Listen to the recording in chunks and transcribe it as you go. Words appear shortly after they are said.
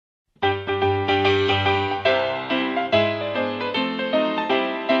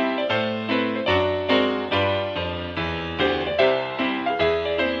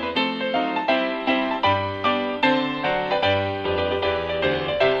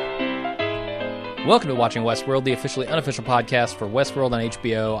Welcome to Watching Westworld, the officially unofficial podcast for Westworld on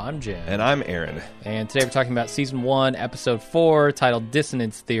HBO. I'm Jim. And I'm Aaron. And today we're talking about Season 1, Episode 4, titled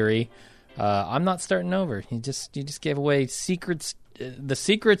Dissonance Theory. I'm not starting over. You just gave away secrets, the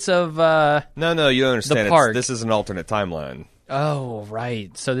secrets of No, you don't understand. the park. This is an alternate timeline. Oh,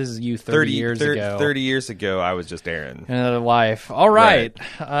 right. So this is you 30 years ago. 30 years ago, I was just Aaron. Another life. All right.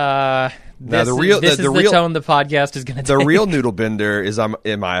 This is the tone the podcast is going to take. The real noodle bender is, am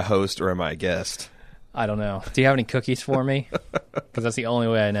I a host or am I a guest? I don't know. Do you have any cookies for me? Because that's the only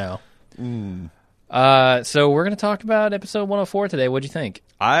way I know. So we're going to talk about episode 104 today. What'd you think?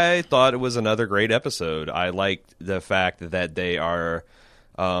 I thought it was another great episode. I liked the fact that they are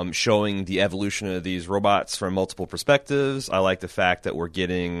showing the evolution of these robots from multiple perspectives. I like the fact that we're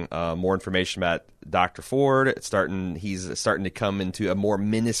getting more information about Dr. Ford. He's starting to come into a more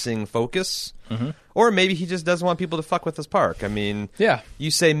menacing focus. Mm-hmm. Or maybe he just doesn't want people to fuck with his park. I mean, yeah.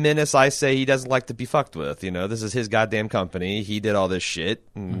 You say menace, I say he doesn't like to be fucked with. You know, this is his goddamn company. He did all this shit.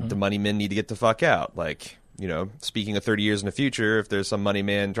 And the money men need to get the fuck out. Like, you know, speaking of 30 years in the future, if there's some money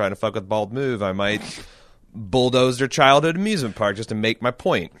man trying to fuck with Bald Move, I might bulldoze their childhood amusement park just to make my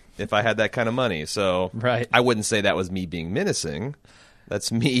point if I had that kind of money. So right. I wouldn't say that was me being menacing.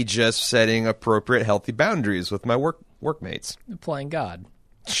 That's me just setting appropriate, healthy boundaries with my workmates. Playing God.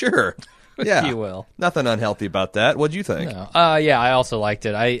 Sure. Yeah. You will. Nothing unhealthy about that. What'd you think? No. Yeah, I also liked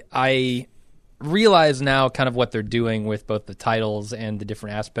it. I realize now kind of what they're doing with both the titles and the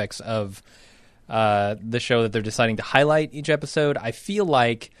different aspects of the show that they're deciding to highlight each episode. I feel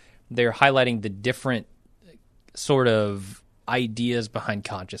like they're highlighting the different sort of ideas behind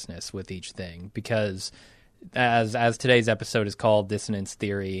consciousness with each thing, because as today's episode is called Dissonance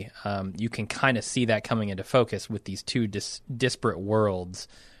Theory, you can kind of see that coming into focus with these two disparate worlds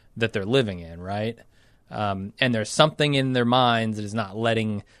that they're living in, right? And there's something in their minds that is not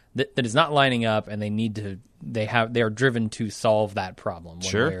that is not lining up, and they are driven to solve that problem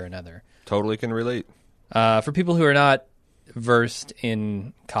one way or another. Totally can relate. For people who are not versed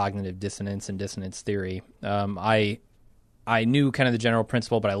in cognitive dissonance and dissonance theory, I knew kind of the general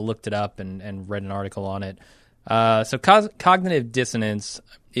principle, but I looked it up and read an article on it. So cognitive dissonance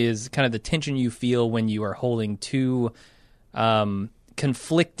is kind of the tension you feel when you are holding two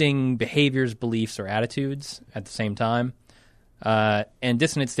conflicting behaviors, beliefs, or attitudes at the same time. And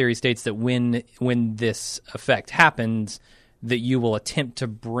dissonance theory states that when this effect happens, that you will attempt to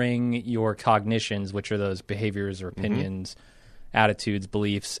bring your cognitions, which are those behaviors or opinions, attitudes,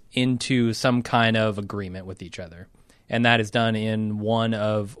 beliefs, into some kind of agreement with each other. And that is done in one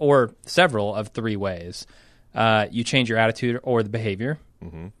of, or several of, three ways. You change your attitude or the behavior,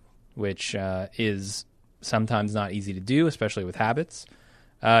 which is sometimes not easy to do, especially with habits.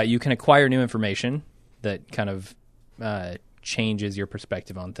 You can acquire new information that kind of changes your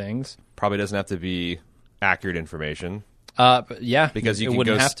perspective on things. Probably doesn't have to be accurate information. Yeah, because it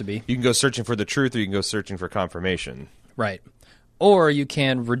wouldn't have to be. You can go searching for the truth, or you can go searching for confirmation. Right. Or you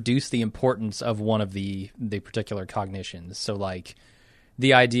can reduce the importance of one of the particular cognitions. So, like,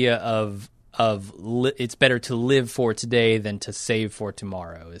 the idea of it's better to live for today than to save for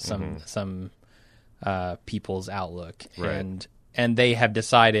tomorrow is some people's outlook, right. and they have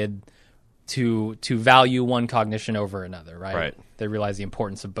decided to value one cognition over another. Right. They realize the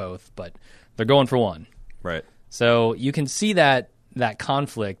importance of both, but they're going for one. Right. So you can see that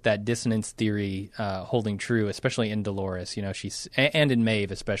conflict, that dissonance theory holding true, especially in Dolores, and in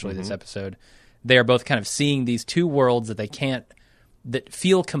Maeve, especially this episode. They are both kind of seeing these two worlds that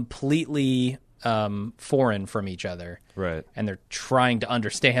feel completely foreign from each other. Right. And they're trying to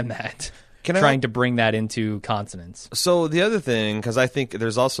understand that, to bring that into consonance. So the other thing, because I think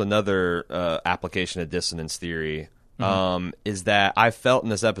there's also another application of dissonance theory, is that I felt in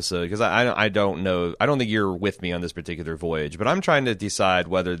this episode, because I don't know, I don't think you're with me on this particular voyage, but I'm trying to decide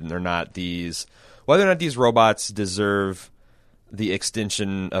whether or not these robots deserve the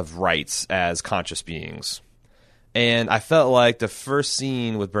extension of rights as conscious beings. And I felt like the first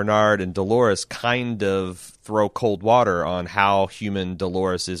scene with Bernard and Dolores kind of throw cold water on how human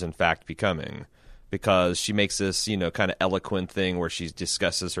Dolores is in fact becoming. Because she makes this, kind of eloquent thing where she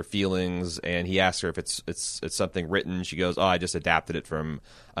discusses her feelings, and he asks her if it's something written. She goes, "Oh, I just adapted it from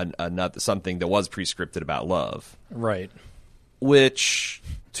something that was prescripted about love." Right. Which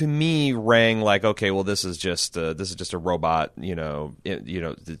to me rang like, okay, well, this is just a robot,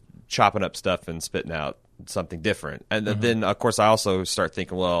 chopping up stuff and spitting out something different. And then of course I also start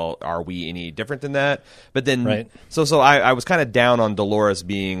thinking, well, are we any different than that? But then so I was kind of down on Dolores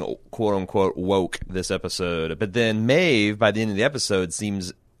being quote unquote woke this episode, but then Maeve by the end of the episode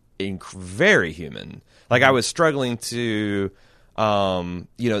seems very human. Like I was struggling to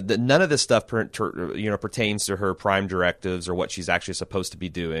none of this stuff pertains to her prime directives or what she's actually supposed to be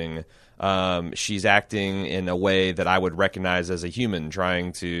doing. She's acting in a way that I would recognize as a human,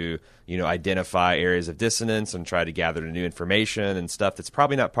 trying to, identify areas of dissonance and try to gather new information and stuff that's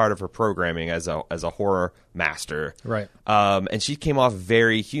probably not part of her programming as a horror master. Right. And she came off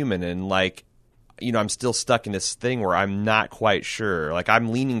very human, and I'm still stuck in this thing where I'm not quite sure. Like,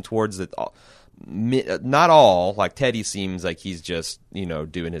 I'm leaning towards that. Not all. Like, Teddy seems like he's just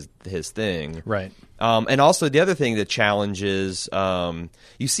doing his thing. Right. And also the other thing that challenges,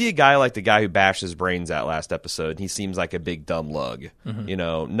 you see a guy like the guy who bashed his brains out last episode. He seems like a big dumb lug.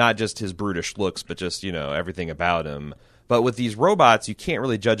 Mm-hmm. Not just his brutish looks, but just everything about him. But with these robots, you can't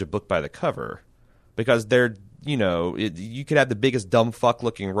really judge a book by the cover, because they're you could have the biggest dumb fuck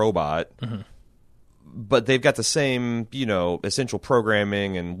looking robot. Mm-hmm. But they've got the same, essential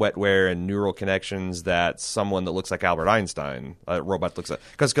programming and wetware and neural connections that someone that looks like Albert Einstein, a robot looks like,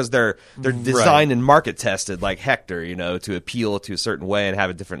 because they're designed and market tested like Hector, to appeal to a certain way and have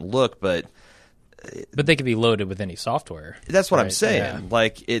a different look. But they can be loaded with any software. That's what I'm saying. Yeah.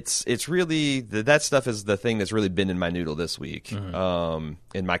 Like, it's really that stuff is the thing that's really been in my noodle this week. Mm-hmm.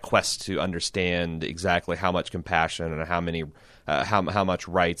 In my quest to understand exactly how much compassion and how many. How much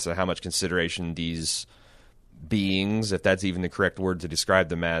rights and how much consideration these beings, if that's even the correct word to describe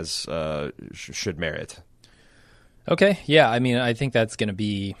them as, should merit. Okay, yeah, I mean, I think that's going to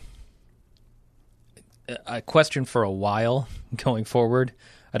be a question for a while going forward.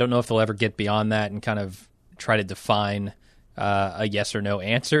 I don't know if they'll ever get beyond that and kind of try to define a yes or no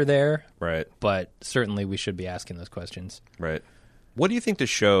answer there. Right. But certainly we should be asking those questions. Right. What do you think do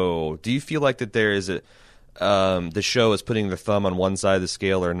you feel like that there is the show is putting the thumb on one side of the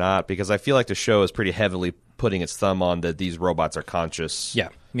scale or not? Because I feel like the show is pretty heavily putting its thumb on that these robots are conscious. Yeah,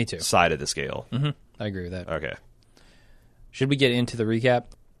 me too. Side of the scale. Mm-hmm. I agree with that. Okay. Should we get into the recap?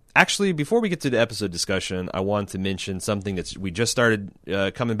 Actually, before we get to the episode discussion, I want to mention something we just started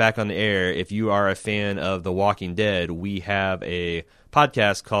coming back on the air. If you are a fan of The Walking Dead, we have a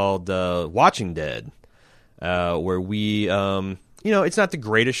podcast called Watching Dead, where we... it's not the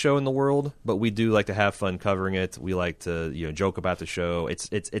greatest show in the world, but we do like to have fun covering it. We like to, joke about the show. It's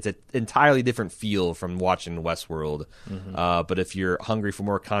an entirely different feel from watching Westworld. Mm-hmm. But if you're hungry for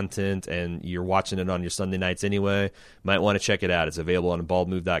more content and you're watching it on your Sunday nights anyway, might want to check it out. It's available on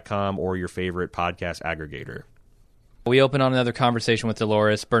baldmove.com or your favorite podcast aggregator. We open on another conversation with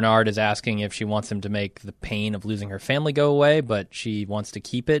Dolores. Bernard is asking if she wants him to make the pain of losing her family go away, but she wants to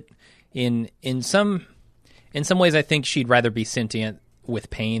keep it. In some ways, I think she'd rather be sentient with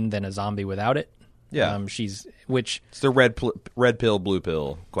pain than a zombie without it. Yeah, it's the red pill, blue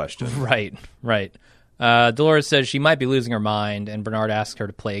pill question. Right. Dolores says she might be losing her mind, and Bernard asks her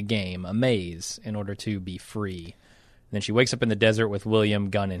to play a game, a maze, in order to be free. And then she wakes up in the desert with William,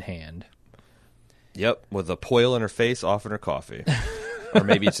 gun in hand. Yep, with a poil in her face, offering her coffee, or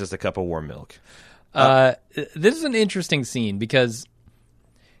maybe it's just a cup of warm milk. This is an interesting scene because.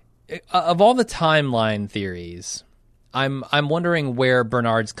 Of all the timeline theories, I'm wondering where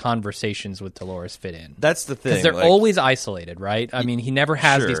Bernard's conversations with Dolores fit in. That's the thing. Because they're always isolated, right? I mean, he never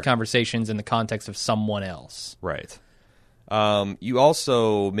has these conversations in the context of someone else. Right. You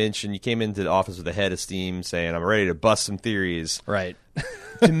also mentioned you came into the office with a head of steam saying, I'm ready to bust some theories. Right.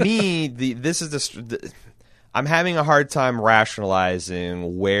 To me, I'm having a hard time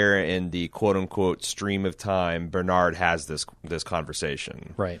rationalizing where in the quote-unquote stream of time Bernard has this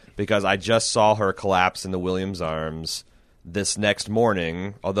conversation. Right. Because I just saw her collapse in the Williams' arms this next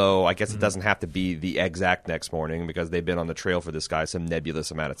morning, although I guess it doesn't have to be the exact next morning because they've been on the trail for this guy some nebulous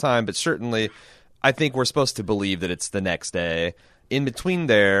amount of time. But certainly, I think we're supposed to believe that it's the next day. In between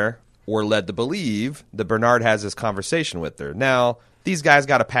there, we're led to believe that Bernard has this conversation with her. Now... these guys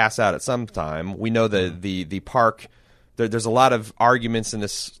got to pass out at some time. We know the park. There's a lot of arguments in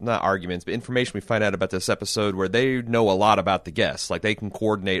this, not arguments, but information we find out about this episode where they know a lot about the guests. Like they can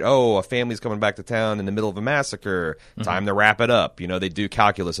coordinate. Oh, a family's coming back to town in the middle of a massacre. Time to wrap it up. They do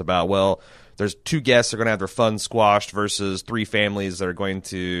calculus about there's 2 guests that are going to have their fun squashed versus 3 families that are going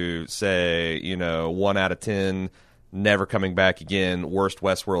to say 1 out of 10 never coming back again. Worst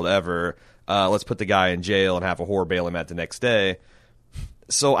Westworld ever. Let's put the guy in jail and have a whore bail him out the next day.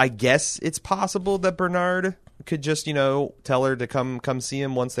 So I guess it's possible that Bernard could just, tell her to come see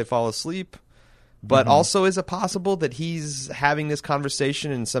him once they fall asleep. But also, is it possible that he's having this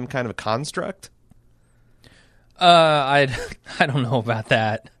conversation in some kind of a construct? I don't know about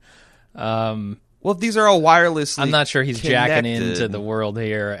that. Well, if these are all wirelessly I'm not sure he's connected. jacking into the world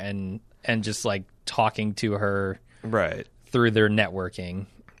here and just like talking to her right through their networking.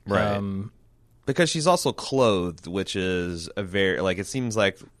 Right. because she's also clothed, which is a very like it seems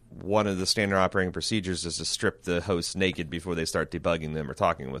like one of the standard operating procedures is to strip the host naked before they start debugging them or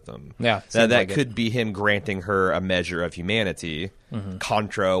talking with them. Yeah, that could be him granting her a measure of humanity,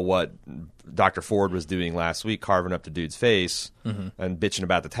 contra what Dr. Ford was doing last week, carving up the dude's face and bitching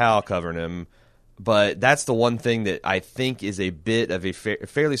about the towel covering him. But that's the one thing that I think is a bit of a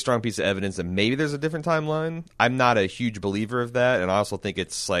fairly strong piece of evidence that maybe there's a different timeline. I'm not a huge believer of that, and I also think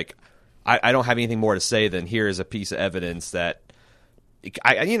it's like I don't have anything more to say than here is a piece of evidence that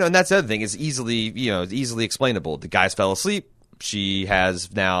and that's the other thing. It's easily explainable. The guys fell asleep. She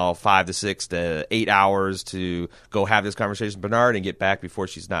has now 5 to 6 to 8 hours to go have this conversation with Bernard and get back before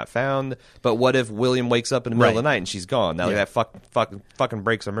she's not found. But what if William wakes up in the middle of the night and she's gone? Now that fucking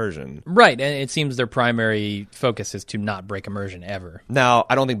breaks immersion. Right, and it seems their primary focus is to not break immersion ever. Now,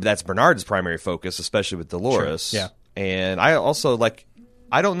 I don't think that's Bernard's primary focus, especially with Dolores. Sure. Yeah. And I also,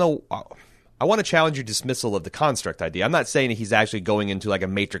 I don't know... I want to challenge your dismissal of the construct idea. I'm not saying that he's actually going into like a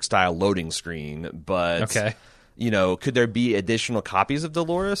Matrix-style loading screen, but... Okay. Could there be additional copies of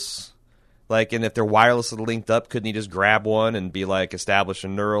Dolores? And if they're wirelessly linked up, couldn't he just grab one and be like, establish a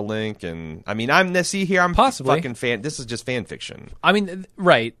neural link? And I mean, I'm possibly fucking fan. This is just fan fiction. I mean,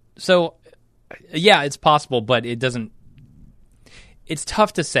 right. So, yeah, it's possible, but it doesn't. It's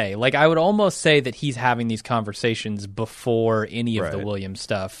tough to say. I would almost say that he's having these conversations before any of the Williams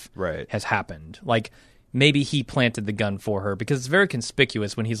stuff has happened. Maybe he planted the gun for her because it's very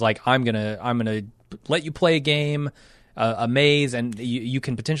conspicuous when he's like, I'm gonna let you play a game, a maze, and you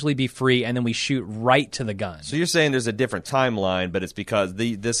can potentially be free, and then we shoot right to the gun. So you're saying there's a different timeline, but it's because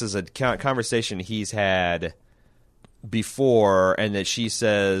this is a conversation he's had before, and that she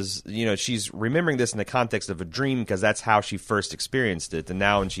says, she's remembering this in the context of a dream because that's how she first experienced it, and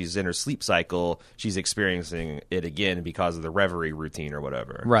now when she's in her sleep cycle, she's experiencing it again because of the reverie routine or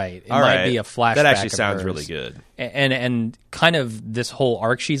whatever. Right. It might be a flashback. That actually sounds really good. And kind of this whole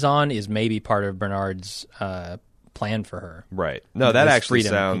arc she's on is maybe part of Bernard's plan for her. Right. No, that actually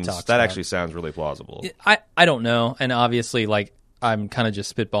sounds really plausible. I don't know, and obviously, I'm kind of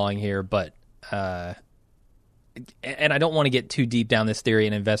just spitballing here, but. And I don't want to get too deep down this theory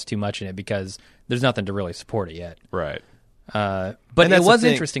and invest too much in it because there's nothing to really support it yet. Right. But it was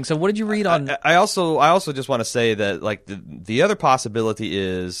interesting. So what did you read on? I also just want to say that the other possibility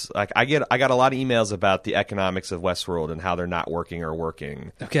is I got a lot of emails about the economics of Westworld and how they're not working or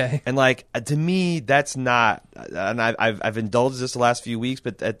working. Okay. And to me that's not. And I've indulged this the last few weeks,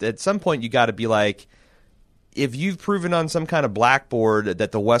 but at some point you got to be like, if you've proven on some kind of blackboard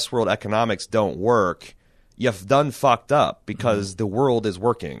that the Westworld economics don't work, you've done fucked up because the world is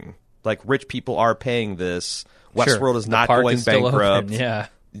working. Rich people are paying this. Westworld is not going bankrupt. Yeah.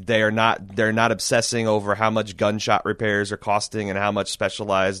 They're not obsessing over how much gunshot repairs are costing and how much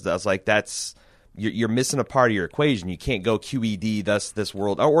specialized. I was like, you're missing a part of your equation. You can't go QED thus this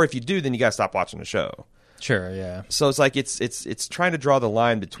world. Or if you do, then you gotta stop watching the show. Sure, yeah. So it's trying to draw the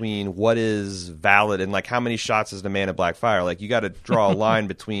line between what is valid and how many shots is the man in Black Fire. You got to draw a line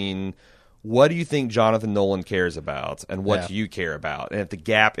between what do you think Jonathan Nolan cares about and what do you care about? And if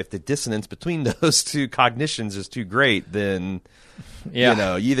the dissonance between those two cognitions is too great, then you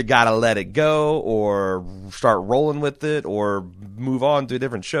either got to let it go or start rolling with it or move on to a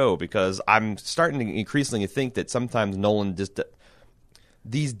different show, because I'm starting to increasingly think that sometimes Nolan just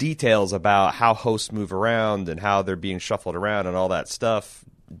these details about how hosts move around and how they're being shuffled around and all that stuff,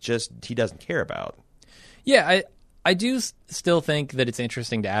 just he doesn't care about. Yeah, I do still think that it's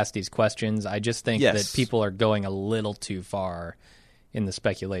interesting to ask these questions. I just think that people are going a little too far in the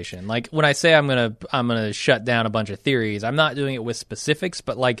speculation. When I say I'm gonna shut down a bunch of theories, I'm not doing it with specifics,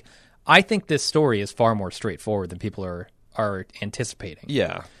 but I think this story is far more straightforward than people are anticipating.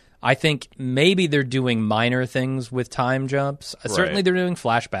 Yeah. I think maybe they're doing minor things with time jumps. Right. Certainly they're doing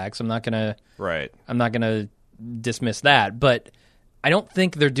flashbacks. I'm not gonna dismiss that, but I don't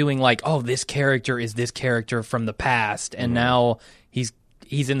think they're doing this character is this character from the past, and now he's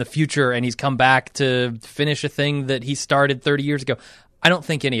in the future and he's come back to finish a thing that he started 30 years ago. I don't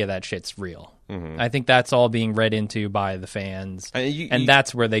think any of that shit's real. I think that's all being read into by the fans, and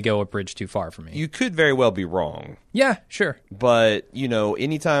that's where they go a bridge too far for me. You could very well be wrong. Yeah, sure. But,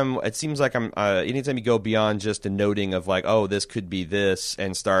 anytime it seems like anytime you go beyond just a noting of this could be this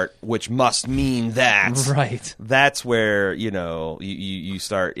and start, which must mean that. Right. That's where, you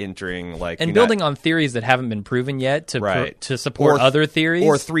start entering and building on theories that haven't been proven yet to support other theories.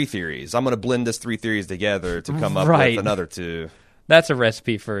 Or 3 theories. I'm going to blend this 3 theories together to come up with another 2. That's a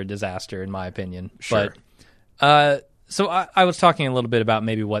recipe for a disaster, in my opinion. Sure. But, so I was talking a little bit about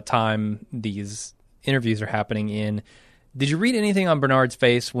maybe what time these interviews are happening in. Did you read anything on Bernard's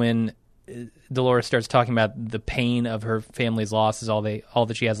face when Dolores starts talking about the pain of her family's loss is all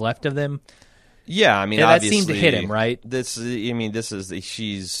that she has left of them. Yeah, I mean, that obviously, seemed to hit him, right?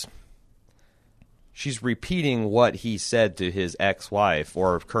 She's repeating what he said to his ex-wife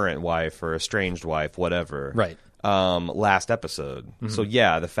or current wife or estranged wife, whatever. Right. Last episode. Mm-hmm. So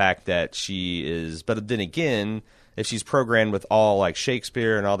yeah, the fact that she is, but then again, if she's programmed with all like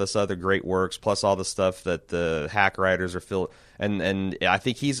Shakespeare and all this other great works, plus all the stuff that the hack writers are filled, and I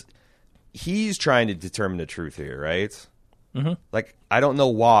think he's trying to determine the truth here, right? Mm-hmm. Like, I don't know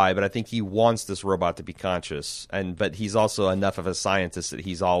why, but I think he wants this robot to be conscious, but he's also enough of a scientist that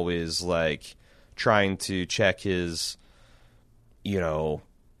he's always like trying to check his,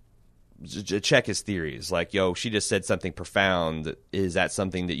 check his theories. Like, yo, she just said something profound. Is that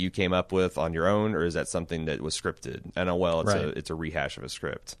something that you came up with on your own, or is that something that was scripted? And it's a rehash of a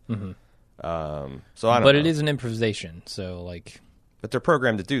script. Mm-hmm. So I don't know. But it is an improvisation, so like. But they're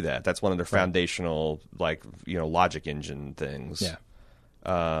programmed to do that. That's one of their foundational, logic engine things.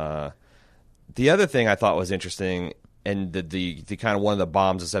 Yeah. The other thing I thought was interesting, and the kind of one of the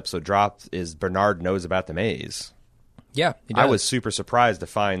bombs this episode dropped, is Bernard knows about the maze. Yeah, he does. I was super surprised to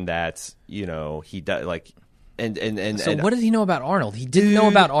find that he does like, and so what does he know about Arnold? He didn't know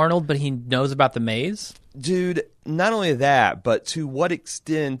about Arnold, but he knows about the maze. Dude, not only that, but to what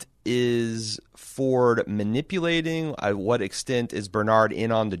extent is Ford manipulating? What extent is Bernard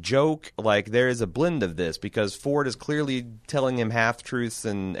in on the joke? Like, there is a blend of this, because Ford is clearly telling him half-truths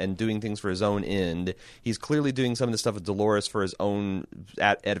and doing things for his own end. He's clearly doing some of the stuff with Dolores for his own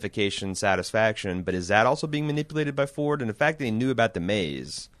edification, satisfaction, but is that also being manipulated by Ford? And the fact that he knew about the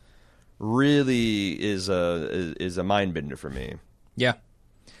maze really is a mind-bender for me. Yeah.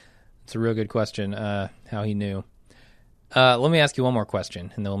 It's a real good question, how he knew. Let me ask you one more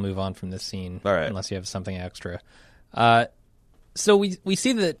question, and then we'll move on from this scene. All right. Unless you have something extra. So we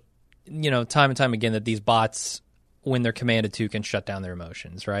see that, time and time again, that these bots, when they're commanded to, can shut down their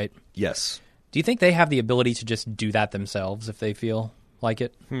emotions, right? Yes. Do you think they have the ability to just do that themselves if they feel like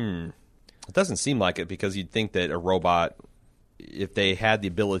it? It doesn't seem like it, because you'd think that a robot, if they had the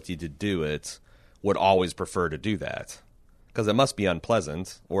ability to do it, would always prefer to do that. Because it must be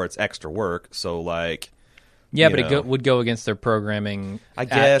unpleasant, or it's extra work. So, like, yeah, but it would go against their programming. I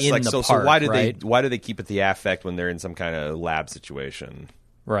guess. In the park, why do right? they keep it the affect when they're in some kind of lab situation?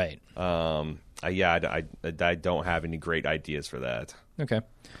 Right. I don't have any great ideas for that. Okay.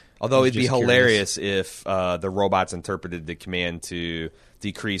 Although it'd be hilarious if the robots interpreted the command to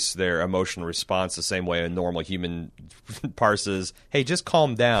decrease their emotional response the same way a normal human parses, hey, just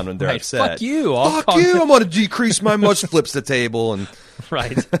calm down when they're upset. Fuck you. I'm going to decrease my emotion. Flips the table. And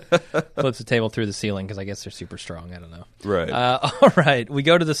right. Flips the table through the ceiling, because I guess they're super strong. I don't know. Right. All right. We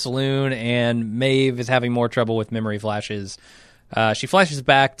go to the saloon, and Maeve is having more trouble with memory flashes. She flashes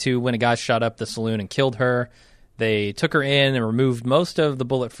back to when a guy shot up the saloon and killed her. They took her in and removed most of the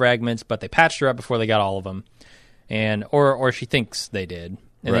bullet fragments, but they patched her up before they got all of them. Or she thinks they did.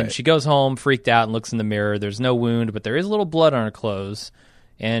 And then she goes home, freaked out, and looks in the mirror. There's no wound, but there is a little blood on her clothes.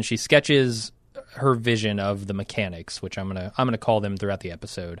 And she sketches her vision of the mechanics, which I'm gonna call them throughout the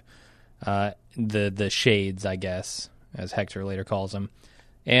episode. The shades, I guess, as Hector later calls them.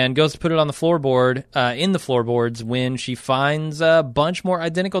 And goes to put it on the floorboard, in the floorboards, when she finds a bunch more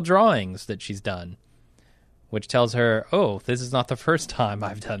identical drawings that she's done. Which tells her, oh, this is not the first time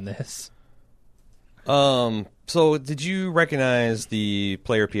I've done this. So did you recognize the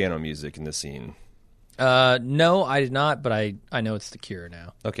player piano music in this scene? No, I did not, but I know it's The Cure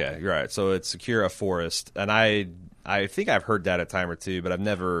now. Okay, you're right. So it's Secure a Forest, and I think I've heard that a time or two, but I've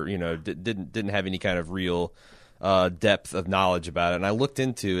never, didn't have any kind of real depth of knowledge about it. And I looked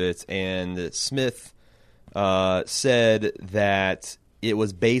into it, and Smith said that it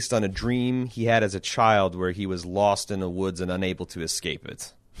was based on a dream he had as a child where he was lost in the woods and unable to escape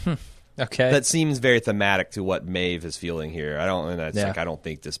it. Okay. That seems very thematic to what Maeve is feeling here. I don't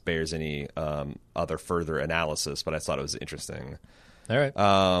think this bears any other further analysis, but I thought it was interesting. All right.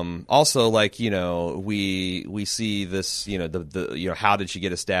 Also, like, we see this, how did she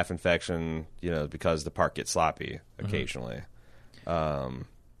get a staph infection? Because the park gets sloppy occasionally. Mm-hmm.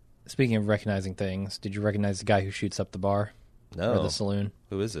 Speaking of recognizing things, did you recognize the guy who shoots up the bar? No. Or the saloon?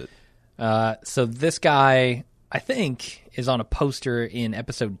 Who is it? So this guy, I think, is on a poster in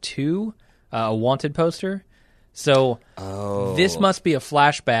episode 2, a wanted poster. So this must be a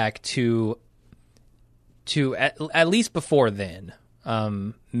flashback to at least before then.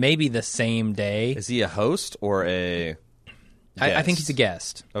 Maybe the same day. Is he a host or a guest? I think he's a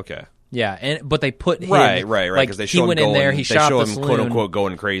guest. Okay. Yeah, but they put him right. Like, Because they he show went him in there, he shot show the him saloon, quote unquote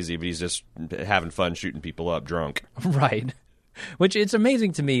going crazy, but he's just having fun shooting people up drunk. Right. Which it's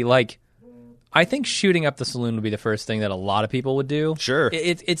amazing to me. Like, I think shooting up the saloon would be the first thing that a lot of people would do. Sure.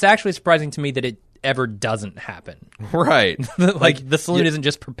 It's actually surprising to me that it ever doesn't happen. Right. Like the saloon isn't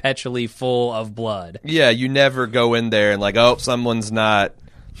just perpetually full of blood. Yeah, you never go in there and like, oh, someone's not,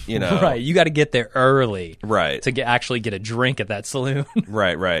 you know. Right. You got to get there early. Right. To actually get a drink at that saloon.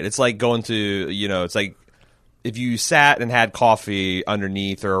 Right. It's like going to, you know, it's like if you sat and had coffee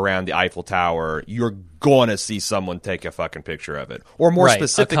underneath or around the Eiffel Tower, you're going to see someone take a fucking picture of it. Or more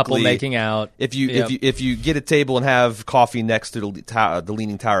specifically, a couple making out. If you get a table and have coffee next to the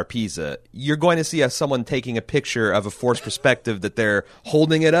Leaning Tower of Pisa, you're going to see someone taking a picture of a forced perspective that they're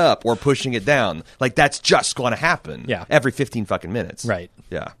holding it up or pushing it down. Like that's just going to happen. Yeah. Every 15 fucking minutes. Right.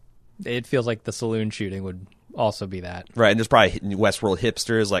 Yeah. It feels like the saloon shooting would also be that. Right, and there's probably Westworld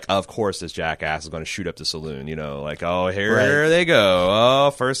hipsters like, of course this jackass is going to shoot up the saloon, you know, like, oh, here they go.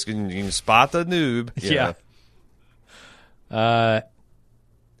 Oh, first you can spot the noob. Yeah.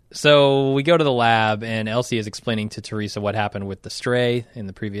 So we go to the lab, and Elsie is explaining to Teresa what happened with the stray in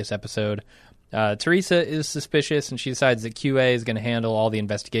the previous episode. Teresa is suspicious, and she decides that QA is going to handle all the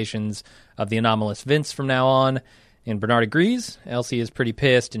investigations of the anomalous Vince from now on. And Bernard agrees. Elsie is pretty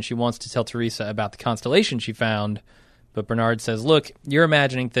pissed, and she wants to tell Teresa about the constellation she found. But Bernard says, look, you're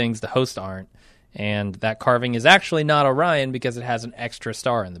imagining things the hosts aren't. And that carving is actually not Orion because it has an extra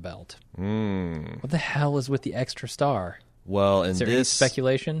star in the belt. What the hell is with the extra star? Well, is there any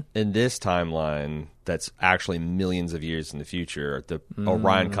speculation? In this timeline, that's actually millions of years in the future, the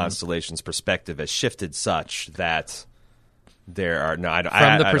Orion constellation's perspective has shifted such that there are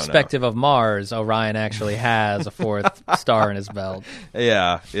from the perspective of Mars, Orion actually has a fourth star in his belt.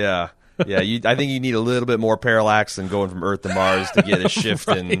 Yeah. I think you need a little bit more parallax than going from Earth to Mars to get a shift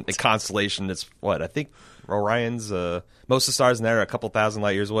in a constellation. That's what I think Orion's. Most of the stars in there are a couple thousand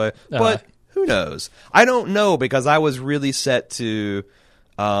light years away, but who knows? I don't know because I was really set to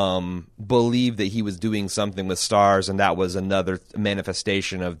believe that he was doing something with stars, and that was another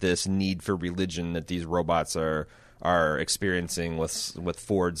manifestation of this need for religion that these robots are experiencing with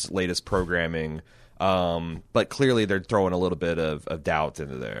Ford's latest programming. But clearly they're throwing a little bit of doubt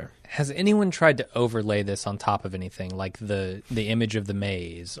into there. Has anyone tried to overlay this on top of anything, like the image of the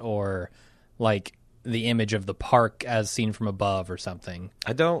maze or like the image of the park as seen from above or something?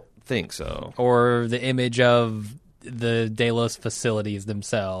 I don't think so. Or the image of the Delos facilities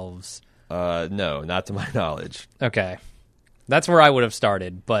themselves? No, not to my knowledge. Okay. That's where I would have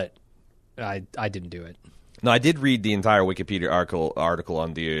started, but I didn't do it. No, I did read the entire Wikipedia article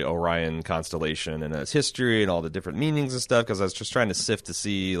on the Orion constellation and its history and all the different meanings and stuff because I was just trying to sift to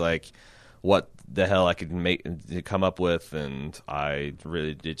see like what the hell I could come up with, and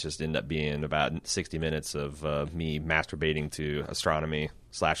it just ended up being about 60 minutes of me masturbating to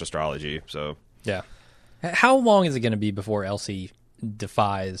astronomy/astrology. So yeah, how long is it going to be before Elsie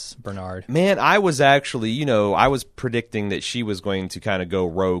defies Bernard? Man, I was actually, I was predicting that she was going to kind of go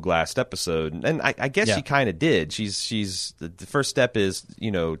rogue last episode, and I guess she kind of did. She's the first step is,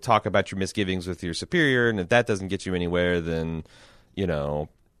 talk about your misgivings with your superior, and if that doesn't get you anywhere, then, do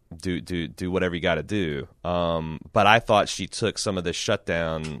whatever you got to do. But I thought she took some of the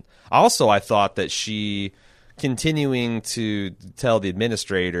shutdown. Also, I thought that she continuing to tell the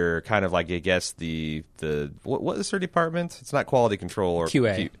administrator, kind of like I guess the what is her department? It's not quality control or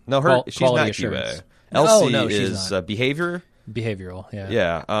QA. No, she's not assurance. QA. Elsie she's is not. Behavioral, yeah.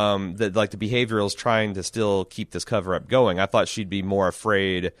 Yeah. The behavioral is trying to still keep this cover up going. I thought she'd be more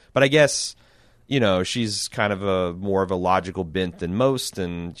afraid, but I guess she's kind of more of a logical bent than most,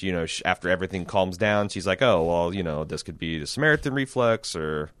 and after everything calms down, she's like, oh well, this could be the Samaritan reflex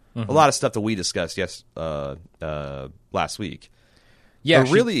or. Mm-hmm. A lot of stuff that we discussed last week. Yeah,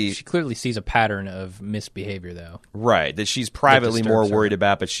 really, she clearly sees a pattern of misbehavior, though. Right, that she's privately more worried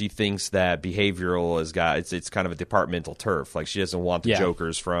about, but she thinks that behavioral it's kind of a departmental turf. Like she doesn't want the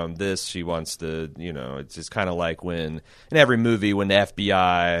jokers from this. She wants it's just kind of like when in every movie when the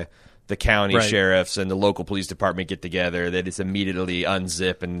FBI, the county sheriffs, and the local police department get together, they just immediately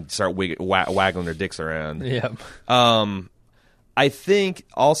unzip and start waggling their dicks around. Yeah. I think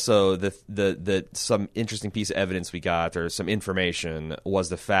also the some interesting piece of evidence we got, or some information, was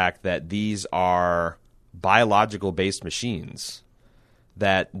the fact that these are biological based machines.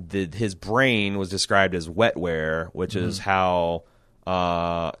 That his brain was described as wetware, which is how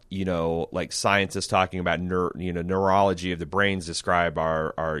like scientists talking about neurology of the brains describe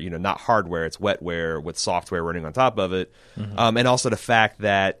our not hardware, it's wetware with software running on top of it, and also the fact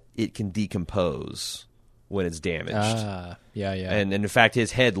that it can decompose when it's damaged. Yeah. And in fact,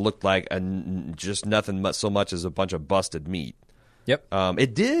 his head looked like just nothing so much as a bunch of busted meat. Yep.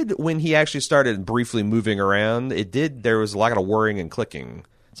 It did when he actually started briefly moving around. There was a lot of whirring and clicking.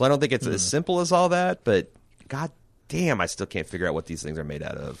 So I don't think it's as simple as all that, but god damn, I still can't figure out what these things are made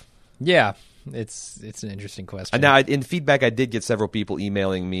out of. Yeah, it's an interesting question. Now, in feedback, I did get several people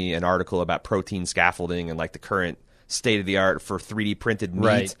emailing me an article about protein scaffolding and like the current state of the art for 3D printed meat.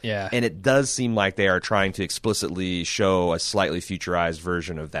 Right, yeah. And it does seem like they are trying to explicitly show a slightly futurized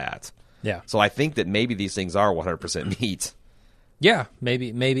version of that. Yeah. So I think that maybe these things are 100% meat. Yeah,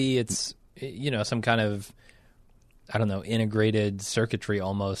 maybe it's, some kind of, I don't know, integrated circuitry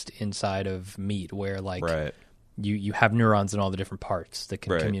almost inside of meat where like Right. you have neurons in all the different parts that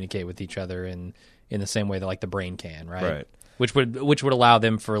can Right. communicate with each other in the same way that like the brain can, right? Right. Which would allow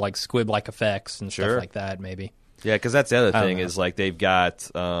them for like squib-like effects and Sure. stuff like that, maybe. Yeah, because that's the other don't thing know. is like they've got.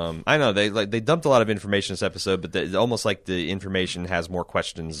 I know they dumped a lot of information this episode, but it's almost like the information has more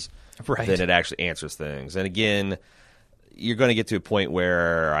questions Right. than it actually answers things. And again, you're going to get to a point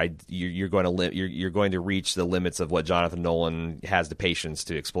where you're going to reach the limits of what Jonathan Nolan has the patience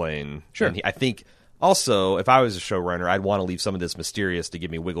to explain. Sure. And I think also, if I was a showrunner, I'd want to leave some of this mysterious to give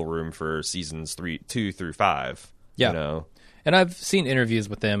me wiggle room for seasons 2 through 5. Yeah. You know? And I've seen interviews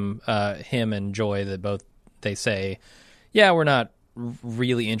with him and Joy, that both they say, yeah, we're not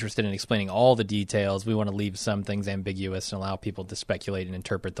really interested in explaining all the details. We want to leave some things ambiguous and allow people to speculate and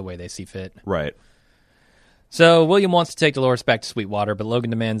interpret the way they see fit. Right. So William wants to take Dolores back to Sweetwater, but Logan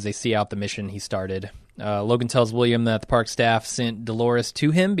demands they see out the mission he started. Logan tells William that the park staff sent Dolores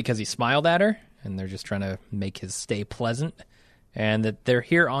to him because he smiled at her, and they're just trying to make his stay pleasant, and that they're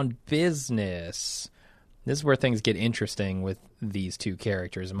here on business. This is where things get interesting with these two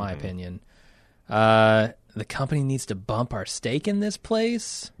characters, in my opinion. The company needs to bump our stake in this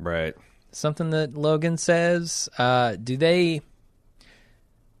place. Right. Something that Logan says. Do they...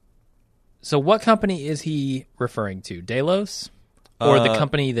 So what company is he referring to? Delos? Or the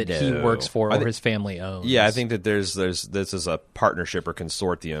company that he no. works for or his family owns? Yeah, I think that there's this is a partnership or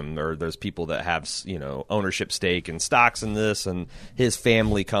consortium, or there's people that have ownership stake and stocks in this, and his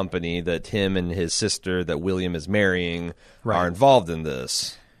family company that him and his sister that William is marrying are involved in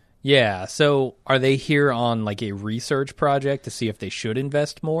this. Yeah, so are they here on like a research project to see if they should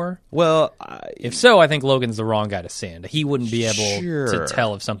invest more? Well, If so, I think Logan's the wrong guy to send. He wouldn't be able Sure. to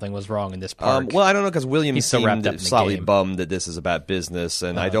tell if something was wrong in this park. well, I don't know, because William He's so seemed wrapped up in the slightly game. bummed that this is about business,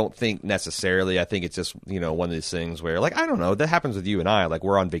 and I don't think necessarily. I think it's just one of these things where, like, I don't know, that happens with you and I. Like,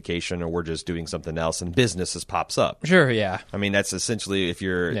 we're on vacation or we're just doing something else, and business just pops up. Sure, yeah. I mean, that's essentially, if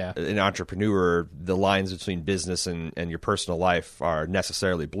you're Yeah. an entrepreneur, the lines between business and your personal life are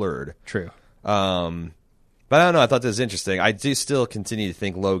necessarily blurred. True. But I don't know. I thought this was interesting. I do still continue to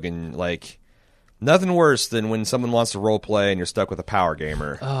think Logan, like, nothing worse than when someone wants to role play and you're stuck with a power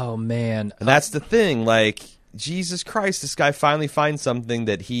gamer. Oh, man. And that's the thing. Like, Jesus Christ, this guy finally finds something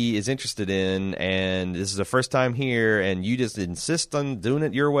that he is interested in, and this is the first time here, and you just insist on doing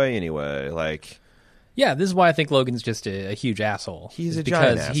it your way anyway. Like, Yeah, this is why I think Logan's just a huge asshole. He's a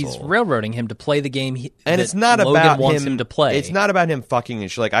because giant he's asshole. railroading him to play the game and that it's not Logan about wants him to play. It's not about him fucking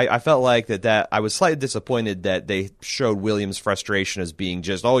and shit. Like, I felt like that I was slightly disappointed that they showed William's frustration as being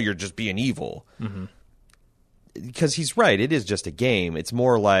just, oh, you're just being evil. Mm-hmm. Because he's right, it is just a game. It's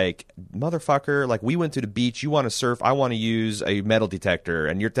more like, motherfucker, like, we went to the beach, you want to surf, I want to use a metal detector,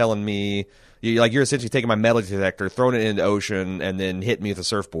 and you're telling me, you're essentially taking my metal detector, throwing it in the ocean, and then hitting me with a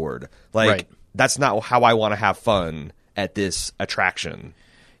surfboard. Like, Right. That's not how I want to have fun at this attraction.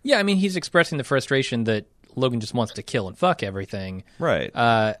 Yeah, I mean, he's expressing the frustration that Logan just wants to kill and fuck everything. Right.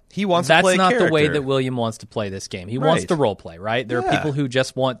 He wants That's to play a not the way character. that William wants to play this game. He wants Right. to role play, right? There are Yeah. people who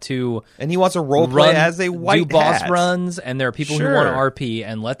just want to And he wants to role play run, as a white do boss hat. runs, and there are people who want to Sure. RP,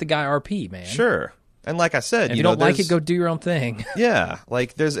 and let the guy RP, man. Sure. And like I said, If you don't like there's- it, go do your own thing. Yeah,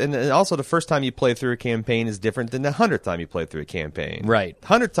 like and also the first time you play through a campaign is different than the 100th time you play through a campaign. Right.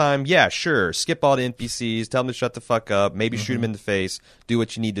 100th time, yeah, sure. Skip all the NPCs, tell them to shut the fuck up, maybe shoot them in the face, do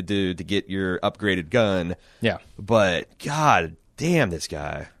what you need to do to get your upgraded gun. Yeah. But god damn this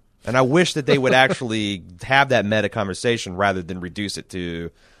guy. And I wish that they would actually have that meta conversation rather than reduce it to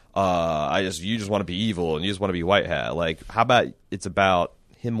you just want to be evil and you just want to be white hat. Like, how about it's about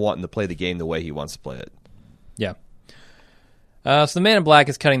him wanting to play the game the way he wants to play it. Yeah. So the man in black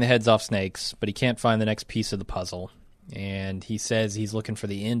is cutting the heads off snakes, but he can't find the next piece of the puzzle. And he says he's looking for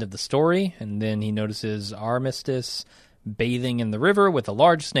the end of the story, and then he notices Armistice bathing in the river with a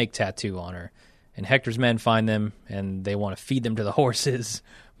large snake tattoo on her. And Hector's men find them, and they want to feed them to the horses.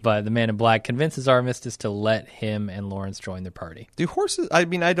 But the man in black convinces Armistice to let him and Lawrence join their party. Do horses? I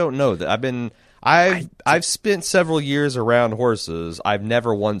mean, I don't know that. I've spent several years around horses. I've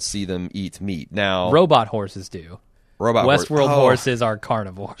never once seen them eat meat. Now, Robot horses do. robot Westworld horse- horses are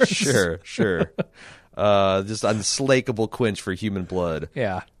carnivores. Sure. Just unslakable quench for human blood.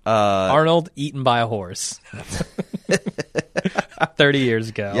 Yeah. Arnold eaten by a horse. 30 years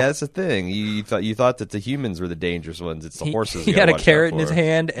ago. Yeah, that's the thing. You thought that the humans were the dangerous ones. It's the horses. He you had gotta a watch carrot out in his for.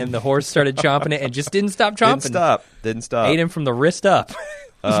 hand, and the horse started chomping it, and just didn't stop chomping. Didn't stop. Ate him from the wrist up. It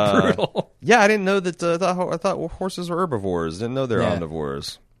was brutal. Yeah, I didn't know that. I thought horses were herbivores. Didn't know they're Yeah.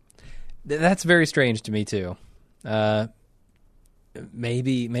 omnivores. That's very strange to me too.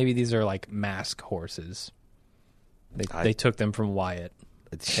 Maybe these are like mask horses. They took them from Wyatt,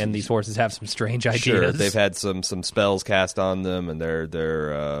 and these horses have some strange ideas. Sure, they've had some spells cast on them, and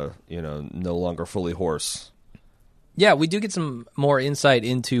they're no longer fully horse. Yeah, we do get some more insight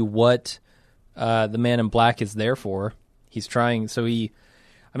into what the Man in Black is there for. He's trying.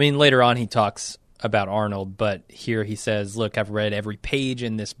 Later on he talks about Arnold, but here he says, "Look, I've read every page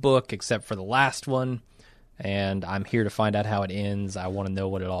in this book except for the last one, and I'm here to find out how it ends. I want to know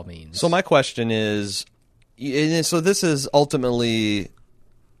what it all means." So my question is, so this is ultimately,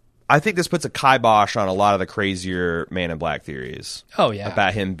 I think this puts a kibosh on a lot of the crazier Man in Black theories. Oh yeah,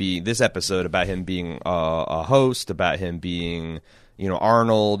 About him being a host, about him being,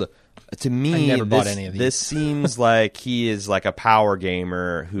 Arnold. To me, I never bought any of these. This seems like he is like a power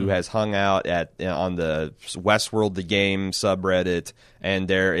gamer who has hung out on the Westworld the Game subreddit, and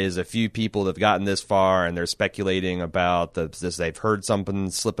there is a few people that have gotten this far, and they're speculating about this. They've heard something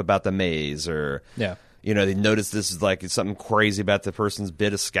slip about the maze, or yeah. They noticed this is like something crazy about the person's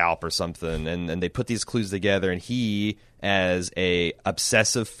bit of scalp or something, and they put these clues together, and he, as a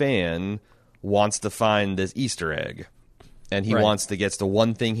obsessive fan, wants to find this Easter egg. And he gets to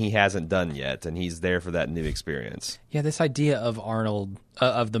one thing he hasn't done yet, and he's there for that new experience. Yeah, this idea of Arnold,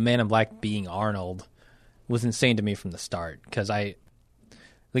 of the Man in Black being Arnold, was insane to me from the start. Because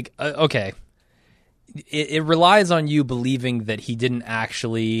okay, it relies on you believing that he didn't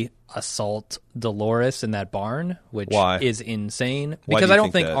actually assault Dolores in that barn, which is insane. Because I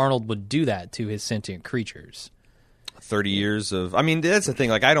don't think Arnold would do that to his sentient creatures. 30 years of... that's the thing.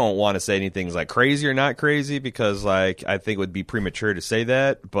 Like, I don't want to say anything's like crazy or not crazy because, like, I think it would be premature to say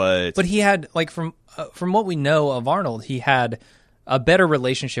that, but... But he had, like, from what we know of Arnold, he had a better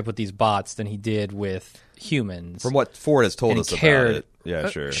relationship with these bots than he did with humans. From what Ford has told us about it. Yeah,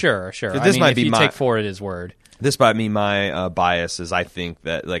 sure. Sure. This might be take Ford at his word. This might be my bias is I think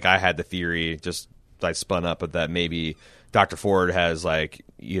that, like, I had the theory, just I spun up of that maybe... Dr. Ford has,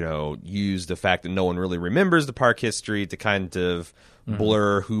 used the fact that no one really remembers the park history to kind of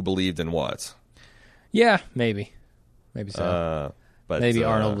blur who believed in what. Yeah, maybe so. But maybe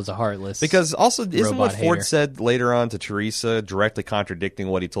Arnold was a heartless because also isn't what Ford hater. said later on to Teresa directly contradicting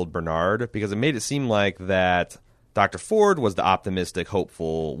what he told Bernard? Because it made it seem like that Dr. Ford was the optimistic,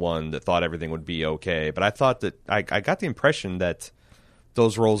 hopeful one that thought everything would be okay. But I thought that I got the impression that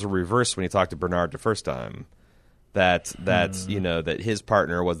those roles were reversed when he talked to Bernard the first time. That his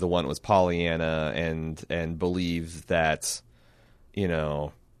partner was the one that was Pollyanna and believed that,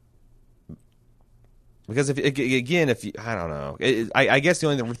 because if I don't know, I guess the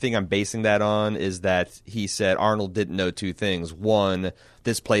only thing I'm basing that on is that he said Arnold didn't know two things. One,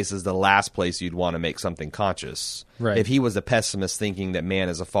 this place is the last place you'd want to make something conscious. Right. If he was a pessimist thinking that man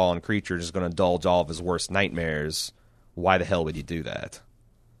is a fallen creature just going to indulge all of his worst nightmares, why the hell would he do that?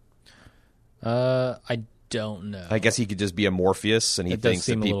 I don't know. I guess he could just be a Morpheus, and he thinks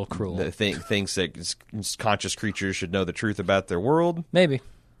a that little cruel. Thinks that conscious creatures should know the truth about their world. Maybe.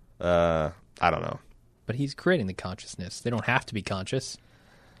 I don't know. But he's creating the consciousness. They don't have to be conscious.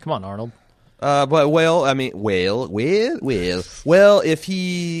 Come on, Arnold. If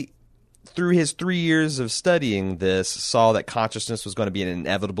he, through his 3 years of studying this, saw that consciousness was going to be an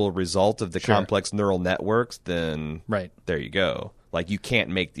inevitable result of the complex neural networks, then there you go. Like, you can't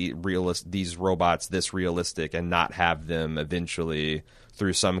make these robots this realistic and not have them eventually,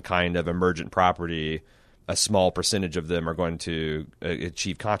 through some kind of emergent property, a small percentage of them are going to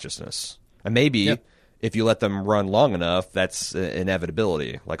achieve consciousness. And maybe if you let them run long enough, that's an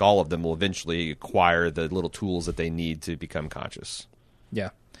inevitability. Like, all of them will eventually acquire the little tools that they need to become conscious.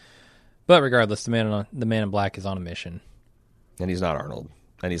 Yeah. But regardless, the Man in Black is on a mission. And he's not Arnold.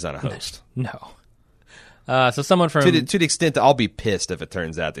 And he's not a host. No. So someone from... To the extent that I'll be pissed if it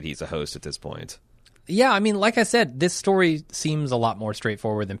turns out that he's a host at this point. Yeah, like I said, this story seems a lot more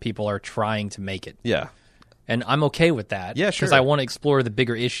straightforward than people are trying to make it. Yeah. And I'm okay with that. Yeah, sure. Because I want to explore the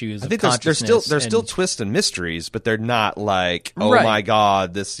bigger issues I think of there's consciousness. still twists and mysteries, but they're not like, oh Right. my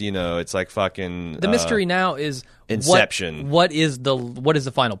god, this, it's like fucking the mystery now is Inception. What is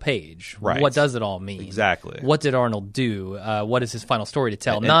the final page? Right. What does it all mean? Exactly. What did Arnold do? What is his final story to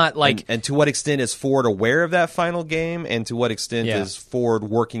tell? And- Not like and to what extent is Ford aware of that final game, and to what extent Yeah. is Ford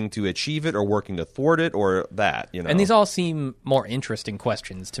working to achieve it or working to thwart it, or that, And these all seem more interesting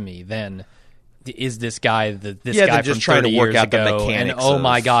questions to me than is this guy this Yeah, guy than just from trying to 30 work years out the ago, and mechanics oh of-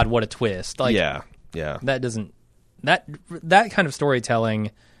 my god, what a twist! Like yeah. that doesn't that kind of storytelling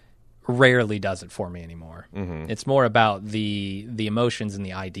rarely does it for me anymore. Mm-hmm. It's more about the emotions and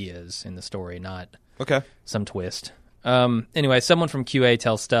the ideas in the story, not Okay. some twist. Anyway, someone from QA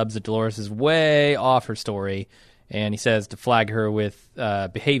tells Stubbs that Dolores is way off her story, and he says to flag her with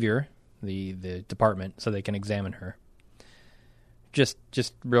behavior, the department, so they can examine her. Just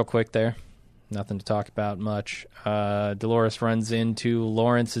real quick there. Nothing to talk about much. Dolores runs into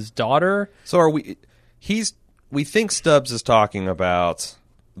Lawrence's daughter. So are we? We think Stubbs is talking about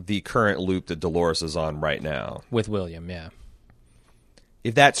the current loop that Dolores is on right now. With William, yeah.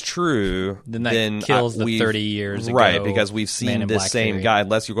 If that's true, Then that kills the 30 years ago right? Because we've Man seen in this Black same theory. guy.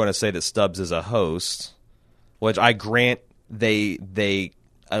 Unless you're going to say that Stubbs is a host, which I grant they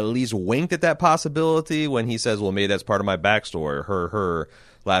at least winked at that possibility when he says, "Well, maybe that's part of my backstory." Her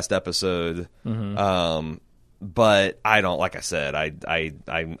last episode. Mm-hmm. But I don't. Like I said,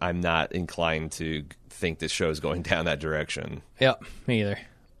 I'm not inclined to think this show is going down that direction. Yeah, me either.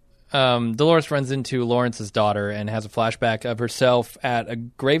 Dolores runs into Lawrence's daughter and has a flashback of herself at a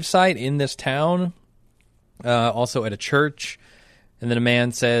gravesite in this town, also at a church. And then a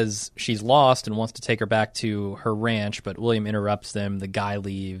man says she's lost and wants to take her back to her ranch, but William interrupts them. The guy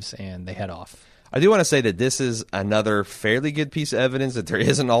leaves, and they head off. I do want to say that this is another fairly good piece of evidence that there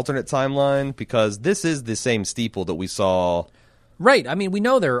is an alternate timeline, because this is the same steeple that we saw. Right. I mean, we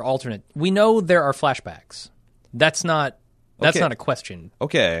know there are alternate. We know there are flashbacks. That's not Okay. not a question.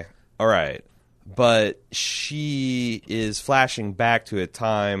 Okay, all right. But she is flashing back to a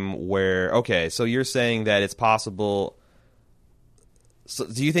time where, okay, so you're saying that it's possible. So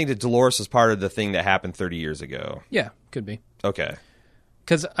do you think that Dolores is part of the thing that happened 30 years ago? Yeah, could be. Okay.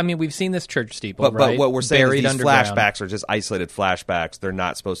 Because, I mean, we've seen this church steeple, But right? what we're saying Buried is these underground. flashbacks are just isolated flashbacks. They're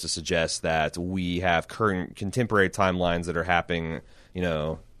not supposed to suggest that we have current contemporary timelines that are happening,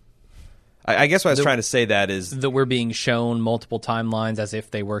 I guess what I was trying to say that is... That we're being shown multiple timelines as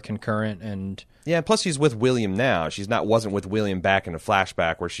if they were concurrent, and Yeah, plus she's with William now. Wasn't with William back in a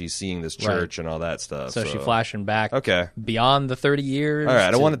flashback where she's seeing this church and all that stuff. so she's flashing back Okay. beyond the 30 years. All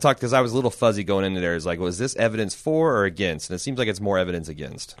right, I want to talk because I was a little fuzzy going into there. Is like, was this evidence for or against? And it seems like it's more evidence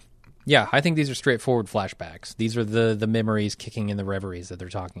against. Yeah, I think these are straightforward flashbacks. These are the memories kicking in the reveries that they're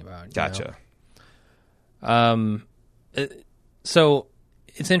talking about. you Gotcha. know? So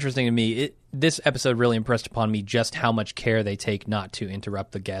it's interesting to me. This episode really impressed upon me just how much care they take not to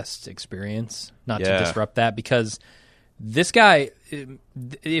interrupt the guest's experience, not to disrupt that, because this guy,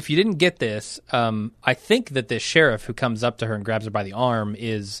 if you didn't get this, I think that this sheriff who comes up to her and grabs her by the arm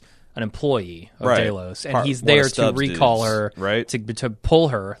is an employee of Right. Delos, and Part- he's one there of to Stubbs' recall dudes, her, right? to pull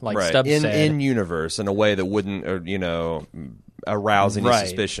her, like Right. Stubbs said. In universe, in a way that wouldn't, arouse any Right.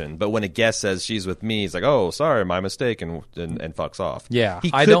 suspicion. But when a guest says she's with me, he's like, "Oh, sorry, my mistake," and fucks off. Yeah.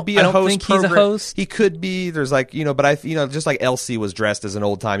 he I could don't- be I a don't host. think he's a host. He could be. There's like, but I, just like Elsie was dressed as an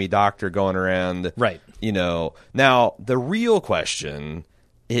old timey doctor going around. Right. Now the real question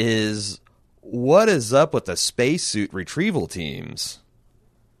is, what is up with the spacesuit retrieval teams?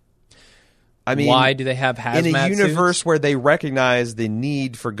 I mean, Why do they have hazmat in a universe suits? where they recognize the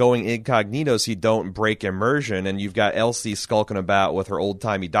need for going incognito so you don't break immersion, and you've got Elsie skulking about with her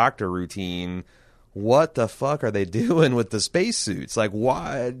old-timey doctor routine, what the fuck are they doing with the spacesuits? Like,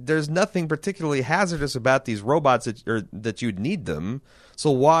 why? There's nothing particularly hazardous about these robots that you'd need them.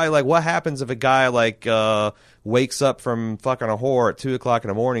 So why, what happens if a guy, wakes up from fucking a whore at 2 o'clock in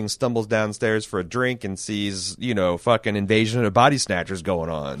the morning, stumbles downstairs for a drink, and sees, fucking Invasion of the Body Snatchers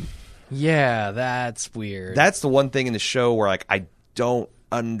going on? Yeah, that's weird. That's the one thing in the show where I don't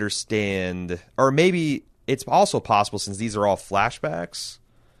understand, or maybe it's also possible, since these are all flashbacks,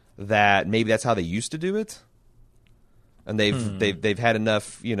 that maybe that's how they used to do it, and they've had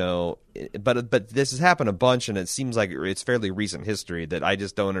enough, But this has happened a bunch, and it seems like it's fairly recent history that I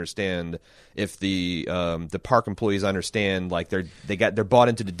just don't understand if the park employees understand, like they're bought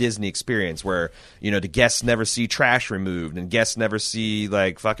into the Disney experience where the guests never see trash removed and guests never see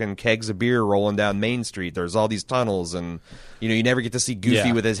like fucking kegs of beer rolling down Main Street. There's all these tunnels, and you never get to see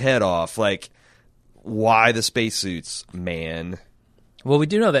Goofy with his head off. Like, why the spacesuits, man? Well, we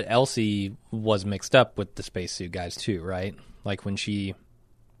do know that Elsie was mixed up with the spacesuit guys too, right? Like when they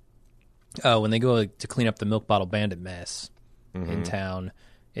go to clean up the Milk Bottle Bandit mess in town,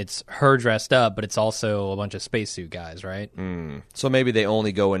 it's her dressed up, but it's also a bunch of spacesuit guys, right? So maybe they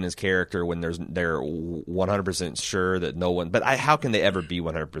only go in as character when they're 100% sure that no one. But how can they ever be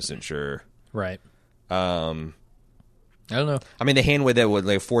 100% sure? Right. I don't know. I mean, the handwave that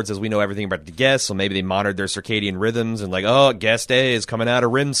like Ford says we know everything about the guests, so maybe they monitored their circadian rhythms and like, oh, guest A is coming out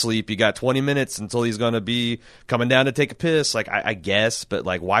of REM sleep. You got 20 minutes until he's going to be coming down to take a piss. Like, I guess, but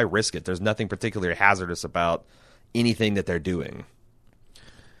like, why risk it? There's nothing particularly hazardous about anything that they're doing.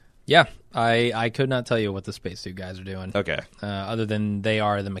 Yeah, I could not tell you what the spacesuit guys are doing. Okay. Other than they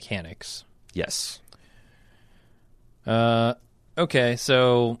are the mechanics. Yes. Okay,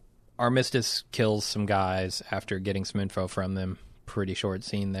 so Armistice kills some guys after getting some info from them. Pretty short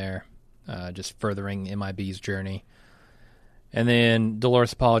scene there, just furthering MIB's journey. And then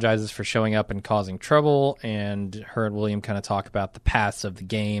Dolores apologizes for showing up and causing trouble, and her and William kind of talk about the paths of the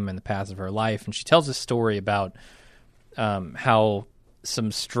game and the paths of her life. And she tells a story about how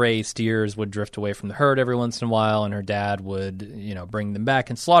some stray steers would drift away from the herd every once in a while, and her dad would, bring them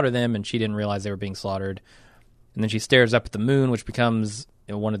back and slaughter them, and she didn't realize they were being slaughtered. And then she stares up at the moon, which becomes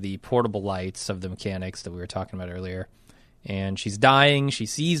one of the portable lights of the mechanics that we were talking about earlier. And she's dying. She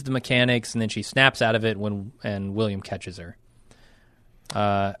sees the mechanics, and then she snaps out of it and William catches her.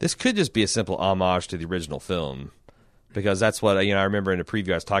 This could just be a simple homage to the original film, because that's what I remember in the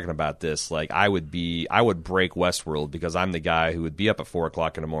preview I was talking about this. Like, I would break Westworld because I'm the guy who would be up at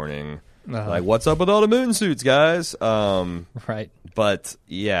 4:00 in the morning. Like, what's up with all the moon suits, guys? Right. But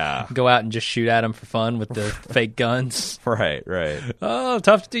yeah, go out and just shoot at them for fun with the fake guns. Right. Oh,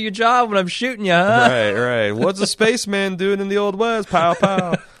 tough to do your job when I'm shooting you, huh? Right. What's a spaceman doing in the Old West? Pow,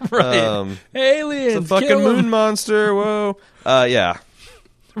 pow. Right. Aliens. It's a fucking moon monster. Whoa. Yeah.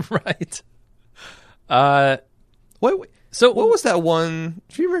 Right. Wait. So what was that one?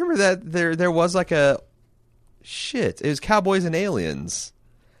 Do you remember that there was like a shit? It was Cowboys and Aliens.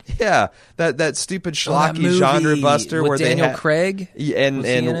 Yeah, that stupid schlocky genre buster with where Daniel Craig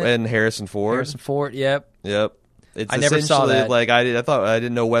and Harrison Ford. Harrison Ford, yep. It's I never saw that. Like I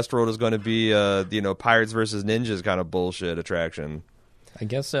didn't know Westworld was going to be Pirates versus Ninjas kind of bullshit attraction. I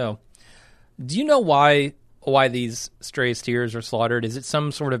guess so. Do you know why these stray steers are slaughtered? Is it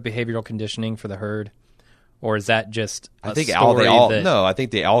some sort of behavioral conditioning for the herd, or is that just I think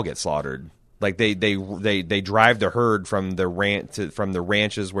they all get slaughtered. Like they drive the herd from the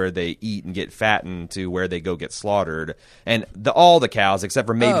ranches where they eat and get fattened to where they go get slaughtered, and all the cows except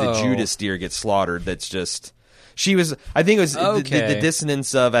for maybe the Judas steer get slaughtered. That's just I think it was the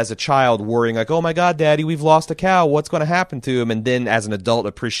dissonance of as a child worrying like, oh my God, Daddy, we've lost a cow. What's going to happen to him? And then as an adult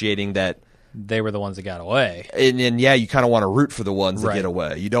appreciating that they were the ones that got away. And yeah, you kind of want to root for the ones that get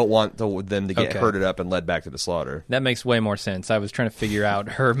away. You don't want them to get herded up and led back to the slaughter. That makes way more sense. I was trying to figure out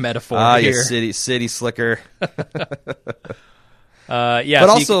her metaphor here. You city slicker. Yeah, but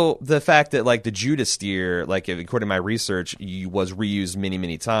also the fact that like the Judas steer, like according to my research, was reused many,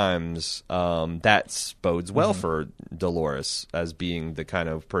 many times. That bodes well for Dolores as being the kind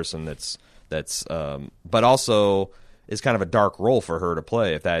of person that's but also is kind of a dark role for her to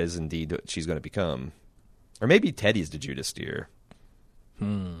play if that is indeed what she's going to become. Or maybe Teddy's the Judas steer.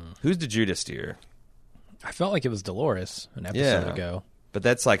 Who's the Judas steer? I felt like it was Dolores an episode ago. But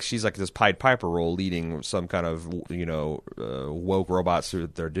that's like she's like this Pied Piper role leading some kind of woke robots to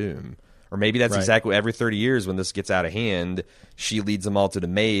their doom. Or maybe that's exactly every 30 years when this gets out of hand, she leads them all to the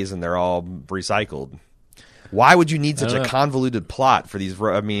maze and they're all recycled. Why would you need such a convoluted plot for these?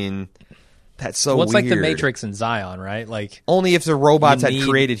 I mean, that's so weird. It's like the Matrix and Zion, right? Like only if the robots had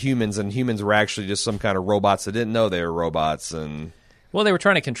created humans and humans were actually just some kind of robots that didn't know they were robots. And well, they were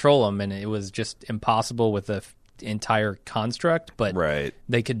trying to control them, and it was just impossible with the entire construct. But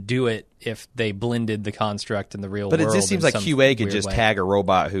they could do it if they blended the construct in the real world. But it just seems like QA could just tag a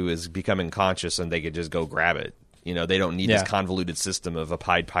robot who is becoming conscious, and they could just go grab it. They don't need this convoluted system of a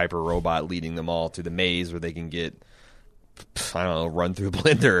Pied Piper robot leading them all to the maze where they can get, I don't know, run through a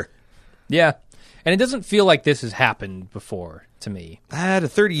blender. Yeah, and it doesn't feel like this has happened before to me.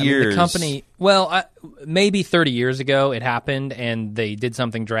 30 years. The company, maybe 30 years ago it happened, and they did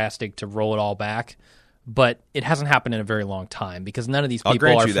something drastic to roll it all back. But it hasn't happened in a very long time because none of these people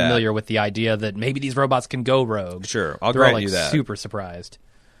are familiar with the idea that maybe these robots can go rogue. Sure, I'll They're grant all, you that. Super surprised.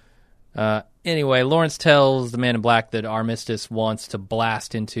 Anyway, Lawrence tells the Man in Black that Armistice wants to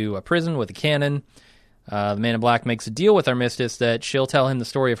blast into a prison with a cannon. The Man in Black makes a deal with Armistice that she'll tell him the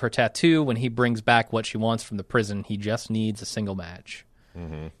story of her tattoo when he brings back what she wants from the prison. He just needs a single match.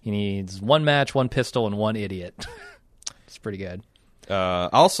 Mm-hmm. He needs one match, one pistol, and one idiot. It's pretty good.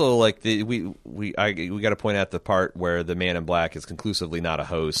 Also, like we got to point out the part where the Man in Black is conclusively not a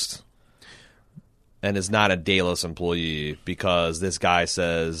host and is not a Delos employee, because this guy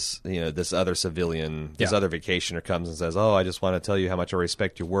says, this other civilian, this other vacationer comes and says, "Oh, I just want to tell you how much I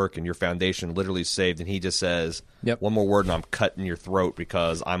respect your work and your foundation literally saved," and he just says, "One more word and I'm cutting your throat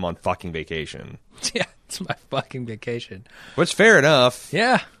because I'm on fucking vacation." Yeah, it's my fucking vacation. Which, fair enough.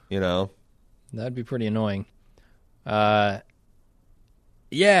 Yeah. That'd be pretty annoying. Yeah,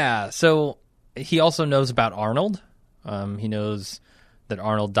 so he also knows about Arnold. He knows that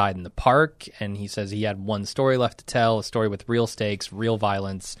Arnold died in the park, and he says he had one story left to tell, a story with real stakes, real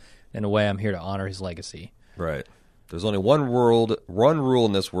violence. In a way, I'm here to honor his legacy. Right. There's only one rule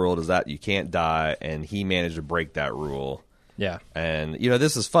in this world, is that you can't die, and he managed to break that rule. Yeah. And,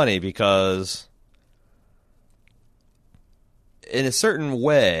 this is funny because in a certain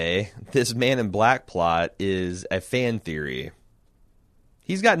way, this Man in Black plot is a fan theory.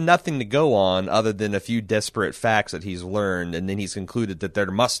 He's got nothing to go on other than a few disparate facts that he's learned, and then he's concluded that there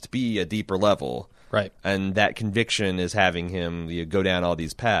must be a deeper level. Right. And that conviction is having him go down all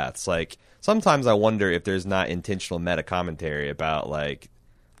these paths. Like, sometimes I wonder if there's not intentional meta commentary about, like,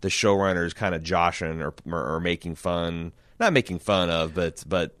 the showrunners kind of joshing or making fun, not making fun of,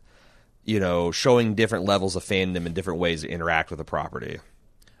 but showing different levels of fandom and different ways to interact with the property.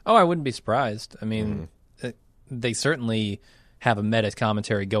 Oh, I wouldn't be surprised. I mean, they certainly have a meta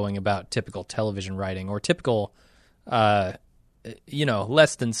commentary going about typical television writing or typical, less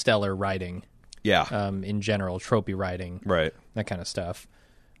than stellar writing. Yeah. In general, tropey writing. Right. That kind of stuff.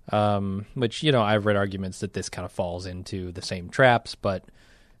 Which, I've read arguments that this kind of falls into the same traps, but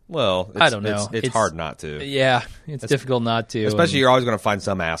I don't know. It's hard not to. Yeah, it's difficult not to. Especially you're always going to find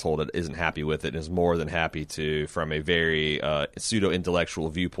some asshole that isn't happy with it and is more than happy to, from a very pseudo-intellectual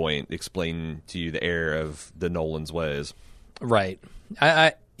viewpoint, explain to you the error of the Nolan's ways. Right.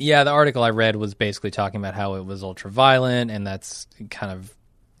 The article I read was basically talking about how it was ultra-violent, and that's kind of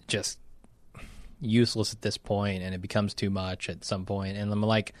just useless at this point, and it becomes too much at some point. And I'm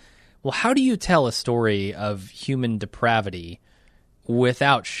like, well, how do you tell a story of human depravity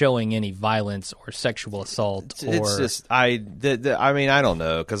without showing any violence or sexual assault? It's just I don't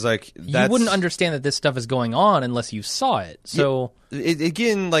know, because you wouldn't understand that this stuff is going on unless you saw it. So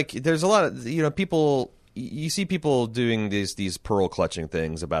again, there's a lot of people. You see people doing these pearl clutching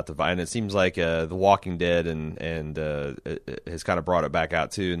things about the violence. It seems like The Walking Dead and has kind of brought it back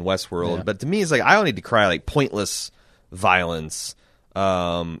out too in Westworld. Yeah. But to me, it's like I don't need to cry like pointless violence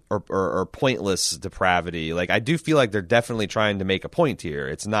or pointless depravity. Like, I do feel like they're definitely trying to make a point here.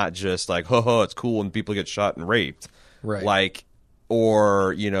 It's not just like, ho, it's cool when people get shot and raped. Right. Like,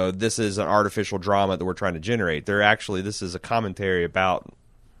 or, this is an artificial drama that we're trying to generate. This is a commentary about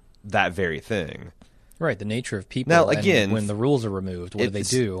that very thing. Right, the nature of people. Now, again, when the rules are removed, what do they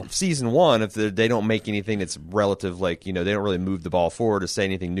do? Season 1, if they don't make anything that's relative, they don't really move the ball forward to say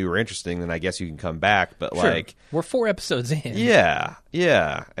anything new or interesting, then I guess you can come back. But sure. We're 4 episodes in. Yeah,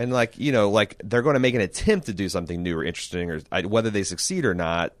 and they're going to make an attempt to do something new or interesting, or whether they succeed or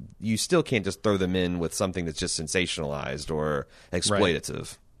not, you still can't just throw them in with something that's just sensationalized or exploitative.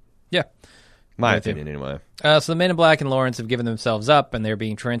 Right. Yeah. My opinion, anyway. So the Man in Black and Lawrence have given themselves up, and they're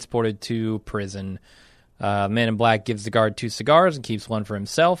being transported to prison. Man in Black gives the guard 2 cigars and keeps one for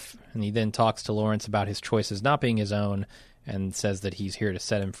himself, and he then talks to Lawrence about his choices not being his own and says that he's here to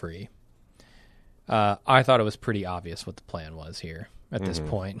set him free. I thought it was pretty obvious what the plan was here at this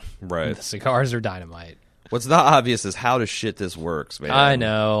point. Right. The cigars are dynamite. What's not obvious is how the shit this works, man. I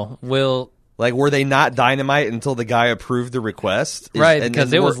know. Were they not dynamite until the guy approved the request? Right,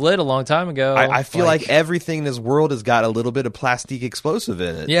 because it was lit a long time ago. I feel like everything in this world has got a little bit of plastic explosive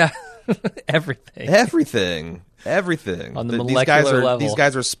in it. Yeah. Everything. On the molecular level. These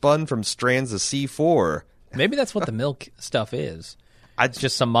guys are spun from strands of C4. Maybe that's what the milk stuff is. It's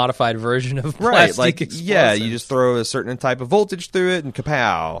just some modified version of plastic explosives. Yeah, you just throw a certain type of voltage through it and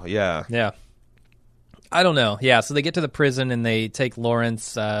kapow. Yeah. Yeah. I don't know. Yeah, so they get to the prison and they take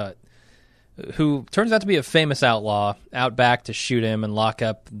Lawrence, who turns out to be a famous outlaw, out back to shoot him and lock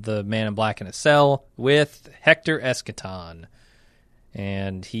up the Man in Black in a cell with Hector Escaton.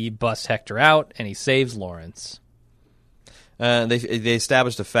 And he busts Hector out, and he saves Lawrence. They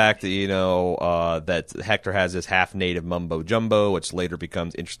established the fact that that Hector has this half-native mumbo-jumbo, which later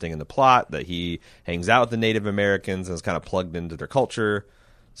becomes interesting in the plot, that he hangs out with the Native Americans and is kind of plugged into their culture.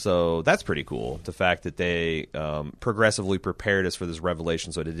 So that's pretty cool, the fact that they progressively prepared us for this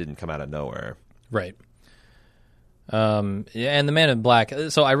revelation so that it didn't come out of nowhere. Right. And the Man in Black.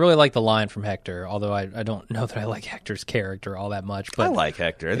 So I really like the line from Hector, although I don't know that I like Hector's character all that much. But I like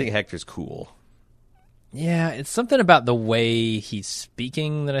Hector. I think Hector's cool. Yeah, it's something about the way he's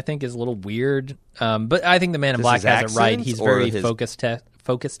speaking that I think is a little weird. But I think the Man in Black has it right. He's very focus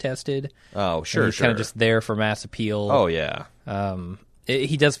tested. Oh, sure, He's kind of just there for mass appeal. Oh, yeah.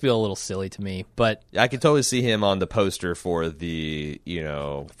 He does feel a little silly to me, but I could totally see him on the poster for for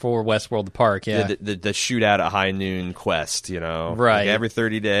Westworld the park, yeah. The shootout at high noon quest, Right. Like every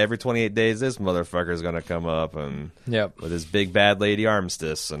 28 days, this motherfucker's going to come up and Yep. with his big bad lady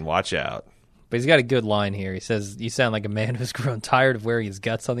armistice and watch out. But he's got a good line here. He says, "You sound like a man who's grown tired of wearing his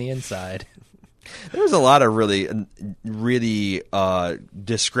guts on the inside." There was a lot of really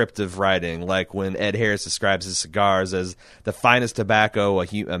descriptive writing, like when Ed Harris describes his cigars as the finest tobacco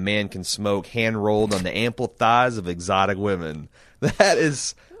a man can smoke, hand-rolled on the ample thighs of exotic women.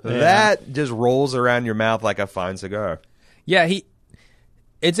 That just rolls around your mouth like a fine cigar. Yeah,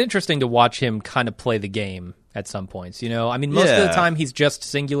 it's interesting to watch him kind of play the game at some points, I mean, most of the time he's just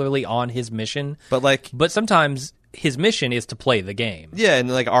singularly on his mission. But sometimes his mission is to play the game. Yeah, and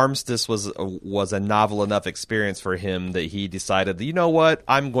like Armistice was a novel enough experience for him that he decided, you know what,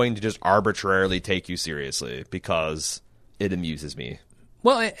 I'm going to just arbitrarily take you seriously because it amuses me.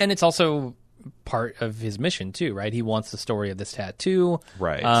 Well, and it's also part of his mission too, right? He wants the story of this tattoo.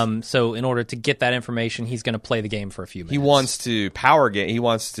 Right. So in order to get that information, he's going to play the game for a few minutes. He wants to power game. He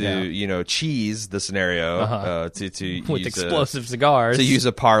wants to, cheese the scenario to with use explosive cigars. To use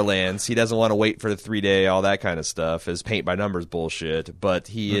a parlance. He doesn't want to wait for the 3-day, all that kind of stuff, as paint by numbers bullshit. But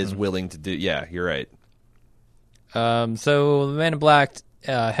he is willing to do. Yeah, you're right. So the Man in Black,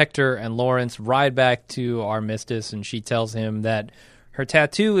 Hector and Lawrence ride back to Armistice, and she tells him that her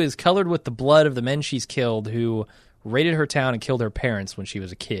tattoo is colored with the blood of the men she's killed who raided her town and killed her parents when she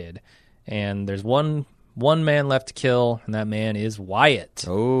was a kid. And there's one man left to kill, and that man is Wyatt.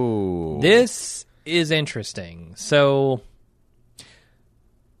 Oh. This is interesting. So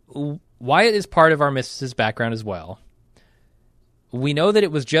Wyatt is part of Armistice's background as well. We know that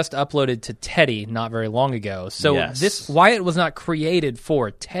it was just uploaded to Teddy not very long ago. So this Wyatt was not created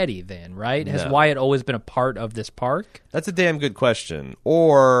for Teddy then, right? No. Has Wyatt always been a part of this park? That's a damn good question.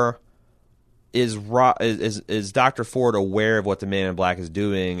 Or is Dr. Ford aware of what the Man in Black is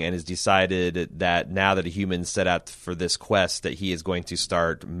doing and has decided that now that a human set out for this quest that he is going to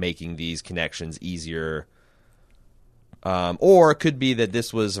start making these connections easier? Or it could be that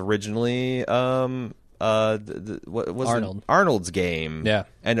this was originally what was Arnold's game,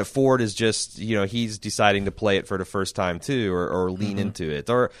 and if Ford is just he's deciding to play it for the first time too, or lean into it,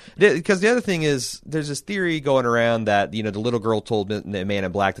 or because the other thing is there's this theory going around that the little girl told the Man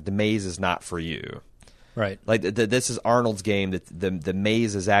in Black that the maze is not for you, right? Like this is Arnold's game, that the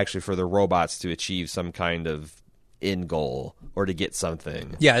maze is actually for the robots to achieve some kind of end goal or to get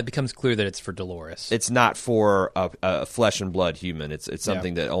something. Yeah, it becomes clear that it's for Dolores. It's not for a flesh and blood human. It's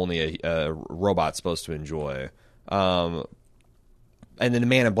something that only a robot's supposed to enjoy. And then the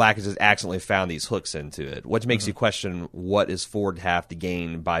Man in Black has just accidentally found these hooks into it, which makes you question what does Ford have to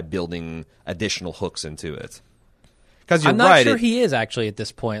gain by building additional hooks into it. Because I'm not sure he is actually at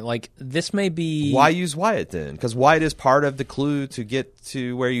this point. Like, this may be... Why use Wyatt then? Because Wyatt is part of the clue to get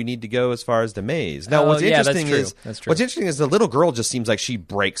to where you need to go as far as the maze. Now, what's interesting is the little girl just seems like she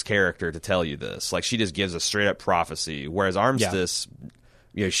breaks character to tell you this. Like, she just gives a straight up prophecy. Whereas Armistice,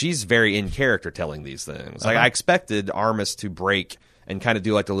 she's very in character telling these things. Like, I expected Armistice to break and kind of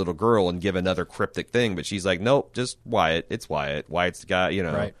do like the little girl and give another cryptic thing, but she's like, nope, just Wyatt. It's Wyatt. Wyatt's the guy,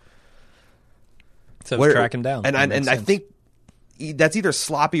 Right. So track him down. And I think that's either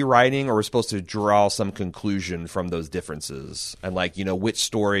sloppy writing or we're supposed to draw some conclusion from those differences. And which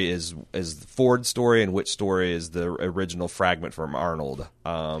story is Ford's story and which story is the original fragment from Arnold.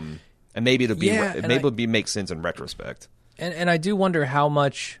 And maybe it'll make sense in retrospect. And I do wonder how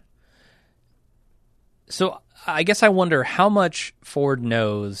much. So I guess I wonder how much Ford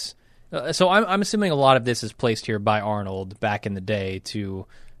knows. So I'm assuming a lot of this is placed here by Arnold back in the day to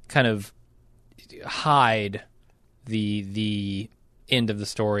kind of hide the end of the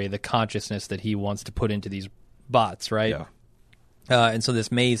story, the consciousness that he wants to put into these bots, right? Yeah. And so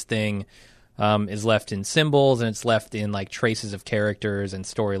this maze thing is left in symbols, and it's left in like traces of characters and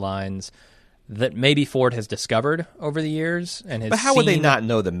storylines that maybe Ford has discovered over the years and has. But how would they not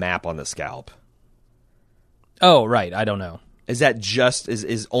know the map on the scalp? Oh, right. I don't know. Is that just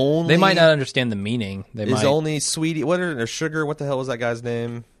is only? They might not understand the meaning. Only Sweetie? Or Sugar? What the hell was that guy's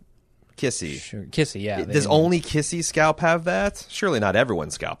name? Kissy. Sure. Kissy, yeah. Does only Kissy's scalp have that? Surely not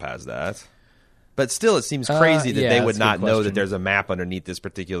everyone's scalp has that. But still, it seems crazy that they would not know that there's a map underneath this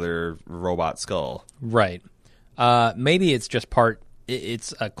particular robot skull. Right. Maybe it's just part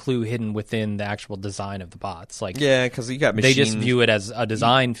it's a clue hidden within the actual design of the bots. Like, Yeah, because you got they machines. just view it as a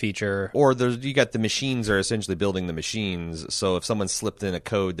design feature. Or you got the machines are essentially building the machines. So if someone slipped in a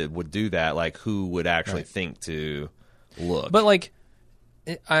code that would do that, like who would actually think to look? But like,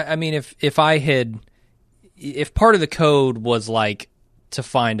 I mean, if part of the code was like to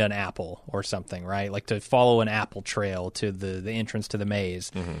find an apple or something, right? Like to follow an apple trail to the entrance to the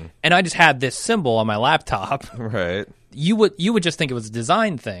maze, and I just had this symbol on my laptop, right. you would just think it was a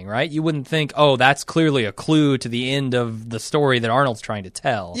design thing, right? You wouldn't think, oh, that's clearly a clue to the end of the story that Arnold's trying to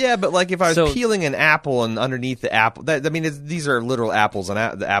tell. Yeah, but like if I was So- peeling an apple and underneath the apple, these are literal apples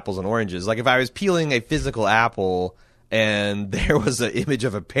and the apples and oranges. Like if I was peeling a physical apple and there was an image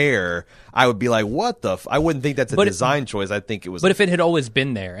of a pear, I would be like, "What the?" I wouldn't think that's a design choice. I think it was. But if it had always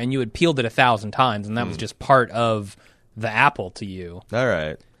been there and you had peeled it 1,000 times and that was just part of the apple to you, all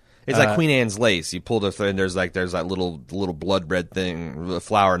right. It's like Queen Anne's lace. You pull the and there's that little blood red thing, the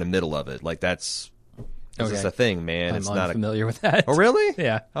flower in the middle of it. Like that's just a thing, man. I'm it's not unfamiliar with that. Oh, really?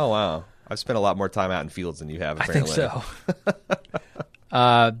 Yeah. Oh, wow. I've spent a lot more time out in fields than you have. I think Apparently. so.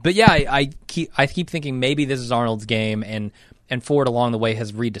 But yeah, I keep thinking maybe this is Arnold's game, and Ford along the way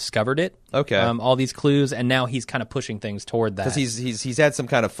has rediscovered it. Okay. All these clues, and now he's kind of pushing things toward that. Because he's had some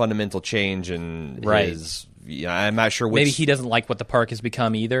kind of fundamental change in his. I'm not sure which. Maybe he doesn't like what the park has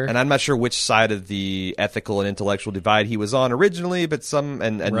become either. And I'm not sure which side of the ethical and intellectual divide he was on originally, but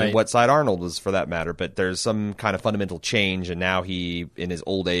and what side Arnold was for that matter. But there's some kind of fundamental change, and now he, in his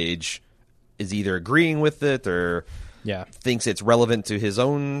old age, is either agreeing with it or thinks it's relevant to his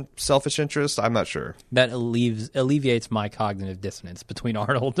own selfish interest. I'm not sure. That alleviates my cognitive dissonance between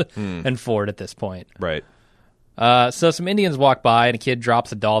Arnold and Ford at this point. Right. So some Indians walk by, and a kid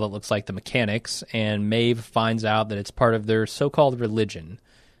drops a doll that looks like the mechanics, and Maeve finds out that it's part of their so-called religion.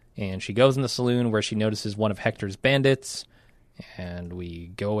 And she goes in the saloon where she notices one of Hector's bandits, and we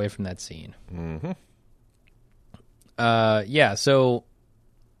go away from that scene. Mm-hmm. So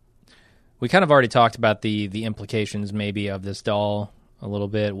we kind of already talked about the implications maybe of this doll a little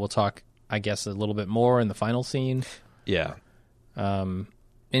bit. We'll talk, I guess, a little bit more in the final scene. Yeah.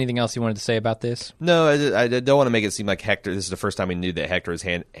 Anything else you wanted to say about this? No, I don't want to make it seem like Hector. This is the first time we knew that Hector was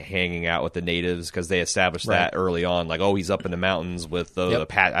hanging out with the natives because they established that early on. Like, oh, he's up in the mountains with the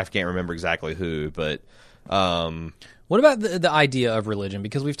I can't remember exactly who, but what about the idea of religion?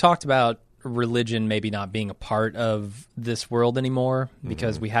 Because we've talked about religion maybe not being a part of this world anymore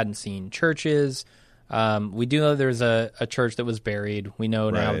because we hadn't seen churches. We do know there's a church that was buried. We know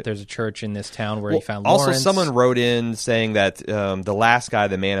now that there's a church in this town where he found Lawrence. Also, someone wrote in saying that the last guy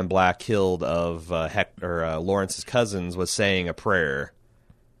the Man in Black killed of Lawrence's cousins was saying a prayer.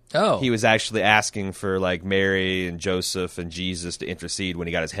 Oh. He was actually asking for like Mary and Joseph and Jesus to intercede when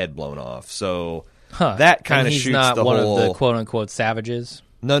he got his head blown off. So that kind of shoots he's not the one whole... of the quote-unquote savages?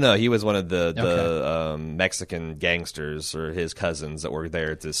 No, he was one of the Mexican gangsters or his cousins that were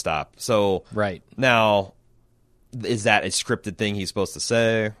there to stop. So now, is that a scripted thing he's supposed to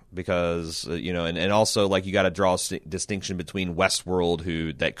say? Because and also like you got to draw a distinction between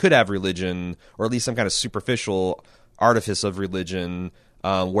Westworld, that could have religion or at least some kind of superficial artifice of religion,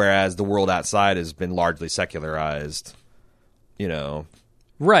 whereas the world outside has been largely secularized.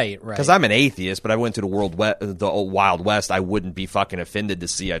 Right. Because I'm an atheist, but I went to the Wild West. I wouldn't be fucking offended to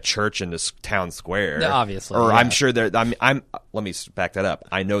see a church in the town square. Obviously, or I'm sure there. I'm. Let me back that up.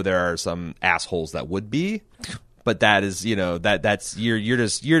 I know there are some assholes that would be, but that is that's you're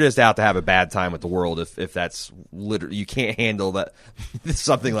just out to have a bad time with the world if that's literally you can't handle that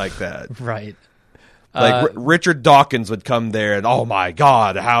something like that. Right. Like Richard Dawkins would come there and, oh my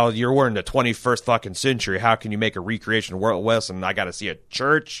God, how we're in the 21st fucking century. How can you make a recreation of Wild West and I got to see a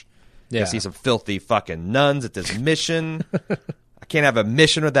church? Yeah. See some filthy fucking nuns at this mission. I can't have a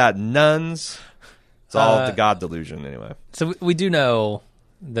mission without nuns. It's all the God delusion anyway. So we do know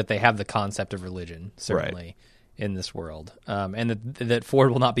that they have the concept of religion, certainly, in this world. And that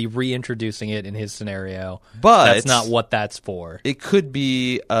Ford will not be reintroducing it in his scenario. But that's not what that's for. It could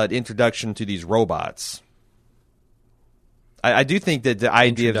be an introduction to these robots. I do think that the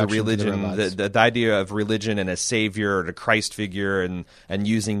idea of the religion, the idea of religion and a savior or a Christ figure and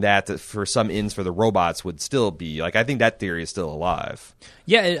using that for some ends for the robots would still be, like, I think that theory is still alive.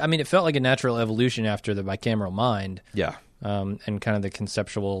 Yeah, it felt like a natural evolution after the bicameral mind. Yeah. And kind of the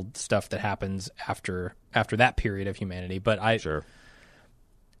conceptual stuff that happens after that period of humanity. But I don't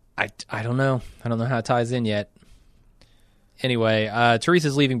know. I don't know how it ties in yet. Anyway,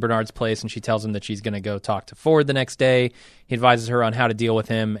 Teresa's leaving Bernard's place, and she tells him that she's going to go talk to Ford the next day. He advises her on how to deal with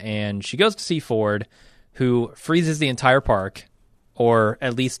him, and she goes to see Ford, who freezes the entire park, or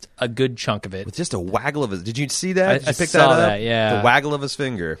at least a good chunk of it. With just a waggle of his... Did you see that? Did you pick saw that up? that, yeah. The waggle of his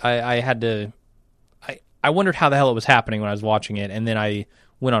finger. I had to... I wondered how the hell it was happening when I was watching it, and then I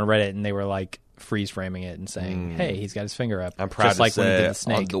went on Reddit, and they were like freeze framing it and saying, "Hey, he's got his finger up." I'm proud just to like say, when he did the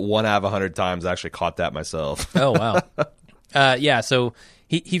snake. the 1 out of 100 times, I actually caught that myself. Oh wow. Yeah. So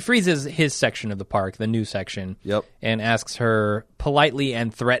he freezes his section of the park, the new section. Yep. And asks her politely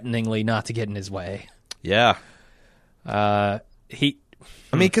and threateningly not to get in his way. Yeah. I mean,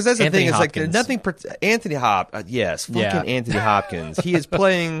 because that's the Anthony thing. It's like Hopkins. nothing. Anthony yes, fucking Yeah. Anthony Hopkins. He is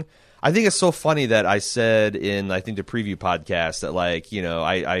playing. I think it's so funny that I said in the preview podcast that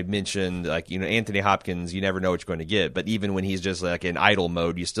I mentioned Anthony Hopkins. You never know what you're going to get, but even when he's just like in idle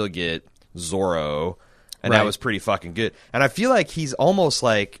mode, you still get Zorro, and that Right. was pretty fucking good. And I feel like he's almost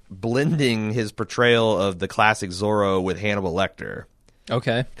like blending his portrayal of the classic Zorro with Hannibal Lecter.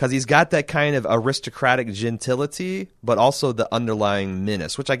 Okay. Because he's got that kind of aristocratic gentility, but also the underlying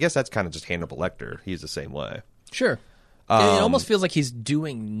menace, which I guess that's kind of just Hannibal Lecter. He's the same way. Sure. It almost feels like he's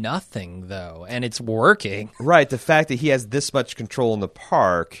doing nothing though, and it's working. Right. The fact that he has this much control in the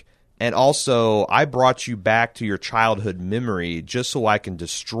park, and also I brought you back to your childhood memory just so I can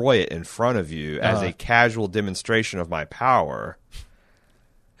destroy it in front of you as a casual demonstration of my power.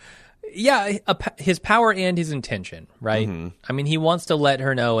 Yeah, his power and his intention, right? I mean, he wants to let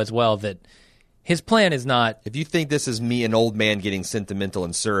her know as well that his plan is not... If you think this is me, an old man getting sentimental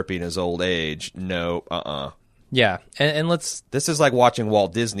and syrupy in his old age, no, Yeah, and let's... This is like watching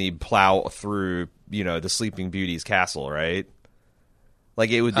Walt Disney plow through, the Sleeping Beauty's castle, right? Like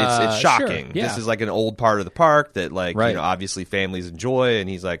it's shocking. Sure, yeah. This is like an old part of the park that Right. obviously families enjoy, and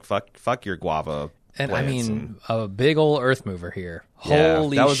he's like, fuck your guava. And I plants mean, a big old earth mover here. Yeah,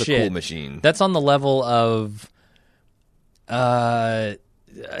 Holy that was shit. a cool machine. That's on the level of...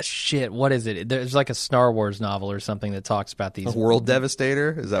 shit, what is it? There's like a Star Wars novel or something that talks about these... World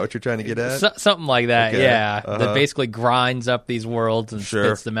Devastator? Is that what you're trying to get at? Something like that, Okay. yeah. Uh-huh. That basically grinds up these worlds and Sure.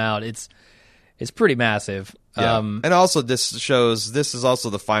 spits them out. It's pretty massive. Yeah. And also this is also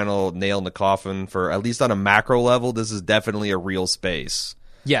the final nail in the coffin for, at least on a macro level, this is definitely a real space.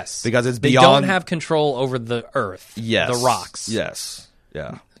 Yes. Because it's they beyond... don't have control over the earth. Yes. The rocks. Yes.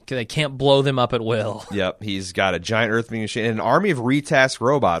 Yeah. They can't blow them up at will. Yep, he's got a giant earthmoving machine and an army of retasked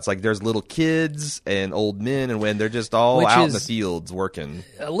robots. Like there's little kids and old men, and when they're just all Which out in the is- fields working.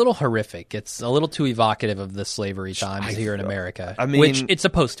 A little horrific. It's a little too evocative of the slavery times here in America. I mean- which it's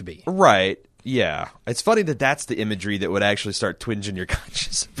supposed to be. Right? Yeah. It's funny that that's the imagery that would actually start twinging your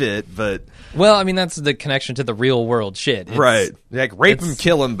conscience a bit, but Well, I mean, that's the connection to the real world shit. It's- right, like rape him, it's-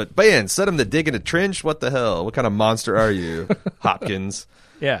 kill him, but man, set him to dig in a trench. What the hell? What kind of monster are you, Hopkins?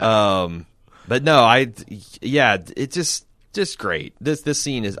 Yeah. But no, it's just great. This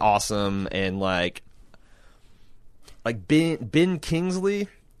scene is awesome, and like Ben Kingsley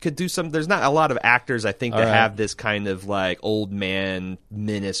could do some. There's not a lot of actors I think that right. have this kind of like old man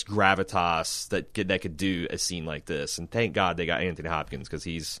menace gravitas that could do a scene like this. And thank God they got Anthony Hopkins because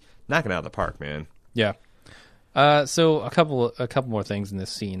he's knocking it out of the park, man. Yeah. So a couple more things in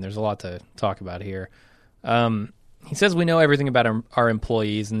this scene. There's a lot to talk about here. He says we know everything about our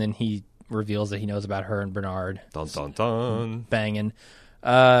employees, and then he reveals that he knows about her and Bernard. Dun dun dun. Banging.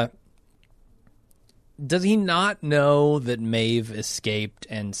 Does he not know that Maeve escaped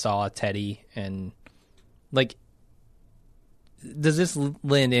and saw Teddy? And like, does this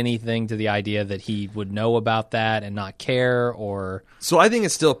lend anything to the idea that he would know about that and not care? Or So I think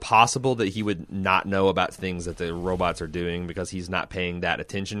it's still possible that he would not know about things that the robots are doing because he's not paying that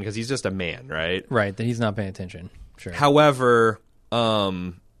attention because he's just a man, right? right, that he's not paying attention. Sure. However,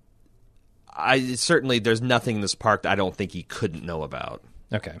 I certainly there's nothing in this park that I don't think he couldn't know about.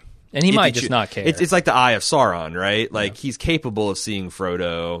 Okay. And he If might he just choo- not care. It's like the Eye of Sauron, right? Like he's capable of seeing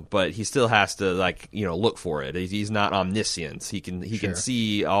Frodo, but he still has to look for it. He's not omniscient. He can Sure.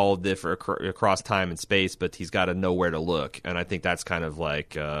 see all different across time and space, but he's got to know where to look. And I think that's kind of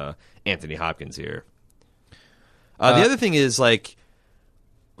like Anthony Hopkins here. The other thing is like.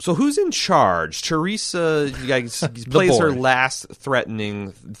 So who's in charge? Teresa plays her board. last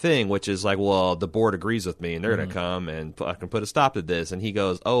threatening thing, which is like, well, the board agrees with me, and they're going to come and I can put a stop to this. And he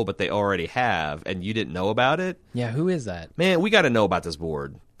goes, oh, but they already have, and you didn't know about it? yeah, who is that? Man, we got to know about this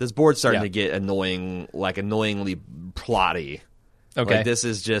board. This board's starting Yeah. to get annoyingly plotty. Okay. Like, this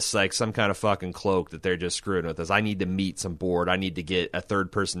is just like some kind of fucking cloak that they're just screwing with us. I need to meet some board. I need to get a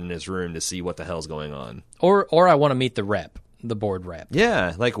third person in this room to see what the hell's going on. Or I want to meet the rep, the board rep.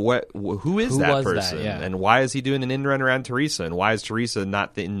 Yeah, like who is Who that was that? person, Yeah. and why is he doing an end run around Teresa, and why is Teresa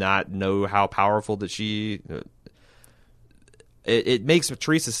not know how powerful that she? It makes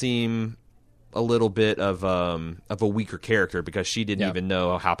Teresa seem a little bit of a weaker character because she didn't even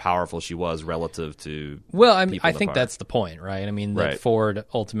know how powerful she was relative to. Well, I mean, people I in the think park. that's the point, right? I mean, that Right. Ford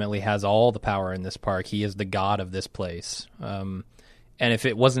ultimately has all the power in this park. He is the god of this place. And if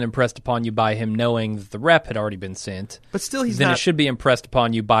it wasn't impressed upon you by him knowing that the rep had already been sent, But still, he's then not. it should be impressed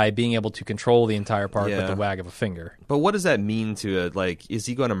upon you by being able to control the entire park with Yeah. the wag of a finger. But what does that mean to it? Like, is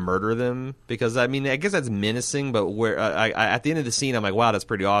he going to murder them? Because I mean, I guess that's menacing. But where I at the end of the scene, I'm like, wow, that's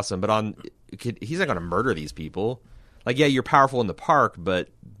pretty awesome. But he's not going to murder these people. Like, yeah, you're powerful in the park, but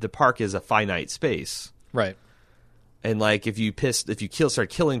the park is a finite space. Right. And like, if you start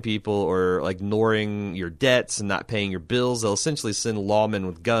killing people or like ignoring your debts and not paying your bills, they'll essentially send lawmen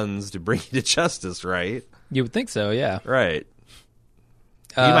with guns to bring you to justice, right? You would think so, yeah. Right.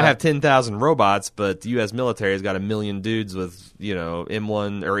 You might have 10,000 robots, but the U.S. military has got 1 million dudes with,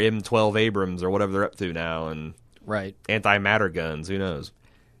 M1 or M12 Abrams or whatever they're up to now, and Right. antimatter guns. Who knows?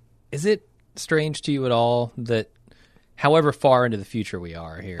 Is it strange to you at all that, however far into the future we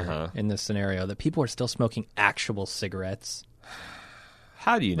are here in this scenario, that people are still smoking actual cigarettes?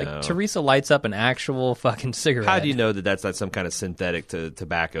 How do you Like, know? Teresa lights up an actual fucking cigarette. How do you know that that's not some kind of synthetic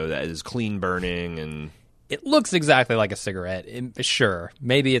tobacco that is clean burning and? It looks exactly like a cigarette. Sure,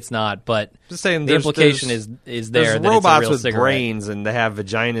 maybe it's not, but Just saying, the implication is there there's that robots it's a real with cigarette. brains and they have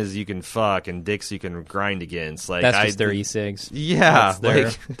vaginas you can fuck and dicks you can grind against. Like That's just their e-cigs. Yeah,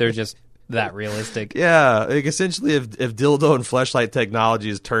 They're just that realistic. Yeah, like essentially, if dildo and fleshlight technology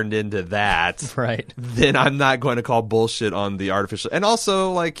is turned into that, Right. then I'm not going to call bullshit on the artificial. And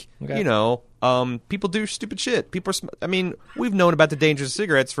also, like, Okay. people do stupid shit. I mean, we've known about the dangers of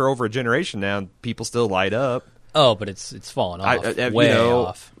cigarettes for over a generation now. And people still light up. Oh, but it's fallen off. Way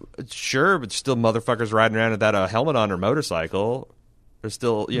off. Sure, but still motherfuckers riding around without a helmet on their motorcycle. There's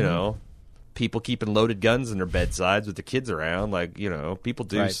still, people keeping loaded guns in their bedsides with the kids around. Like, people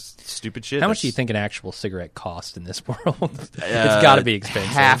do Right. stupid shit. How much do you think an actual cigarette costs in this world? It's got to be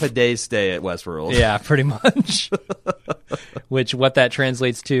expensive. Half a day's stay at Westworld. Yeah, pretty much. Which, what that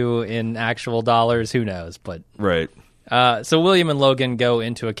translates to in actual dollars, who knows? But Right. so William and Logan go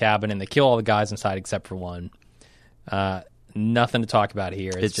into a cabin and they kill all the guys inside except for one. Nothing to talk about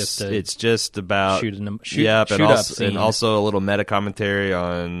here. It's just about shoot yep, shoot and up also, scene. and also a little meta commentary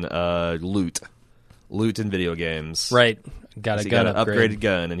on loot in video games. Right. Got a He gun got an upgrade. upgraded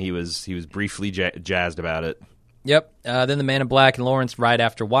gun, and he was briefly jazzed about it. Yep. Then the Man in Black and Lawrence ride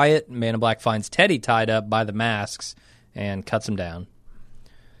after Wyatt. Man in Black finds Teddy tied up by the masks and cuts him down.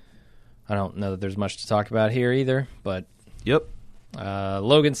 I don't know that there's much to talk about here either, but Yep.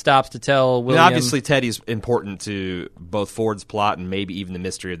 Logan stops to tell I mean, William. obviously, Teddy's important to both Ford's plot and maybe even the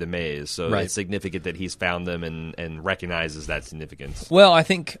mystery of the maze. So Right. it's significant that he's found them and recognizes that significance. Well, I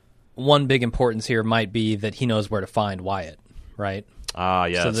think one big importance here might be that he knows where to find Wyatt, right? Ah,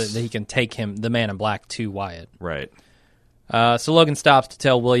 yes. So that he can take him, the Man in Black, to Wyatt. Right. So Logan stops to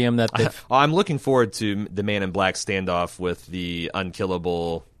tell William that they've... I'm looking forward to the Man in Black standoff with the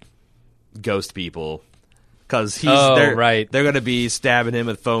unkillable ghost people. Because they're going to be stabbing him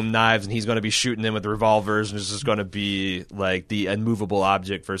with foam knives, and he's going to be shooting them with revolvers, and it's just going to be like the unmovable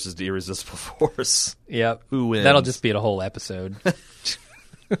object versus the irresistible force. Yep. Who wins? That'll just be a whole episode.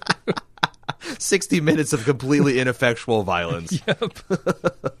 60 minutes of completely ineffectual violence.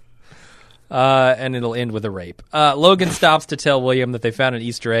 And it'll end with a rape. Logan stops to tell William that they found an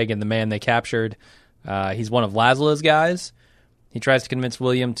Easter egg in the man they captured. He's one of Laszlo's guys. He tries to convince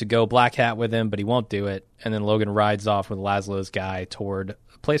William to go Black Hat with him, but he won't do it. And then Logan rides off with Laszlo's guy toward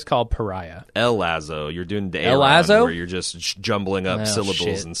a place called Pariah. El Lazo. You're doing the El Aaron, Lazo? where you're just jumbling up syllables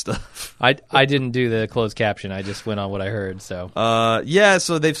shit. and stuff. I didn't do the closed caption. I just went on what I heard. So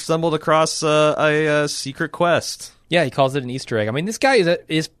So they've stumbled across a secret quest. yeah, he calls it an Easter egg. I mean, this guy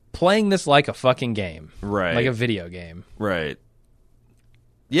is playing this like a fucking game, Right. Like a video game. Right.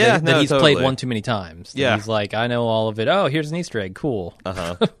 Yeah, that he's totally. played one too many times. Yeah. He's like, I know all of it. Oh, here's an Easter egg. Cool.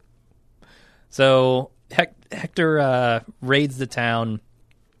 Uh-huh. So Hector raids the town,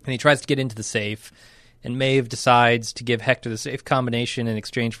 and he tries to get into the safe, and Maeve decides to give Hector the safe combination in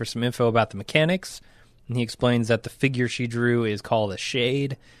exchange for some info about the mechanics, and he explains that the figure she drew is called a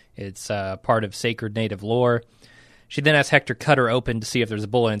shade. It's part of sacred native lore. She then has Hector cut her open to see if there's a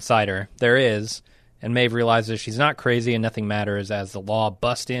bullet inside her. There is, and Maeve realizes she's not crazy and nothing matters as the law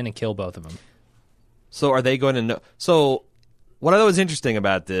busts in and kill both of them. So are they going to know? So what I thought was interesting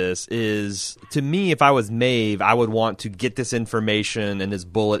about this is, to me, if I was Maeve, I would want to get this information and this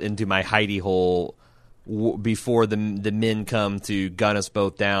bullet into my hidey hole before the men come to gun us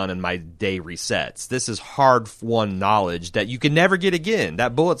both down and my day resets. This is hard-won knowledge that you can never get again.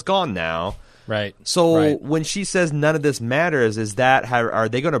 That bullet's gone now. Right. So Right. when she says none of this matters, is that how, are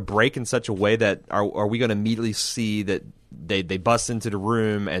they going to break in such a way that are we going to immediately see that they bust into the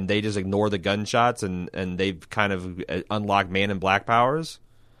room and they just ignore the gunshots and they've kind of unlocked Man in Black powers?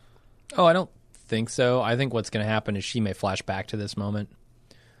 Oh, I don't think so. I think what's going to happen is she may flash back to this moment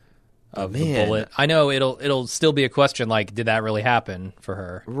of the man. bullet. I know it'll still be a question like, did that really happen for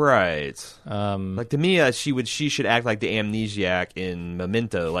her? Right. Like to me, she should act like the amnesiac in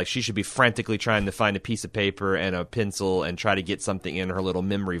Memento. Like she should be frantically trying to find a piece of paper and a pencil and try to get something in her little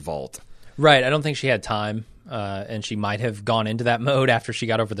memory vault. Right. I don't think she had time, and she might have gone into that mode after she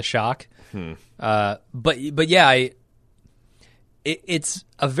got over the shock. But yeah, it's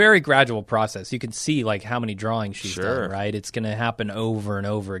a very gradual process. You can see like how many drawings she's Sure. done, right? It's going to happen over and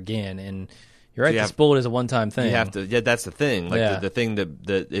over again, and you're right. you This have- bullet is a one-time thing. You have to. Yeah, that's the thing. Like Yeah. the thing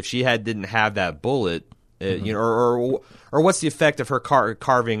that if she didn't have that bullet, you know, or what's the effect of her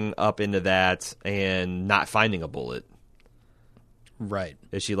carving up into that and not finding a bullet? Right.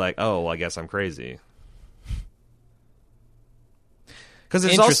 Is she like, oh, well, I guess I'm crazy? Because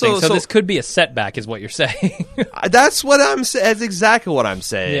it's Interesting. also So this could be a setback, is what you're saying. that's what I'm saying. That's exactly what I'm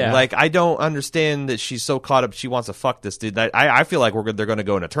saying. Yeah. Like I don't understand that she's so caught up. She wants to fuck this dude. I feel like they're going to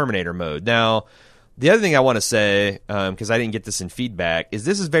go into Terminator mode now. The other thing I want to say, because I didn't get this in feedback, is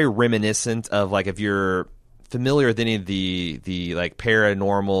this is very reminiscent of like if you're familiar with any of the like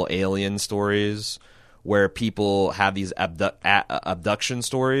paranormal alien stories where people have these abduction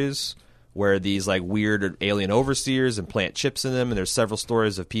stories where these like weird alien overseers implant chips in them, and there's several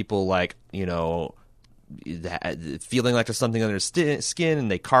stories of people like, you know, feeling like there's something under their skin, and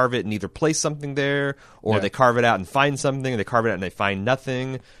they carve it and either place something there, or they carve it out and find something, and they carve it out and they find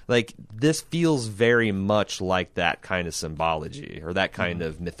nothing. Like this feels very much like that kind of symbology or that kind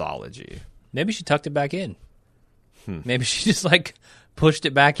of mythology. Maybe she tucked it back in. Maybe she just like pushed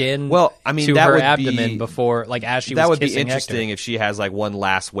it back in. Well, I mean, to that her would abdomen be- before, like as she That was would be kissing interesting Hector. if she has like one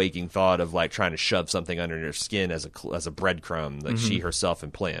last waking thought of like trying to shove something under her skin as a breadcrumb, like she herself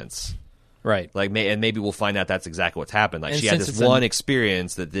implants. Right. Like, and maybe we'll find out that's exactly what's happened. Like, And she had since this it's one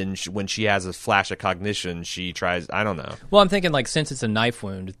experience that then, when she has a flash of cognition, she tries. I don't know. Well, I'm thinking like since it's a knife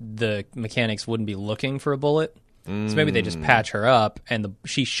wound, the mechanics wouldn't be looking for a bullet. So maybe they just patch her up, and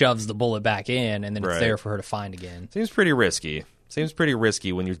she shoves the bullet back in, and then it's Right. there for her to find again. Seems pretty risky. Seems pretty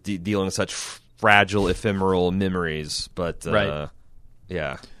risky when you're dealing with such fragile, ephemeral memories. But Right.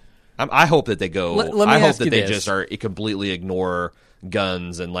 yeah, I hope that they go. Let me I hope ask that you they this. just are completely ignore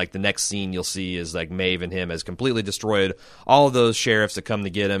guns, and like the next scene you'll see is like Maeve and him has completely destroyed all of those sheriffs that come to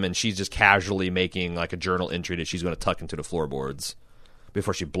get him, and she's just casually making like a journal entry that she's going to tuck into the floorboards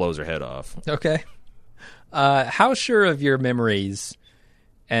before she blows her head off. Okay. How sure of your memories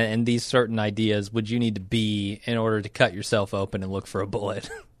and these certain ideas would you need to be in order to cut yourself open and look for a bullet?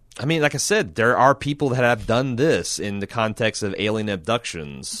 I mean, like I said, there are people that have done this in the context of alien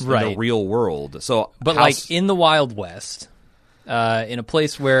abductions in the Right. real world. So, But like in the Wild West, in a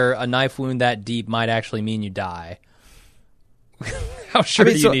place where a knife wound that deep might actually mean you die, how sure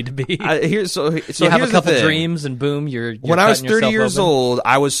do you need to be? So you have a here's the couple thing. dreams and boom, you're When I was cutting 30 yourself years open? old,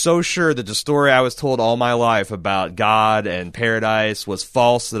 I was so sure that the story I was told all my life about God and paradise was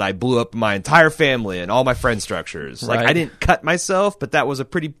false that I blew up my entire family and all my friend structures. Like, Right. I didn't cut myself, but that was a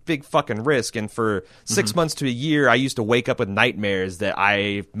pretty big fucking risk. And for 6 months to a year, I used to wake up with nightmares that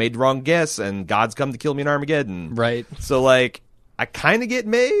I made the wrong guess and God's come to kill me in Armageddon. Right. So, like, I kind of get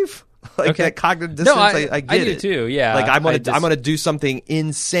Maeve. Like, Okay. that cognitive No, dissonance, I get do it. too, yeah. Like, I'm I gonna do something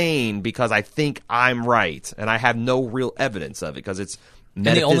insane because I think I'm right, and I have no real evidence of it because it's And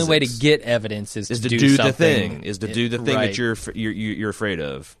the only way to metaphysics. get evidence is is to do do the something. thing, is to do the thing right. that you're afraid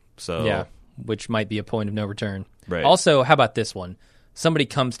of. So Yeah, which might be a point of no return. Right. Also, how about this one? Somebody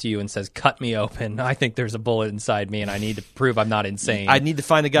comes to you and says, "Cut me open. I think there's a bullet inside me, and I need to prove I'm not insane." I need to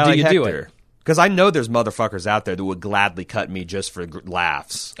find a guy Do like you do Hector. it? Because I know there's motherfuckers out there that would gladly cut me just for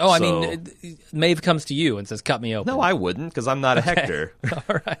laughs. Oh, I So- mean, Maeve comes to you and says, "Cut me open." no, I wouldn't because I'm not a Hector.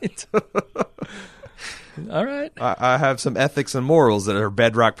 All right. All right. I have some ethics and morals that are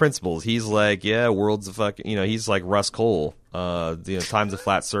bedrock principles. He's like, yeah, world's a fucking, he's like Russ Cole. Time's a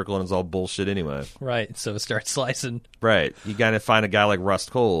flat circle and it's all bullshit anyway. Right. So start slicing. Right. You gotta find a guy like Russ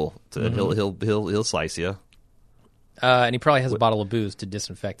Cole. Mm-hmm. He'll slice you. And he probably has a bottle of booze to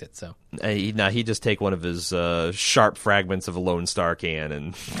disinfect it. So He just take one of his sharp fragments of a Lone Star can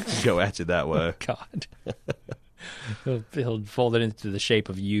and go at you that way. God, he'll fold it into the shape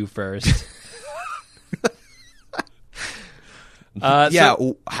of you first. Yeah,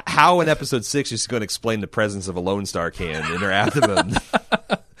 how in episode 6 is going to explain the presence of a Lone Star can in her abdomen?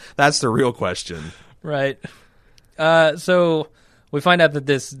 That's the real question. Right. So we find out that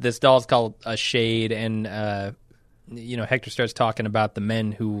this doll is called a Shade, and Hector starts talking about the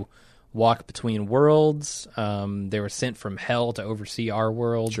men who walk between worlds. They were sent from hell to oversee our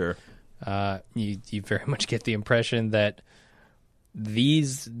world. Sure. You very much get the impression that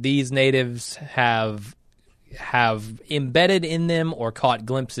these natives have embedded in them or caught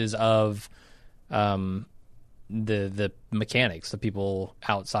glimpses of the mechanics, the people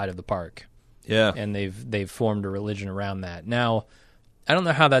outside of the park. Yeah. And they've formed a religion around that. Now, I don't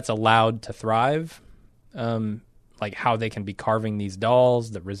know how that's allowed to thrive. Like how they can be carving these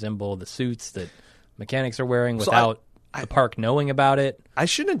dolls that resemble the suits that mechanics are wearing without the park knowing about it. I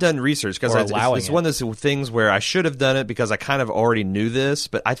shouldn't have done research because it's one of those things where I should have done it because I kind of already knew this,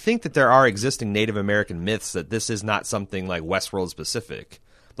 but I think that there are existing Native American myths that this is not something like Westworld specific.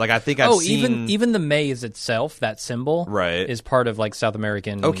 Like I think I've seen even the maze itself, that symbol, right, is part of like South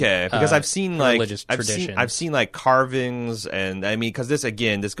American. Okay, because I've seen like religious traditions. I've seen like carvings, and I mean because this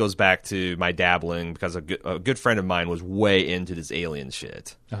goes back to my dabbling because a good friend of mine was way into this alien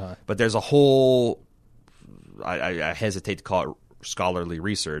shit. But there's a whole I hesitate to call it scholarly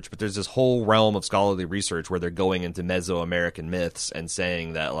research, but there's this whole realm of scholarly research where they're going into Mesoamerican myths and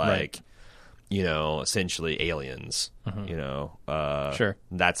saying that like. Right. Essentially aliens, sure.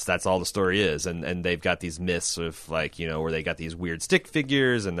 That's all the story is. And they've got these myths of like, where they got these weird stick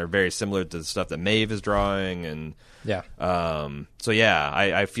figures and they're very similar to the stuff that Maeve is drawing. And yeah.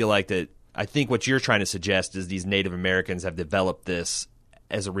 I feel like that. I think what you're trying to suggest is these Native Americans have developed this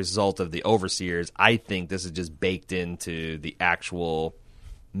as a result of the overseers. I think this is just baked into the actual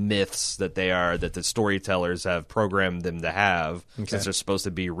myths that the storytellers have programmed them to have, since they're supposed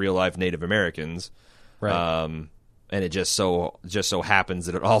to be real life Native Americans, right? And it just so happens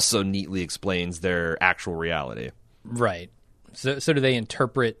that it also neatly explains their actual reality, right? So do they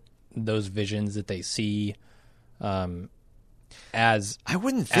interpret those visions that they see as I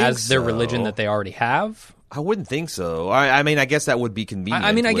wouldn't think as their religion that they already have? I wouldn't think so. I mean, I guess that would be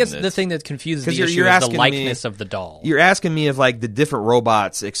convenient. I guess the thing that confuses the issue is the likeness of the doll. You're asking me if, like, the different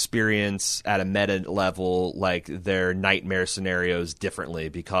robots experience at a meta level, like, their nightmare scenarios differently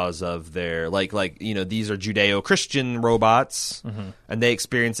because of their, like these are Judeo-Christian robots, and they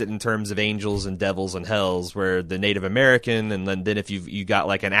experience it in terms of angels and devils and hells, where the Native American, and then if you got,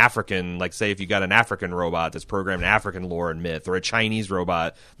 like, an African, like, say if you got an African robot that's programmed in African lore and myth, or a Chinese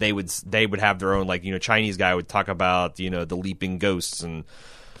robot, they would have their own, like, Chinese guy would talk about the leaping ghosts and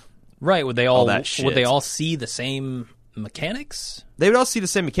right. Would they all see the same mechanics? They would all see the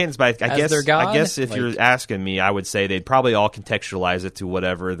same mechanics, but I guess if you're asking me, I would say they'd probably all contextualize it to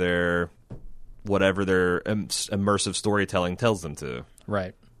whatever their immersive storytelling tells them to.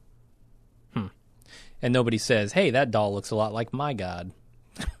 Right. And nobody says, "Hey, that doll looks a lot like my god."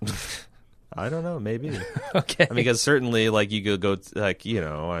 I don't know, maybe. Okay. I mean, because certainly, like, you could go, like,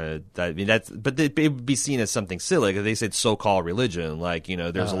 I mean, but it would be seen as something silly, because they said so-called religion. Like,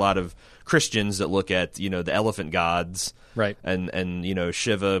 there's a lot of Christians that look at, the elephant gods. Right. And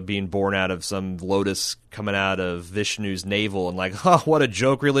Shiva being born out of some lotus coming out of Vishnu's navel, and like, oh, what a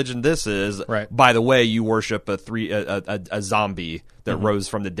joke religion this is. Right. By the way, you worship a zombie that rose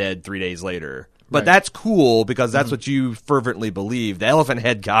from the dead 3 days later. But that's cool because that's what you fervently believe. The elephant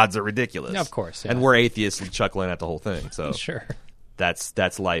head gods are ridiculous. Of course. Yeah. And we're atheists chuckling at the whole thing. So sure.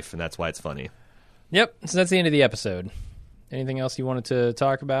 That's life, and that's why it's funny. Yep. So that's the end of the episode. Anything else you wanted to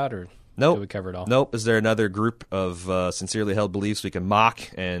talk about, or nope. Did we cover it all? Nope. Is there another group of sincerely held beliefs we can mock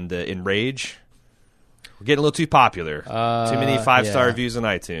and enrage? We're getting a little too popular. Too many 5-star reviews on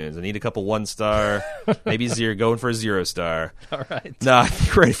iTunes. I need a couple 1-star, maybe 0, going for a 0-star. All right. No, I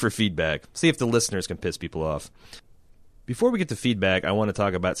think we're ready for feedback. See if the listeners can piss people off. Before we get to feedback, I want to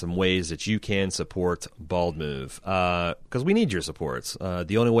talk about some ways that you can support Bald Move, because we need your supports.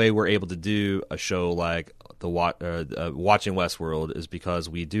 The only way we're able to do a show like Watching Westworld is because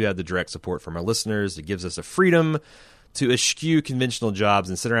we do have the direct support from our listeners. It gives us a freedom to eschew conventional jobs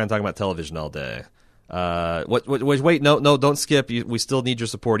and sit around talking about television all day. Wait, no, don't skip. We still need your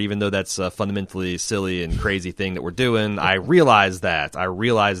support, even though that's a fundamentally silly and crazy thing that we're doing. I realize that.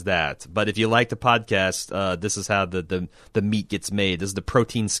 But if you like the podcast, this is how the meat gets made. This is the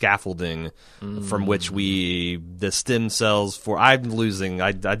protein scaffolding from which the stem cells for. I'm losing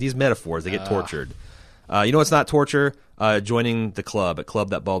these metaphors. They get tortured. You know what's not torture? Joining the club at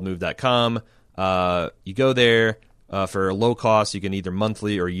club.baldmove.com. You go there. For a low cost, you can either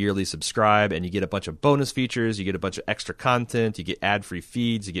monthly or yearly subscribe, and you get a bunch of bonus features, you get a bunch of extra content, you get ad-free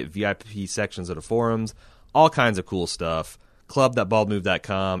feeds, you get VIP sections of the forums, all kinds of cool stuff.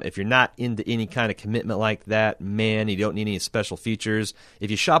 club.baldmove.com. If you're not into any kind of commitment like that, man, you don't need any special features.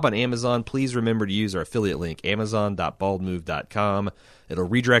 If you shop on Amazon, please remember to use our affiliate link, amazon.baldmove.com. It'll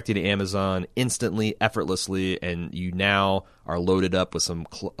redirect you to Amazon instantly, effortlessly, and you now are loaded up with some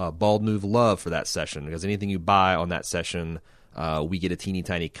Bald Move love for that session, because anything you buy on that session, we get a teeny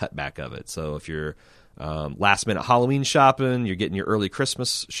tiny cutback of it. So if you're last minute Halloween shopping, you're getting your early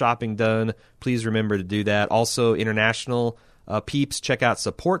Christmas shopping done, please remember to do that. Also, international peeps, check out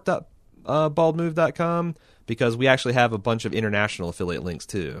support.baldmove.com, because we actually have a bunch of international affiliate links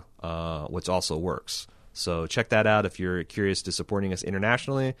too, which also works. So check that out if you're curious to supporting us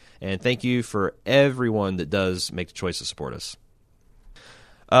internationally. And thank you for everyone that does make the choice to support us.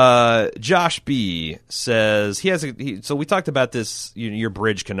 Josh B says so we talked about this, your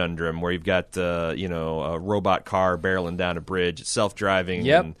bridge conundrum where you've got a robot car barreling down a bridge, self-driving.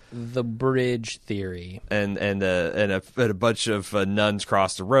 Yep, and the bridge theory. And a bunch of nuns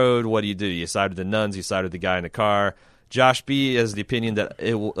cross the road. What do? You side with the nuns, you side with the guy in the car. Josh B has the opinion that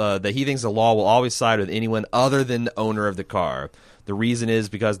that he thinks the law will always side with anyone other than the owner of the car. The reason is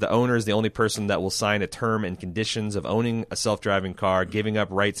because the owner is the only person that will sign a term and conditions of owning a self-driving car, giving up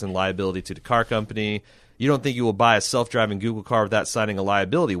rights and liability to the car company. You don't think you will buy a self-driving Google car without signing a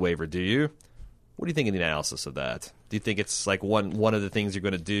liability waiver, do you? What do you think of the analysis of that? Do you think it's like one of the things you're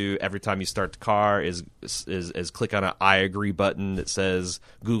going to do every time you start the car is click on an I agree button that says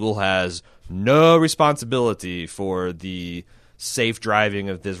Google has no responsibility for the safe driving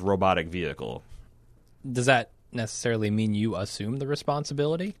of this robotic vehicle? Does that necessarily mean you assume the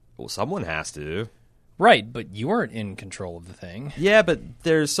responsibility? Well, someone has to. Right, but you weren't in control of the thing. Yeah, but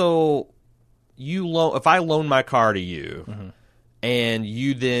if I loan my car to you, mm-hmm. and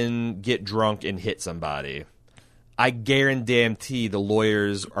you then get drunk and hit somebody, I guarantee the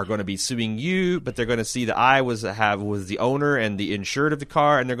lawyers are going to be suing you, but they're going to see that I was the owner and the insured of the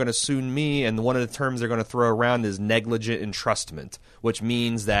car, and they're going to sue me. And one of the terms they're going to throw around is negligent entrustment, which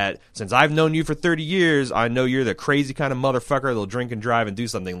means that since I've known you for 30 years, I know you're the crazy kind of motherfucker that'll drink and drive and do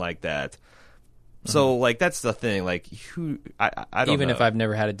something like that. Mm-hmm. So, like, that's the thing. Like, I don't know. Even if I've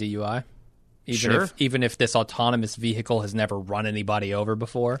never had a DUI? Even if this autonomous vehicle has never run anybody over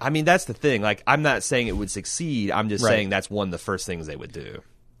before? I mean, that's the thing. Like, I'm not saying it would succeed. I'm just saying that's one of the first things they would do.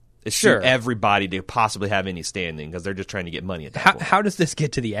 Is sue everybody to possibly have any standing, because they're just trying to get money at that point. How does this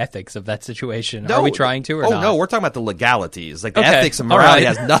get to the ethics of that situation? No, are we trying to or not? No, we're talking about the legalities. Like, the ethics and morality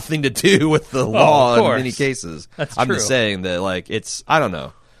has nothing to do with the law in many cases. That's I'm true. just saying that, like, it's, I don't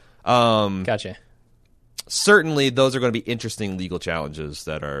know. Gotcha. Certainly, those are going to be interesting legal challenges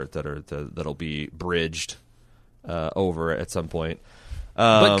that'll be bridged over at some point.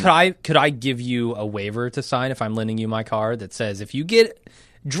 But could I give you a waiver to sign if I'm lending you my car that says if you get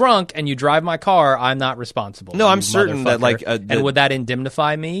drunk and you drive my car, I'm not responsible? No, I'm certain that and would that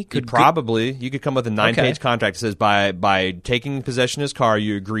indemnify me? You could come with a 9-page contract that says by taking possession of his car,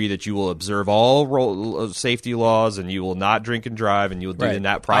 you agree that you will observe all safety laws and you will not drink and drive, and you will do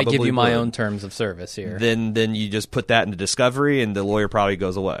that. Probably I give you my own terms of service here. Then you just put that into discovery, and the lawyer probably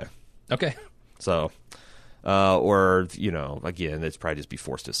goes away. Okay. So. Or, again, it's probably just be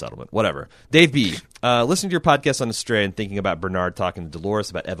forced to settlement. Whatever. Dave B. Listening to your podcast on Astray and thinking about Bernard talking to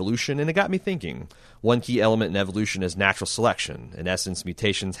Dolores about evolution, and it got me thinking. One key element in evolution is natural selection. In essence,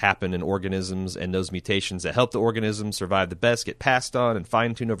 mutations happen in organisms, and those mutations that help the organism survive the best get passed on and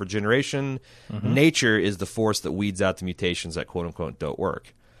fine-tuned over generation. Mm-hmm. Nature is the force that weeds out the mutations that quote-unquote don't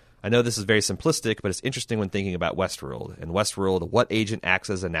work. I know this is very simplistic, but it's interesting when thinking about Westworld. In Westworld, what agent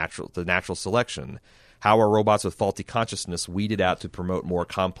acts as the natural selection? How are robots with faulty consciousness weeded out to promote more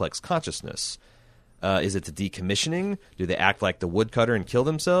complex consciousness? Is it the decommissioning? Do they act like the woodcutter and kill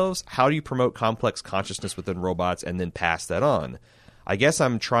themselves? How do you promote complex consciousness within robots and then pass that on? I guess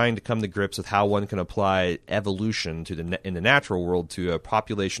I'm trying to come to grips with how one can apply evolution in the natural world to a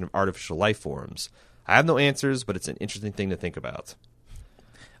population of artificial life forms. I have no answers, but it's an interesting thing to think about.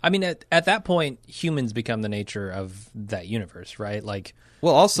 I mean, at that point, humans become the nature of that universe, right? Like,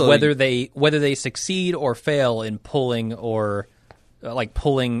 well, also whether they succeed or fail in pulling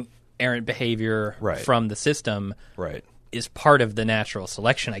errant behavior from the system, is part of the natural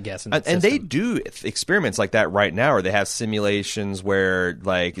selection, I guess. And they do experiments like that right now, or they have simulations where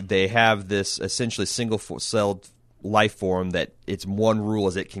like they have this essentially single-celled life form that its one rule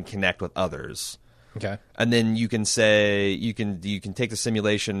is it can connect with others. Okay. And then you can say you can take the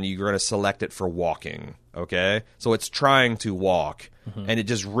simulation. You're going to select it for walking. Okay, so it's trying to walk, and it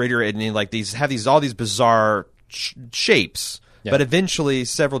just all these bizarre shapes. Yeah. But eventually,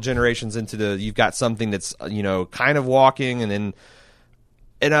 several generations into you've got something that's kind of walking, and then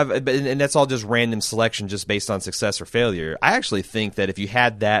and that's all just random selection just based on success or failure. I actually think that if you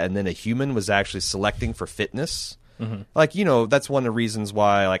had that and then a human was actually selecting for fitness, like, that's one of the reasons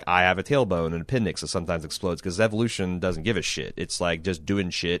why, like, I have a tailbone and appendix that sometimes explodes, because evolution doesn't give a shit. It's like just doing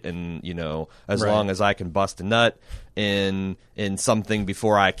shit, and as long as I can bust a nut in something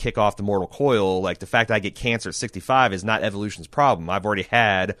before I kick off the mortal coil, like, the fact that I get cancer at 65 is not evolution's problem. I've already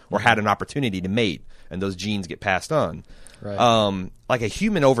had an opportunity to mate, and those genes get passed on. Right. Like a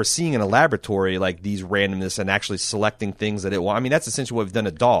human overseeing in a laboratory, like these randomness and actually selecting things that it wants. I mean, that's essentially what we've done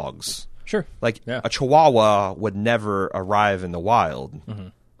to dogs. Sure. Like a Chihuahua would never arrive in the wild.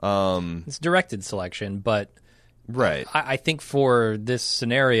 It's directed selection, but right. I think for this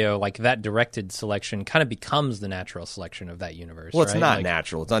scenario, like, that directed selection kind of becomes the natural selection of that universe. Well, it's right? not like,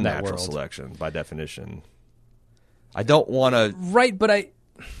 natural. It's unnatural selection by definition. I don't want to. Right, but I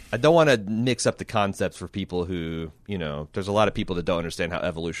don't want to mix up the concepts for people who, there's a lot of people that don't understand how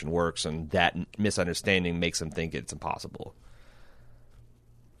evolution works, and that misunderstanding makes them think it's impossible.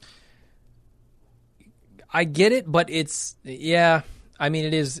 I get it, but it's, I mean,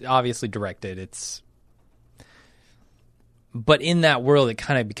 it is obviously directed. But in that world, it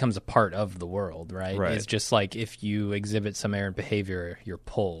kind of becomes a part of the world, right? It's just like if you exhibit some errant behavior, you're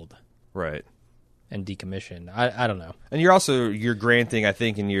pulled. Right. And decommissioned. I don't know. And you're granting, I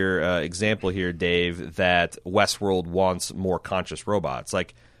think, in your example here, Dave, that Westworld wants more conscious robots.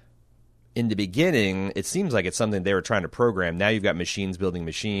 Like, in the beginning, it seems like it's something they were trying to program. Now you've got machines building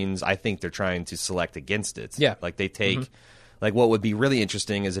machines. I think they're trying to select against it. Yeah. Like, they take... Like, what would be really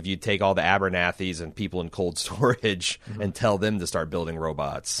interesting is if you take all the Abernathys and people in cold storage and tell them to start building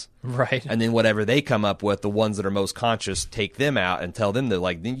robots. Right. And then whatever they come up with, the ones that are most conscious, take them out and tell them to,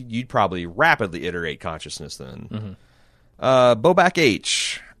 like, you'd probably rapidly iterate consciousness then. Bobak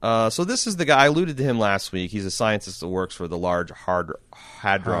H. So this is the guy, I alluded to him last week. He's a scientist that works for the Large Hadron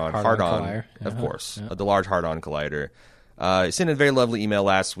Collider. Of course, the Large Hadron Collider. He sent a very lovely email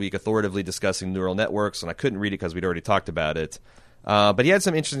last week authoritatively discussing neural networks, and I couldn't read it because we'd already talked about it. But he had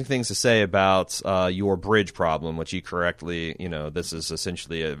some interesting things to say about your bridge problem, which he correctly, this is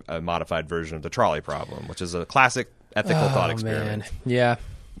essentially a modified version of the trolley problem, which is a classic ethical thought experiment. Man. Yeah.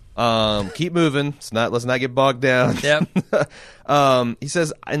 Keep moving. Let's not get bogged down. Yep. He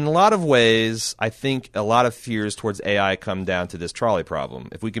says, in a lot of ways, I think a lot of fears towards AI come down to this trolley problem.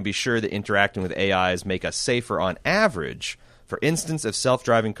 If we can be sure that interacting with AIs make us safer on average, for instance, if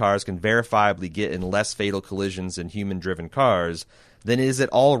self-driving cars can verifiably get in less fatal collisions than human-driven cars, then is it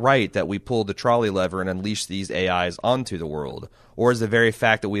all right that we pull the trolley lever and unleash these AIs onto the world? Or is the very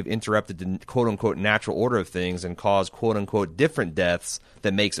fact that we've interrupted the quote-unquote natural order of things and caused quote-unquote different deaths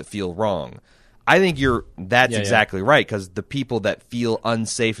that makes it feel wrong? I think that's exactly right, because the people that feel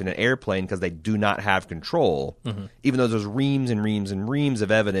unsafe in an airplane because they do not have control, even though there's reams and reams and reams of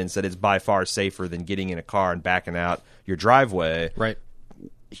evidence that it's by far safer than getting in a car and backing out your driveway, right?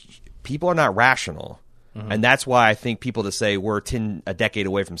 People are not rational. And that's why I think people that say we're a decade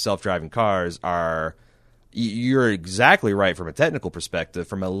away from self-driving cars are... You're exactly right from a technical perspective.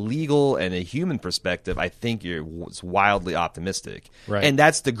 From a legal and a human perspective, I think you're wildly optimistic. Right. And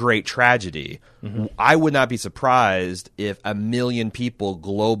that's the great tragedy. I would not be surprised if 1 million people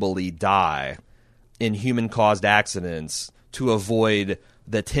globally die in human-caused accidents to avoid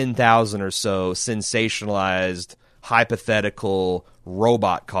the 10,000 or so sensationalized, hypothetical,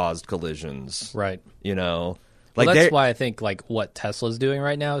 robot-caused collisions. Right. Like that's why I think like what Tesla's doing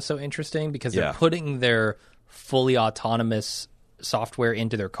right now is so interesting, because they're putting their fully autonomous software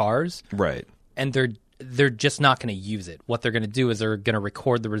into their cars, right? And they're just not going to use it. What they're going to do is they're going to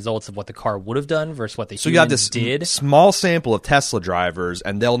record the results of what the car would have done versus what the so human you have this did. Small sample of Tesla drivers,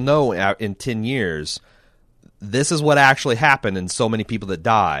 and they'll know in 10 years. This is what actually happened, and so many people that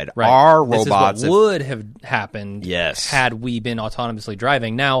died. Right. Our robots this is what would have happened, yes, had we been autonomously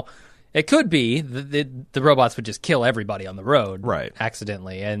driving. Now. It could be the robots would just kill everybody on the road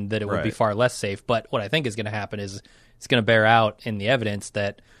accidentally, and that it would be far less safe. But what I think is going to happen is it's going to bear out in the evidence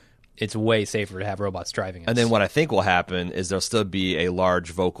that it's way safer to have robots driving us. And then what I think will happen is there'll still be a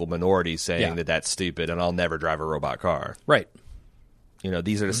large vocal minority saying that that's stupid and I'll never drive a robot car. Right.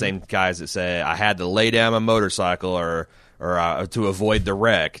 These are the same guys that say, I had to lay down my motorcycle or to avoid the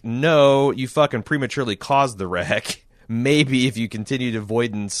wreck. No, you fucking prematurely caused the wreck. Maybe if you continued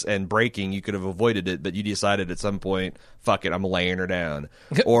avoidance and braking, you could have avoided it, but you decided at some point, fuck it, I'm laying her down.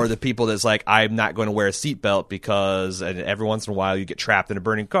 Or the people that's like, I'm not going to wear a seatbelt because and every once in a while you get trapped in a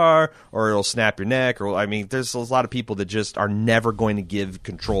burning car or it'll snap your neck. Or there's a lot of people that just are never going to give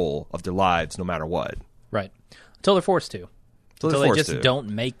control of their lives no matter what. Right. Until they're forced to. Until they just don't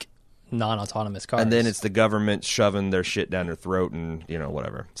make non-autonomous cars. And then it's the government shoving their shit down their throat and,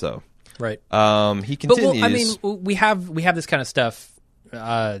 whatever. So, right. He continues. But, we have this kind of stuff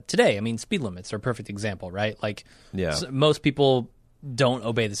today. I mean, speed limits are a perfect example, right? Like, most people don't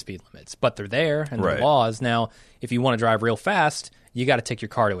obey the speed limits, but they're there and the laws. Now, if you want to drive real fast, you got to take your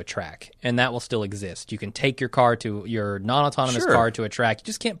car to a track, and that will still exist. You can take your non-autonomous car to a track. You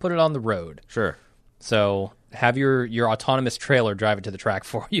just can't put it on the road. Sure. So have your autonomous trailer drive it to the track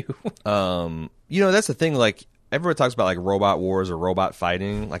for you. That's the thing. Like, everyone talks about like robot wars or robot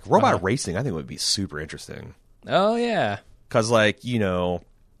fighting. Like robot racing, I think would be super interesting. Oh yeah, because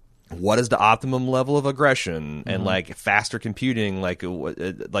what is the optimum level of aggression and like faster computing? Like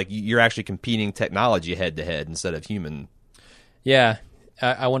you're actually competing technology head to head instead of human. Yeah,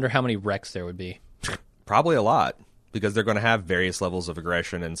 I wonder how many wrecks there would be. Probably a lot, because they're going to have various levels of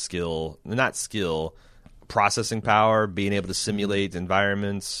aggression and processing power, being able to simulate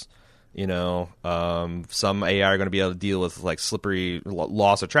environments. Some AI are going to be able to deal with like slippery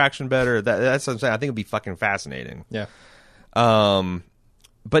loss of traction better. That's what I'm saying. I think it'd be fucking fascinating. Yeah.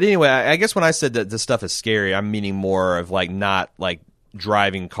 But anyway, I guess when I said that this stuff is scary, I'm meaning more of like not like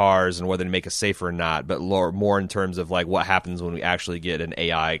driving cars and whether to make us safer or not, but more in terms of like what happens when we actually get an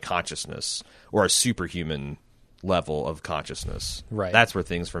AI consciousness or a superhuman level of consciousness. Right. That's where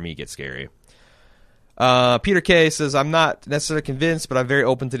things for me get scary. Peter K says, I'm not necessarily convinced, but I'm very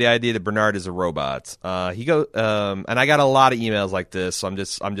open to the idea that Bernard is a robot. And I got a lot of emails like this, so I'm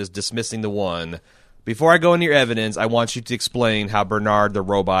just dismissing the one. Before I go into your evidence, I want you to explain how Bernard the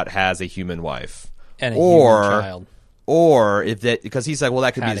robot has a human wife and a human child. Or if that, because he's like, well,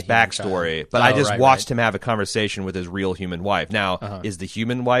 that could be his backstory. But I just watched him have a conversation with his real human wife. Now, is the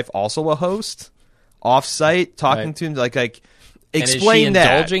human wife also a host off-site talking to him? Like explain and is she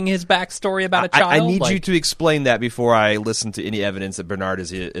indulging his backstory about a child? I need you to explain that before I listen to any evidence that Bernard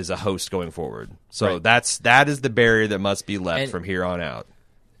is a host going forward. So that is the barrier that must be left from here on out.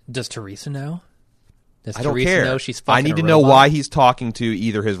 Does Teresa know? I don't care. Know she's fucking I need to know why he's talking to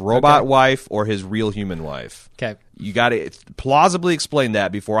either his robot wife or his real human wife. Okay. You got to plausibly explain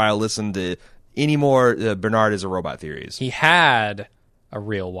that before I listen to any more Bernard is a robot theories. He had a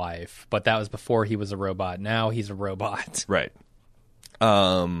real wife, but that was before he was a robot. Now he's a robot. Right.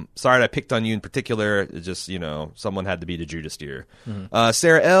 Sorry that I picked on you in particular. It's just, someone had to be the Judas steer. Mm-hmm.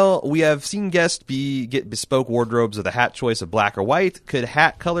 Sarah L., we have seen guests get bespoke wardrobes with a hat choice of black or white. Could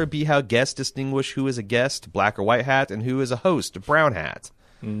hat color be how guests distinguish who is a guest, black or white hat, and who is a host, a brown hat?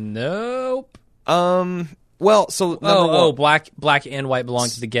 Nope. Well, so black and white belong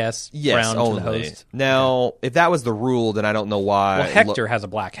to the guest, yes, brown only. to the host. Now, if that was the rule, then I don't know why. Well, Hector has a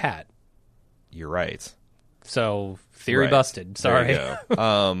black hat. You're right. So theory busted. Sorry. But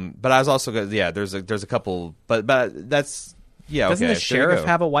I was also there's a couple, but that's Doesn't the sheriff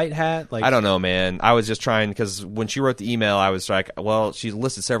have a white hat? Like, I don't know, man. I was just trying because when she wrote the email, I was like, well, she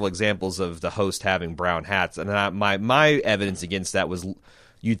listed several examples of the host having brown hats, and my evidence against that was,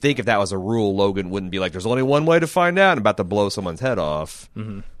 you'd think if that was a rule, Logan wouldn't be like, there's only one way to find out, and about to blow someone's head off.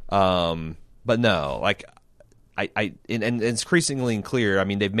 Mm-hmm. But no, like. And it's increasingly clear. I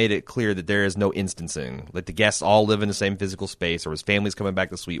mean, they've made it clear that there is no instancing. Like, the guests all live in the same physical space, or his family's coming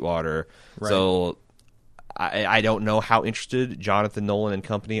back to Sweetwater. Right. So I don't know how interested Jonathan Nolan and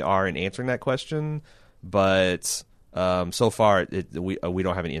company are in answering that question, but so far we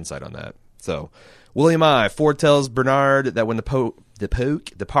don't have any insight on that. So, William I. Ford tells Bernard that when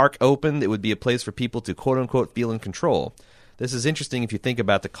the park opened, it would be a place for people to quote unquote feel in control. This is interesting if you think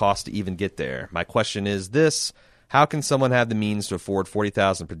about the cost to even get there. My question is this: how can someone have the means to afford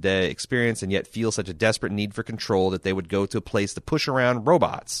 $40,000 per day experience and yet feel such a desperate need for control that they would go to a place to push around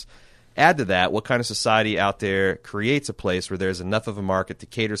robots? Add to that, what kind of society out there creates a place where there's enough of a market to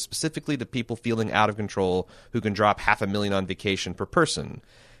cater specifically to people feeling out of control who can drop $500,000 on vacation per person?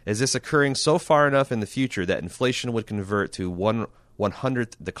 Is this occurring so far enough in the future that inflation would convert to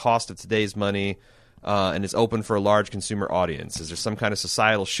 1/100th the cost of today's money? And is open for a large consumer audience? Is there some kind of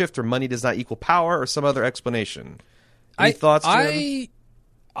societal shift where money does not equal power, or some other explanation? Any thoughts, Jim?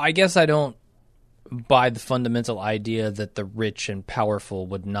 I guess I don't buy the fundamental idea that the rich and powerful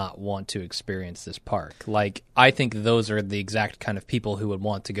would not want to experience this park. Like, I think those are the exact kind of people who would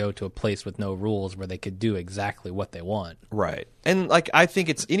want to go to a place with no rules where they could do exactly what they want. Right. And, like, I think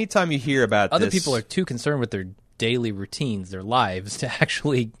it's anytime you hear about other people are too concerned with their daily routines, their lives, to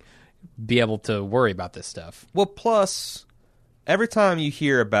actually be able to worry about this stuff. Well, plus, every time you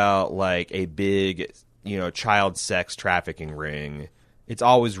hear about, like, a big, child sex trafficking ring, it's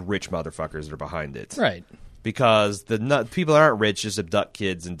always rich motherfuckers that are behind it. Right. Because the people that aren't rich just abduct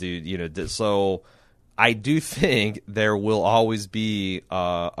kids and do, so I do think there will always be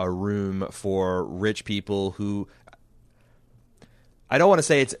a room for rich people who. I don't want to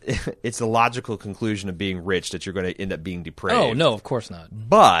say it's the logical conclusion of being rich that you're going to end up being depraved. Oh, no, of course not.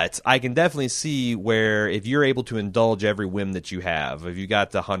 But I can definitely see where if you're able to indulge every whim that you have, if you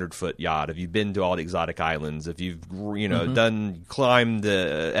got the 100-foot yacht, if you've been to all the exotic islands, if you've climbed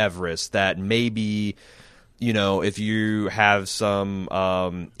the Everest, that maybe if you have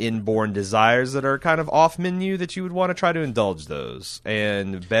some inborn desires that are kind of off menu, that you would want to try to indulge those,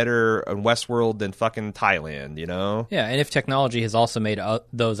 and better in Westworld than fucking Thailand, Yeah, and if technology has also made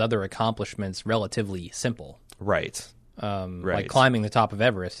those other accomplishments relatively simple. Right. Like climbing the top of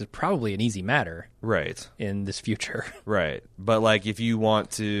Everest is probably an easy matter. Right. In this future. Right. But like if you want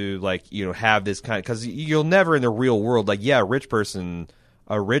to have this kind, because you'll never in the real world,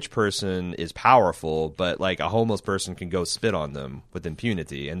 a rich person is powerful, but like a homeless person can go spit on them with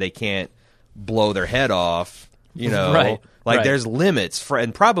impunity, and they can't blow their head off. Right. There's limits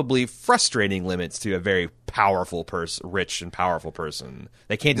and probably frustrating limits to a very powerful rich and powerful person.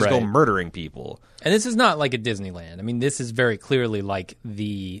 They can't just go murdering people. And this is not like a Disneyland. I mean, this is very clearly like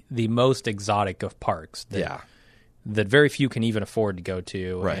the most exotic of parks. That very few can even afford to go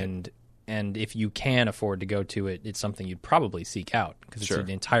to. Right. And if you can afford to go to it, it's something you'd probably seek out because it's an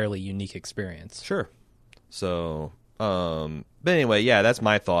entirely unique experience. Sure. So, but anyway, yeah, that's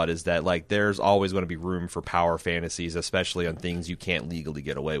my thought, is that like there's always going to be room for power fantasies, especially on things you can't legally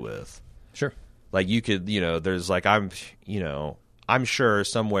get away with. Sure. Like you could, there's like I'm sure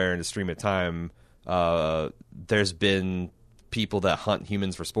somewhere in the stream of time, there's been people that hunt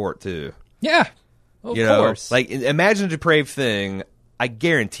humans for sport too. Yeah. Of course. Like imagine a depraved thing. I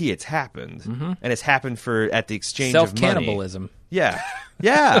guarantee it's happened, and it's happened at the exchange of money. Self-cannibalism. Yeah,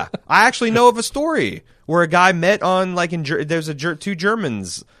 yeah. I actually know of a story where a guy met on there's two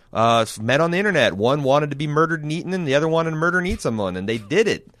Germans met on the internet. One wanted to be murdered and eaten, and the other wanted to murder and eat someone, and they did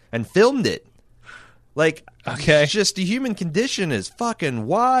it and filmed it. Like, it's just the human condition is fucking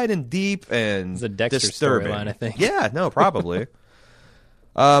wide and deep and it's a Dexter disturbing. Storyline, I think. Yeah, no, probably.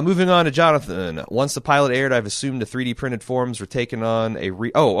 Moving on to Jonathan. Once the pilot aired, I've assumed the 3D printed forms were taken on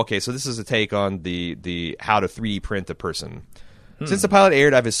so this is a take on the how to 3D print a person. Since the pilot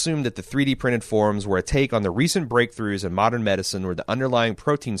aired, I've assumed that the 3D printed forms were a take on the recent breakthroughs in modern medicine where the underlying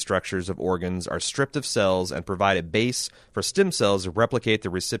protein structures of organs are stripped of cells and provide a base for stem cells to replicate the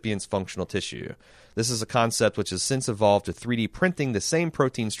recipient's functional tissue. This is a concept which has since evolved to 3D printing the same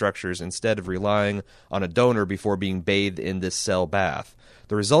protein structures instead of relying on a donor before being bathed in this cell bath.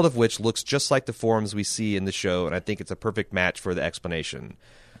 The result of which looks just like the forms we see in the show, and I think it's a perfect match for the explanation.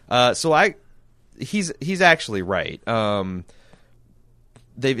 He's actually right.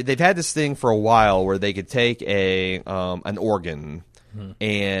 They've had this thing for a while where they could take an organ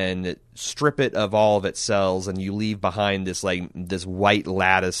and strip it of all of its cells, and you leave behind this white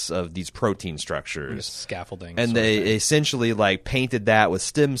lattice of these protein structures, scaffolding, and they essentially painted that with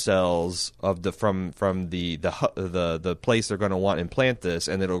stem cells of from the place they're going to want to implant this,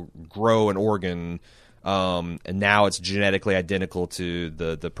 and it'll grow an organ. And now it's genetically identical to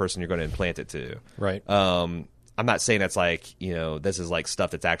the person you're going to implant it to. Right. I'm not saying that's this is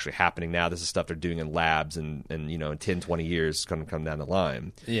stuff that's actually happening now. This is stuff they're doing in labs and in 10, 20 years it's going to come down the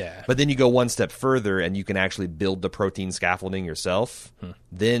line. Yeah. But then you go one step further and you can actually build the protein scaffolding yourself.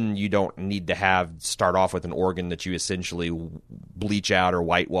 Then you don't need to start off with an organ that you essentially bleach out or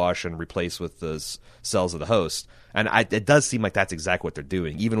whitewash and replace with the cells of the host. And it does seem like that's exactly what they're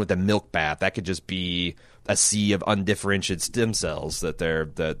doing. Even with the milk bath, that could just be a sea of undifferentiated stem cells that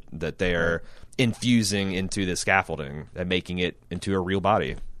they're infusing into the scaffolding and making it into a real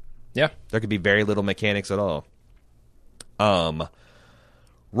body. Yeah. There could be very little mechanics at all. Ron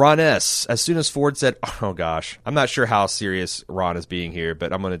S. As soon as Ford said, oh gosh, I'm not sure how serious Ron is being here,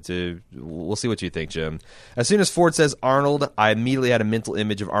 but we'll see what you think, Jim. As soon as Ford says Arnold, I immediately had a mental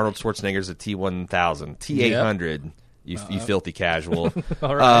image of Arnold Schwarzenegger's at T-1000, T-800. Yep. You filthy casual.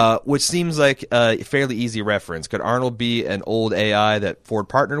 All right. Which seems like a fairly easy reference. Could Arnold be an old AI that Ford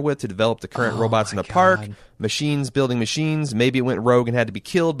partnered with to develop the current robots in the park? Machines building machines. Maybe it went rogue and had to be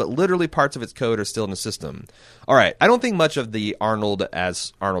killed, but literally parts of its code are still in the system. All right. I don't think much of the Arnold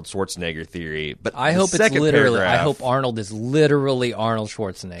as Arnold Schwarzenegger theory, but I hope I hope Arnold is literally Arnold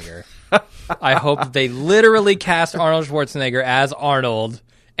Schwarzenegger. I hope they literally cast Arnold Schwarzenegger as Arnold.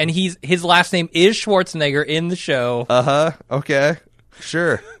 And his last name is Schwarzenegger in the show. Okay.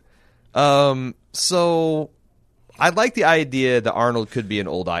 Sure. So I like the idea that Arnold could be an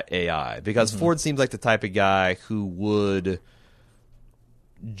old AI because Ford seems like the type of guy who would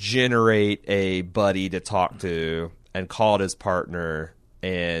generate a buddy to talk to and call it his partner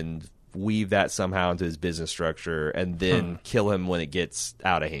and weave that somehow into his business structure and then kill him when it gets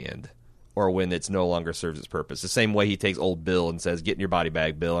out of hand or when it's no longer serves its purpose. The same way he takes old Bill and says, "Get in your body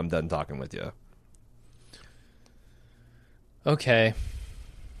bag, Bill. I'm done talking with you." Okay.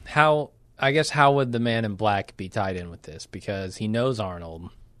 I guess how would the Man in Black be tied in with this? Because he knows Arnold.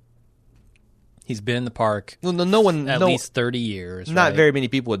 He's been in the park Well, no one, at least 30 years. not right? very many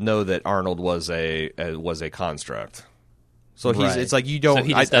people would know that Arnold was a construct. So Right. it's like you don't. So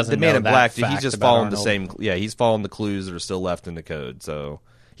he just doesn't the Man know in that Black, he's fact just about following the Arnold. same. Yeah, he's following the clues that are still left in the code. So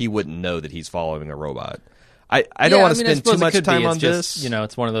he wouldn't know that he's following a robot. I don't want to spend too much time on this.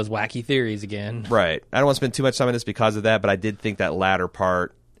 It's one of those wacky theories again. Right. I don't want to spend too much time on this because of that, but I did think that latter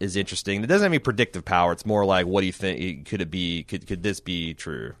part is interesting. It doesn't have any predictive power. It's more like, what do you think? Could it be? Could this be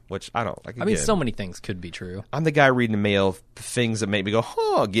true? Which I don't. Like, I mean, again, so many things could be true. I'm the guy reading the mail, things that make me go,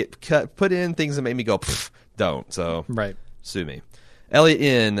 "Huh," get cut, put in things that make me go, "Pfft," don't. So Right. sue me. Elliot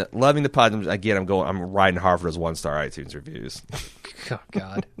in, loving the pod. Again, I'm riding hard for those 1-star iTunes reviews. Oh,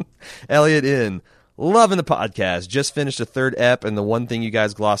 God. Elliot in, loving the podcast. Just finished a third ep, and the one thing you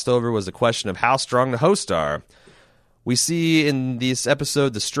guys glossed over was the question of how strong the hosts are. We see in this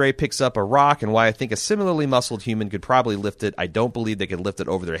episode the Stray picks up a rock, and why I think a similarly muscled human could probably lift it. I don't believe they could lift it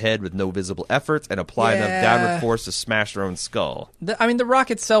over their head with no visible effort and apply enough Yeah. downward force to smash their own skull. The rock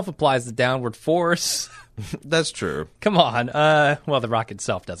itself applies the downward force. That's true. Come on. Well, the rock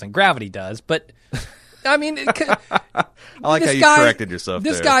itself doesn't. Gravity does, but I mean, I like this how you guy- corrected yourself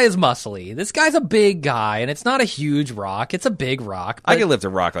This there. guy is muscly. This guy's a big guy, and it's not a huge rock. It's a big rock. I but- could lift a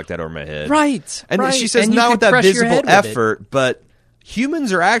rock like that over my head. Right. And right. she says And you not could with that crush your visible head with it. effort, but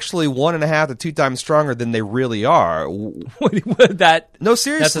humans are actually 1.5 to 2 times stronger than they really are. No,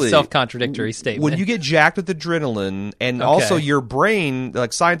 seriously. That's a self-contradictory statement. When you get jacked with adrenaline, and also your brain,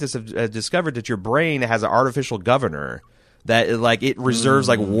 like scientists have discovered that your brain has an artificial governor that like it reserves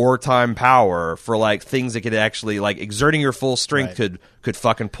like wartime power for like things that could actually like exerting your full strength Right. could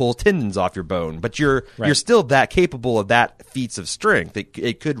fucking pull tendons off your bone. But you're still that capable of that feats of strength.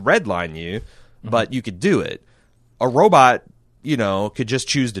 It could redline you, but you could do it. A robot, could just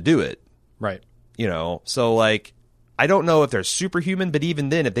choose to do it. Right. So like I don't know if they're superhuman, but even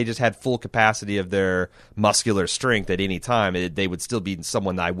then, if they just had full capacity of their muscular strength at any time, they would still be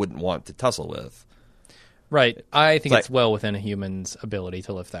someone that I wouldn't want to tussle with. Right. I think It's it's well within a human's ability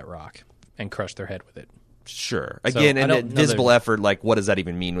to lift that rock and crush their head with it. Sure. So, Again, I and don't know visible that- effort, like what does that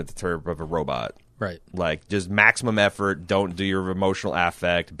even mean with the term of a robot? Right. Like just maximum effort, don't do your emotional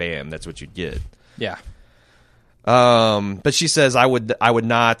affect, bam, that's what you'd get. Yeah. But she says I would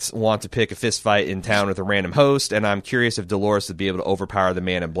not want to pick a fist fight in town with a random host, and I'm curious if Dolores would be able to overpower the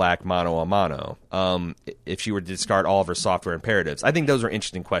Man in Black mano a mano. If she were to discard all of her software imperatives. I think those are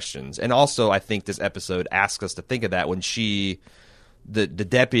interesting questions, and also I think this episode asks us to think of that when the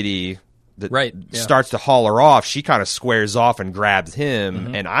deputy that Right, yeah. starts to haul her off, she kind of squares off and grabs him,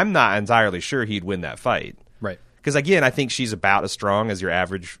 Mm-hmm. and I'm not entirely sure he'd win that fight. Right. Because, again, I think she's about as strong as your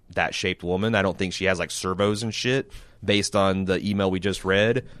average that-shaped woman. I don't think she has, like, servos and shit based on the email we just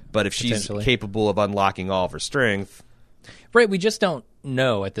read. But if she's Potentially. capable of unlocking all of her strength... Right. We just don't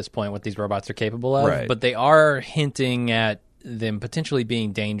know at this point what these robots are capable of, Right. but they are hinting at them potentially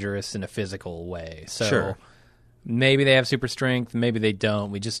being dangerous in a physical way. So Sure. maybe they have super strength, maybe they don't.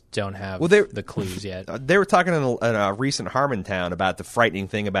 We just don't have the clues yet. They were talking in a recent Harmontown about the frightening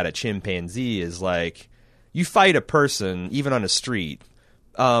thing about a chimpanzee is, like, you fight a person, even on the street...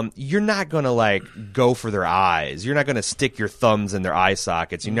 you're not going to, like, go for their eyes. You're not going to stick your thumbs in their eye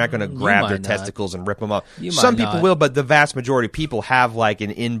sockets. You're not going to grab their might not. testicles and rip them off. You Some might people not. will, but the vast majority of people have, like,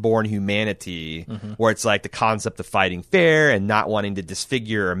 an inborn humanity where it's like the concept of fighting fair and not wanting to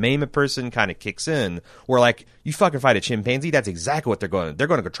disfigure or maim a person kind of kicks in. Where, like, you fucking fight a chimpanzee, that's exactly what they're going to do. They're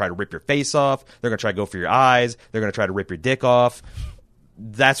going to go try to rip your face off. They're going to try to go for your eyes. They're going to try to rip your dick off.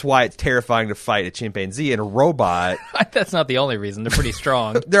 That's why it's terrifying to fight a chimpanzee. And a robot... That's not the only reason. They're pretty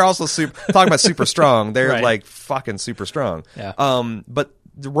strong. They're also talking about super strong. They're Right. like fucking super strong. Yeah. But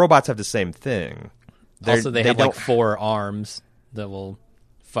the robots have the same thing. Also, they have like don't- 4 arms that will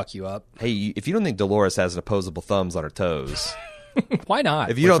fuck you up. Hey, if you don't think Dolores has opposable thumbs on her toes, Why not?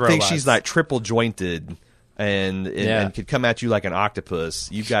 if you with don't think robots? she's like triple jointed and could come at you like an octopus,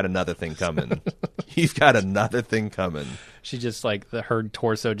 you've got another thing coming. You've got another thing coming. She just like her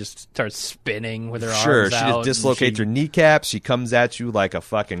torso just starts spinning with her Sure, arms she out. just and dislocates her kneecaps. She comes at you like a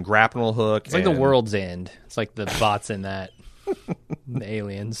fucking grapnel hook. It's like the world's end. It's like the bots in that. The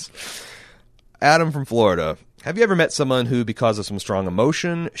aliens. Adam from Florida. Have you ever met someone who, because of some strong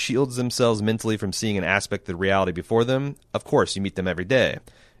emotion, shields themselves mentally from seeing an aspect of reality before them? Of course, you meet them every day.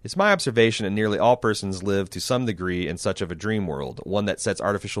 It's my observation that nearly all persons live to some degree in such of a dream world, one that sets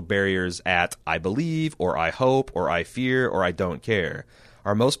artificial barriers at I believe, or I hope, or I fear, or I don't care.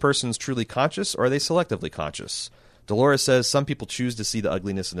 Are most persons truly conscious, or are they selectively conscious? Dolores says, some people choose to see the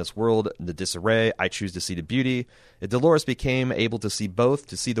ugliness in this world, the disarray. I choose to see the beauty. If Dolores became able to see both,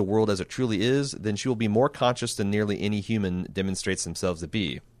 to see the world as it truly is, then she will be more conscious than nearly any human demonstrates themselves to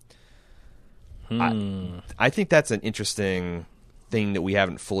be. I think that's an interesting thing that we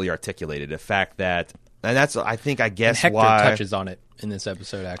haven't fully articulated. The fact that, and that's, I guess Hector why touches on it in this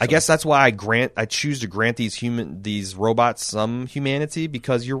episode. Actually, I guess that's why I choose to grant these robots some humanity,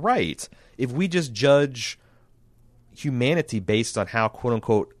 because you're right. If we just judge humanity based on how quote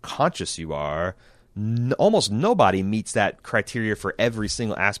unquote conscious you are, almost nobody meets that criteria for every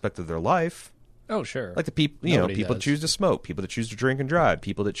single aspect of their life. Oh, sure. Like the people, people that choose to smoke, people that choose to drink and drive,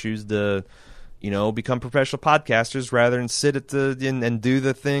 people that choose to, become professional podcasters rather than sit at and do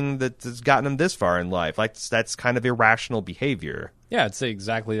the thing that has gotten them this far in life. Like that's kind of irrational behavior. Yeah, it's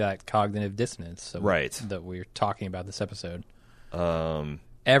exactly that cognitive dissonance right. that we're talking about this episode.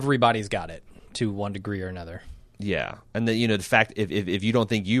 Everybody's got it to one degree or another. Yeah, and the fact if you don't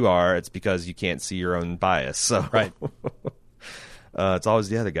think you are, it's because you can't see your own bias. So right, it's always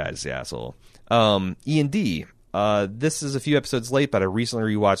the other guy's the asshole. E&D. This is a few episodes late, but I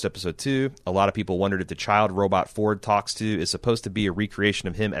recently rewatched episode 2. A lot of people wondered if the child robot Ford talks to is supposed to be a recreation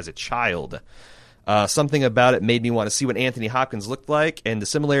of him as a child. Something about it made me want to see what Anthony Hopkins looked like, and the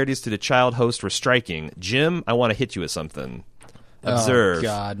similarities to the child host were striking. Jim, I want to hit you with something. Observe. Oh,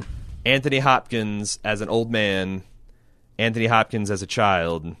 God. Anthony Hopkins as an old man, Anthony Hopkins as a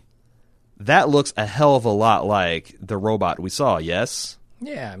child. That looks a hell of a lot like the robot we saw, yes?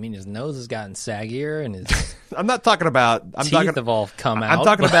 Yeah, I mean, his nose has gotten saggier, and his I'm not talking about... teeth have all come out. I'm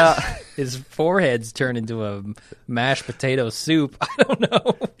talking about... his forehead's turned into a mashed potato soup. I don't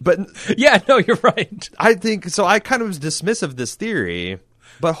know. But yeah, no, you're right. I think... So I kind of was dismissive of this theory,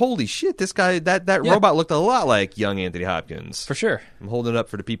 but holy shit, this guy, that Yeah. robot looked a lot like young Anthony Hopkins. For sure. I'm holding it up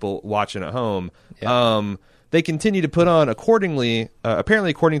for the people watching at home. Yeah. They continue to put on, apparently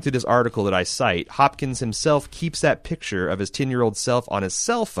according to this article that I cite, Hopkins himself keeps that picture of his 10-year-old self on his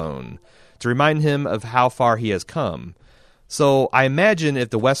cell phone to remind him of how far he has come. So I imagine if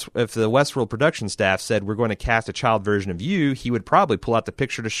the Westworld production staff said, we're going to cast a child version of you, he would probably pull out the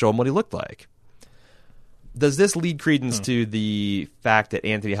picture to show him what he looked like. Does this lead credence to the fact that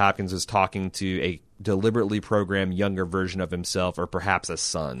Anthony Hopkins is talking to a deliberately programmed younger version of himself, or perhaps a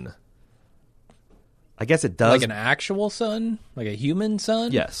son? I guess it does. Like an actual son? Like a human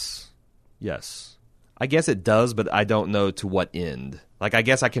son? Yes. I guess it does, but I don't know to what end. Like, I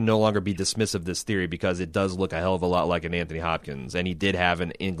guess I can no longer be dismissive of this theory because it does look a hell of a lot like an Anthony Hopkins, and he did have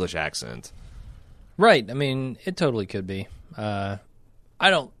an English accent. Right. I mean, it totally could be. The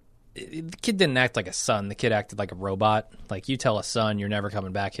kid didn't act like a son. The kid acted like a robot. Like, you tell a son, you're never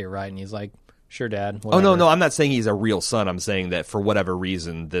coming back here, right? And he's like, sure, Dad. Whatever. Oh, no, I'm not saying he's a real son. I'm saying that for whatever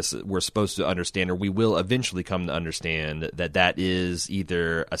reason, we're supposed to understand, or we will eventually come to understand, that is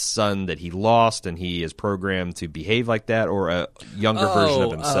either a son that he lost and he is programmed to behave like that, or a younger version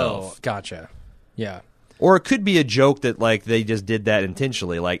of himself. Oh, gotcha. Yeah. Or it could be a joke that, like, they just did that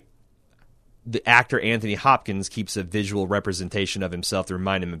intentionally. Like, the actor Anthony Hopkins keeps a visual representation of himself to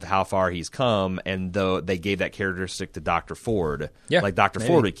remind him of how far he's come, and though they gave that characteristic to Dr. Ford. Yeah, like Dr. maybe.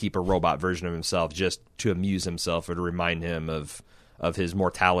 Ford would keep a robot version of himself just to amuse himself or to remind him of his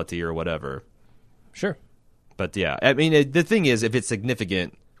mortality or whatever. Sure. But yeah, I mean, the thing is, if it's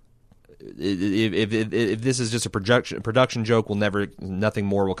significant, if this is just a production joke, nothing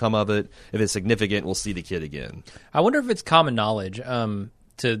more will come of it. If it's significant, we'll see the kid again. I wonder if it's common knowledge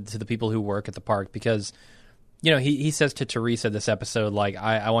to the people who work at the park, because, he says to Teresa this episode, like,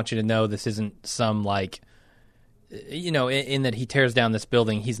 I want you to know this isn't some, like, in that he tears down this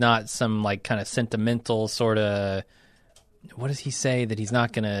building, he's not some, like, kind of sentimental sort of, what does he say, that he's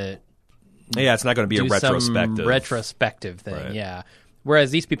not going to... Yeah, it's not going to be a retrospective thing, right. Yeah.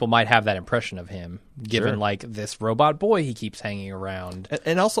 Whereas these people might have that impression of him, given, like, this robot boy he keeps hanging around.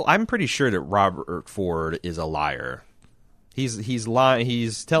 And also, I'm pretty sure that Robert Ford is a liar. He's lying.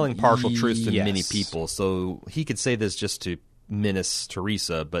 He's telling partial truths to many people, so he could say this just to menace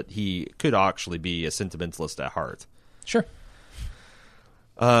Teresa, but he could actually be a sentimentalist at heart. Sure.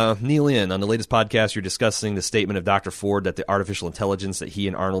 Neil in, on the latest podcast, you're discussing the statement of Dr. Ford that the artificial intelligence that he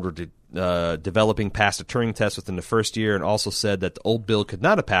and Arnold are developing passed a Turing test within the first year, and also said that the old Bill could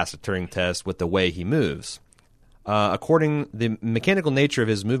not have passed a Turing test with the way he moves. The mechanical nature of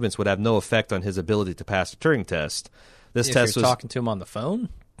his movements would have no effect on his ability to pass the Turing test. This if test you're was talking to him on the phone?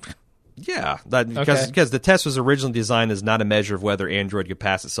 Yeah, because the test was originally designed as not a measure of whether Android could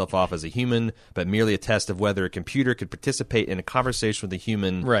pass itself off as a human, but merely a test of whether a computer could participate in a conversation with a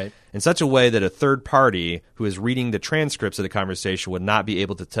human in such a way that a third party who is reading the transcripts of the conversation would not be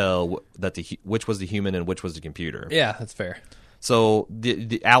able to tell that which was the human and which was the computer. Yeah, that's fair. So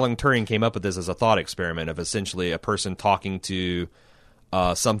the Alan Turing came up with this as a thought experiment of essentially a person talking to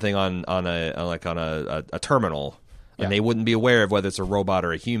something on a terminal. And they wouldn't be aware of whether it's a robot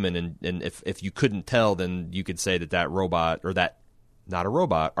or a human. And if you couldn't tell, then you could say that robot, or that, not a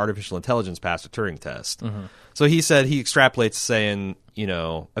robot, artificial intelligence passed a Turing test. Mm-hmm. So he said, he extrapolates saying,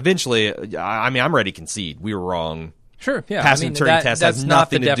 eventually, I mean, I'm ready to concede. We were wrong. Sure, yeah. Passing the Turing test has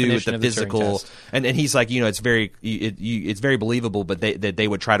nothing to do with the physical. And he's like, it's very believable, but they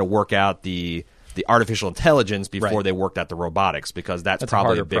would try to work out the artificial intelligence before they worked out the robotics, because that's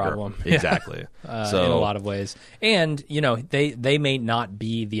probably a bigger problem. Exactly. So in a lot of ways. And, they may not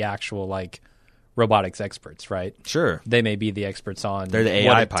be the actual robotics experts, right? Sure. They may be the experts on They're the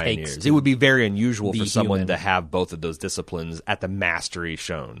AI pioneers. It would be very unusual for someone human to have both of those disciplines at the mastery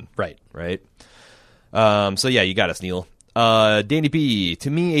shown. Right. Right? So yeah, you got us, Neil. Danny B, to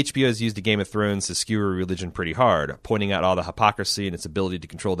me, HBO has used the Game of Thrones to skewer religion pretty hard, pointing out all the hypocrisy and its ability to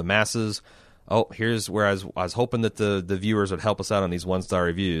control the masses. Oh, here's where I was hoping that the viewers would help us out on these 1-star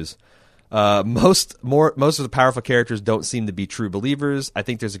reviews. Most of the powerful characters don't seem to be true believers. I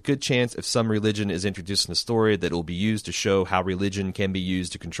think there's a good chance if some religion is introduced in the story that it will be used to show how religion can be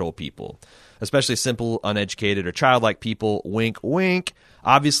used to control people, especially simple, uneducated, or childlike people. Wink, wink.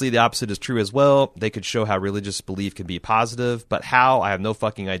 Obviously, the opposite is true as well. They could show how religious belief can be positive, but how, I have no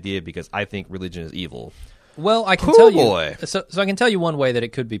fucking idea, because I think religion is evil. Well, I can tell you. So I can tell you one way that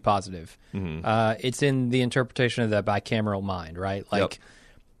it could be positive. Mm-hmm. It's in the interpretation of the bicameral mind, right?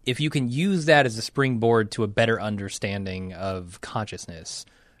 If you can use that as a springboard to a better understanding of consciousness,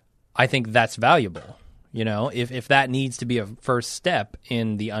 I think that's valuable. If that needs to be a first step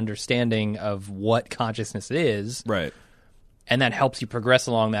in the understanding of what consciousness is, right, and that helps you progress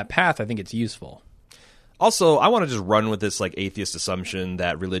along that path, I think it's useful. Also, I want to just run with this atheist assumption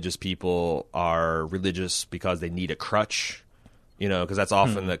that religious people are religious because they need a crutch, because that's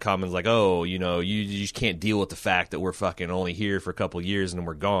often the comments you just can't deal with the fact that we're fucking only here for a couple of years and then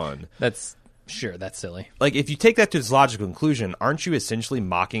we're gone. That's silly. If you take that to its logical conclusion, aren't you essentially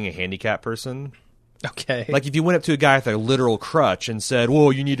mocking a handicapped person? Okay. If you went up to a guy with a literal crutch and said,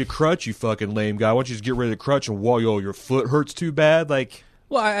 "Whoa, you need a crutch, you fucking lame guy. Why don't you just get rid of the crutch and your foot hurts too bad?"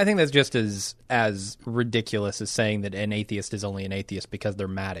 Well, I think that's just as ridiculous as saying that an atheist is only an atheist because they're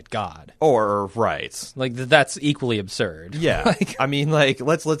mad at God. Or right, that's equally absurd. Yeah, I mean,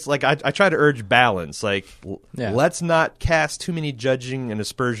 let's I try to urge balance. Let's not cast too many judging and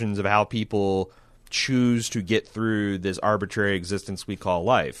aspersions of how people choose to get through this arbitrary existence we call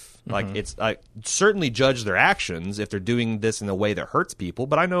life. It's certainly judge their actions if they're doing this in a way that hurts people.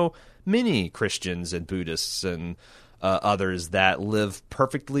 But I know many Christians and Buddhists and others that live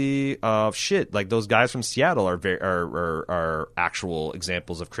perfectly like those guys from Seattle are actual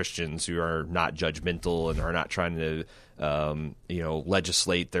examples of Christians who are not judgmental and are not trying to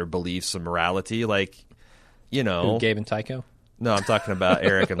legislate their beliefs and morality. Who, Gabe and Tycho? No, I'm talking about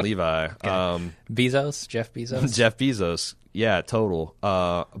Eric and Levi. Okay. Bezos, Jeff Bezos. Jeff Bezos. Yeah, total.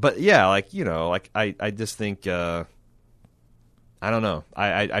 But yeah, I just think I don't know.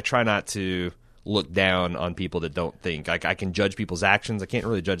 I try not to look down on people that don't think. I can judge people's actions. I can't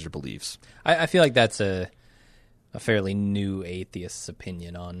really judge their beliefs. I feel like that's a fairly new atheist's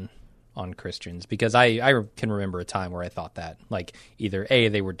opinion on Christians, because I can remember a time where I thought that, either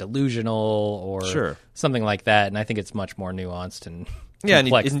they were delusional or something like that, and I think it's much more nuanced and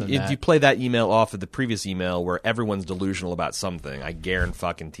complex than that. If you play that email off of the previous email where everyone's delusional about something, I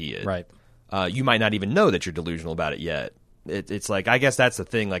guarantee it. Right. You might not even know that you're delusional about it yet. It's I guess that's the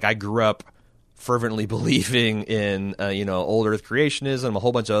thing. I grew up fervently believing in old Earth creationism, a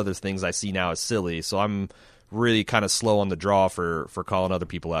whole bunch of other things I see now as silly. So I'm really kind of slow on the draw for calling other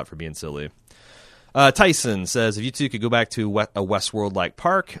people out for being silly. Tyson says, if you two could go back to a Westworld-like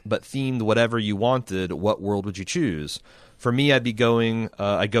park, but themed whatever you wanted, what world would you choose? For me, I'd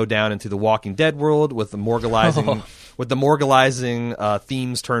go down into the Walking Dead world with the morgalizing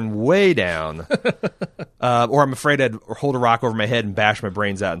themes turned way down. Or I'm afraid I'd hold a rock over my head and bash my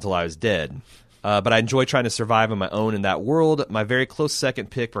brains out until I was dead. But I enjoy trying to survive on my own in that world. My very close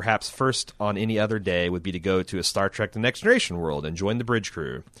second pick, perhaps first on any other day, would be to go to a Star Trek The Next Generation world and join the bridge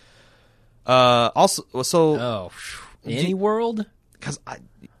crew. Any world? Because I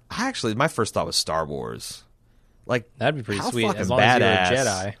actually, my first thought was Star Wars. Like That'd be pretty how sweet, fucking as long as you were a badass.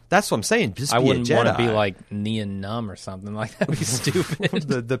 Jedi. That's what I'm saying. Just I be wouldn't a Jedi. want to be like Nien Num or something like that. Would be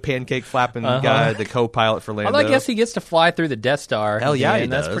stupid. the pancake flapping guy, the co-pilot for Lando. Although I guess he gets to fly through the Death Star. Hell yeah, he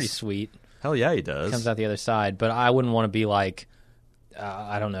and that's does. pretty sweet. Hell yeah, he does. Comes out the other side, but I wouldn't want to be like,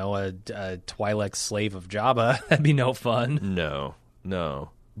 I don't know, a Twi'lek slave of Jabba. That'd be no fun. No.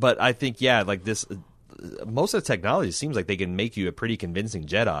 But I think, yeah, like this, most of the technology seems like they can make you a pretty convincing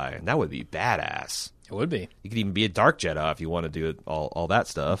Jedi, and that would be badass. It would be. You could even be a dark Jedi if you want to do it, all that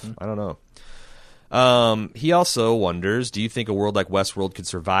stuff. I don't know. He also wonders, do you think a world like Westworld could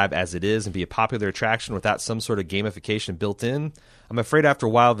survive as it is and be a popular attraction without some sort of gamification built in? I'm afraid after a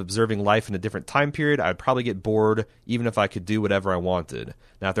while of observing life in a different time period, I'd probably get bored even if I could do whatever I wanted.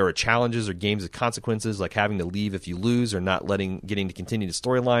 Now, if there were challenges or games with consequences, like having to leave if you lose or not getting to continue the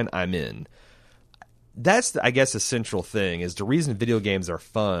storyline, I'm in. That's, I guess, the central thing, is the reason video games are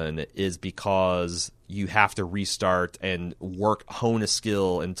fun is because you have to restart and hone a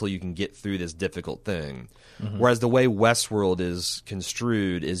skill until you can get through this difficult thing. Whereas the way Westworld is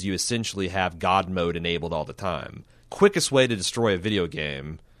construed is you essentially have God mode enabled all the time. Quickest way to destroy a video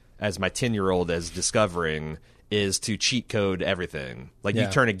game, as my 10-year-old is discovering, is to cheat code everything. Like, you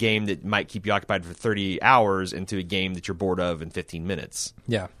turn a game that might keep you occupied for 30 hours into a game that you're bored of in 15 minutes.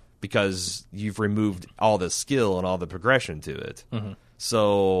 Yeah. Because you've removed all the skill and all the progression to it.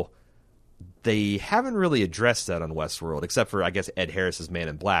 So they haven't really addressed that on Westworld, except for, I guess, Ed Harris's Man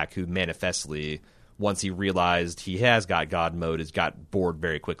in Black, who manifestly, once he realized he has got God mode, has got bored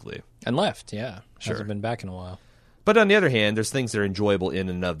very quickly. And left, yeah. Sure. Hasn't been back in a while. But on the other hand, there's things that are enjoyable in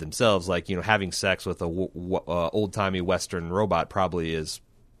and of themselves, like, you know, having sex with a old-timey Western robot probably is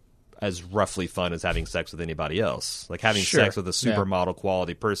as roughly fun as having sex with anybody else. Like having sex with a supermodel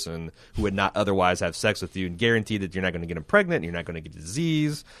quality person who would not otherwise have sex with you and guarantee that you're not going to get them pregnant and you're not going to get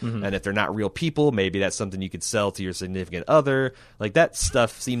disease. And if they're not real people, maybe that's something you could sell to your significant other. Like, that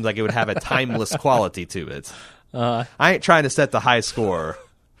stuff seems like it would have a timeless quality to it. I ain't trying to set the high score.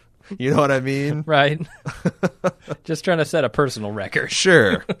 You know what I mean? Right. Just trying to set a personal record.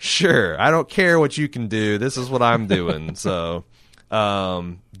 Sure. I don't care what you can do. This is what I'm doing. So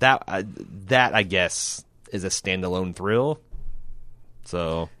that I guess is a standalone thrill.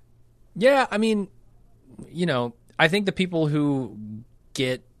 So yeah, I mean, you know, I think the people who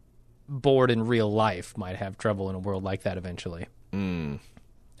get bored in real life might have trouble in a world like that eventually.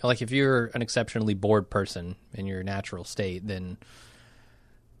 Like, if you're an exceptionally bored person in your natural state, then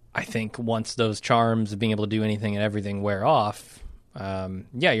I think once those charms of being able to do anything and everything wear off, you're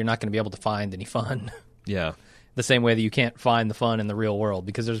not going to be able to find any fun. Yeah. The same way that you can't find the fun in the real world,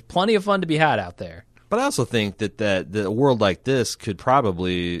 because there's plenty of fun to be had out there. But I also think that a world like this could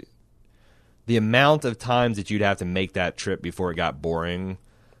probably, the amount of times that you'd have to make that trip before it got boring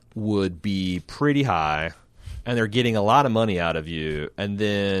would be pretty high, and they're getting a lot of money out of you. And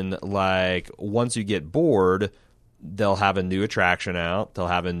then, like, once you get bored, they'll have a new attraction out. They'll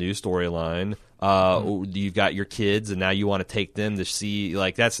have a new storyline. You've got your kids, and now you want to take them to see.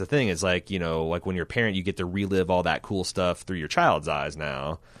 Like, that's the thing. It's like, you know, like when you're a parent, you get to relive all that cool stuff through your child's eyes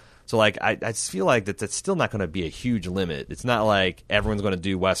now. So, like, I just feel like that's still not going to be a huge limit. It's not like everyone's going to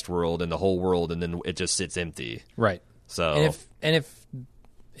do Westworld and the whole world, and then it just sits empty. Right. So,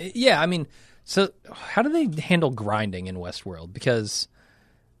 I mean, so how do they handle grinding in Westworld? Because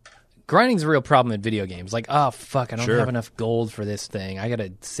grinding's a real problem in video games. Like, oh, fuck, I don't have enough gold for this thing. I got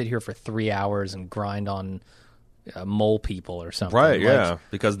to sit here for 3 hours and grind on mole people or something. Right, like, yeah.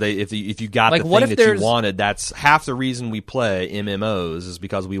 Because if you got like, the what thing if that you there's- wanted, that's half the reason we play MMOs is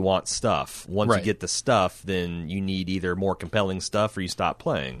because we want stuff. Once you Right. get the stuff, then you need either more compelling stuff or you stop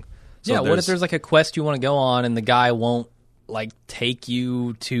playing. So yeah, what if there's like a quest you want to go on and the guy won't like take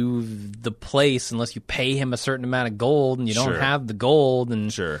you to the place unless you pay him a certain amount of gold, and you don't Sure. have the gold,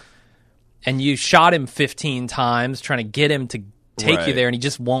 and Sure. and you shot him 15 times trying to get him to take you Right. there, and he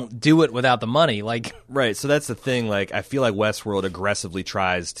just won't do it without the money. Like, Right, so that's the thing. Like, I feel like Westworld aggressively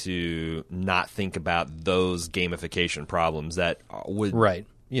tries to not think about those gamification problems that would, right.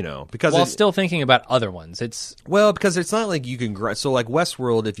 you know, because While still thinking about other ones. It's because it's not like you can grind. So, like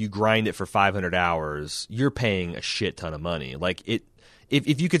Westworld, if you grind it for 500 hours, you're paying a shit ton of money. Like,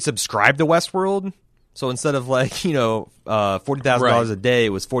 if you could subscribe to Westworld, so instead of like, you know, $40,000 a day, it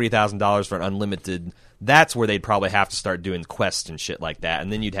was $40,000 for an unlimited. That's where they'd probably have to start doing quests and shit like that,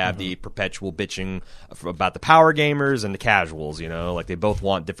 and then you'd have the perpetual bitching about the power gamers and the casuals. You know, like they both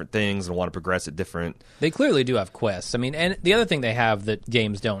want different things and want to progress at different. They clearly do have quests. I mean, and the other thing they have that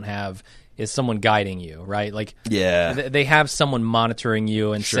games don't have is someone guiding you, right? Like, Yeah. they have someone monitoring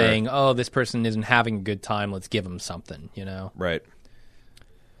you and Sure. saying, "Oh, this person isn't having a good time. Let's give them something," you know. Right.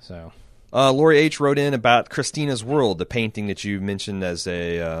 So Lori H. wrote in about Christina's World, the painting that you mentioned as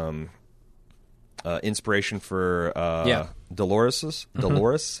a inspiration for Dolores.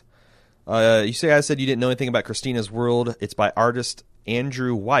 Dolores. You say I said you didn't know anything about Christina's World. It's by artist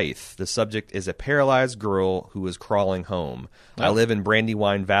Andrew Wythe. The subject is a paralyzed girl who is crawling home. I live in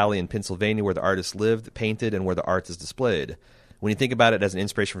Brandywine Valley in Pennsylvania, where the artist lived, painted, and where the art is displayed. When you think about it as an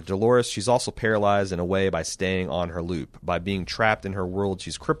inspiration for Dolores, she's also paralyzed in a way by staying on her loop. By being trapped in her world,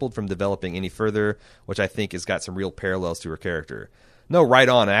 she's crippled from developing any further, which I think has got some real parallels to her character. No, right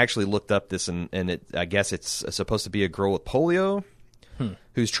on. I actually looked up this, and I guess it's supposed to be a girl with polio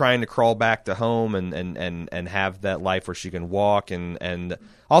who's trying to crawl back to home and have that life where she can walk. And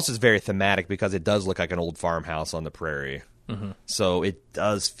also it's very thematic because it does look like an old farmhouse on the prairie. Mm-hmm. So it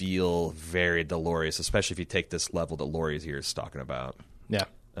does feel very Dolores, especially if you take this level that Lori is talking about. Yeah.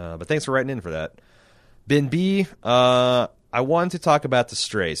 But thanks for writing in for that. Ben B., I wanted to talk about the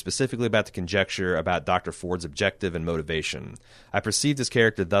Stray, specifically about the conjecture about Dr. Ford's objective and motivation. I perceive this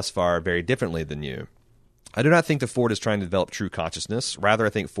character thus far very differently than you. I do not think that Ford is trying to develop true consciousness. Rather, I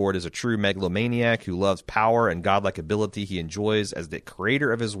think Ford is a true megalomaniac who loves power and godlike ability he enjoys as the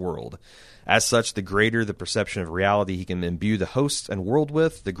creator of his world. As such, the greater the perception of reality he can imbue the host and world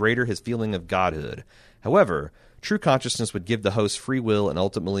with, the greater his feeling of godhood. However, true consciousness would give the host free will, and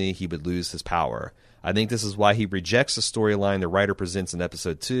ultimately he would lose his power. I think this is why he rejects the storyline the writer presents in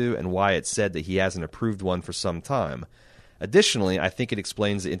Episode 2, and why it's said that he hasn't approved one for some time. Additionally, I think it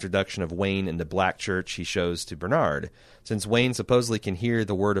explains the introduction of Wayne in the black church he shows to Bernard. Since Wayne supposedly can hear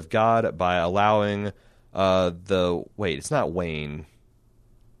the word of God by allowing it's not Wayne.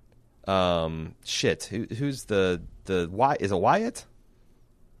 Who's the is it Wyatt?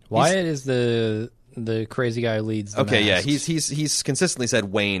 Wyatt is the crazy guy who leads the masks. He's consistently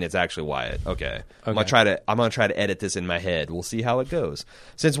said Wayne. It's actually Wyatt. Okay. I'm gonna try to edit this in my head. We'll see how it goes.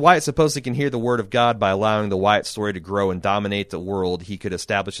 Since Wyatt supposedly can hear the word of God by allowing the Wyatt story to grow and dominate the world, he could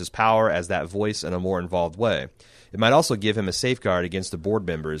establish his power as that voice in a more involved way. It might also give him a safeguard against the board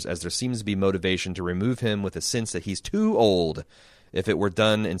members, as there seems to be motivation to remove him with a sense that he's too old. If it were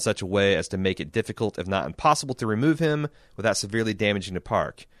done in such a way as to make it difficult, if not impossible, to remove him without severely damaging the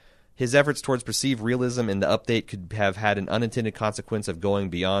park. His efforts towards perceived realism in the update could have had an unintended consequence of going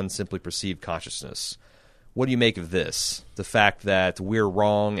beyond simply perceived consciousness. What do you make of this? The fact that we're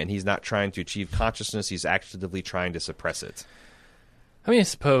wrong and he's not trying to achieve consciousness, he's actively trying to suppress it. I mean, I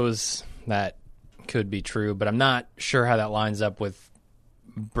suppose that could be true, but I'm not sure how that lines up with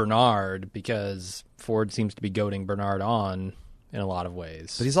Bernard, because Ford seems to be goading Bernard on in a lot of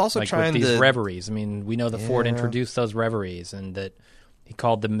ways. But he's also trying with these reveries. I mean, we know that Ford introduced those reveries, and that he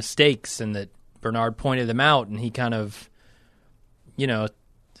called them mistakes, and that Bernard pointed them out, and he kind of,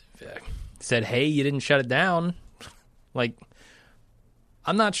 said, hey, you didn't shut it down. Like,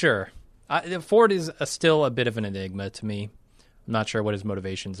 I'm not sure. Ford is still a bit of an enigma to me. I'm not sure what his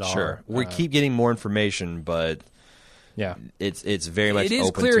motivations are. Sure. We keep getting more information, but yeah, it's very much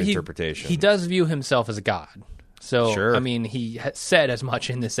open clear to interpretation. He does view himself as a god. So, sure. I mean, he said as much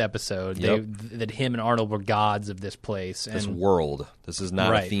in this episode that him and Arnold were gods of this place. This world. This is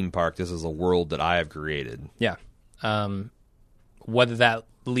not a theme park. This is a world that I have created. Yeah. Whether that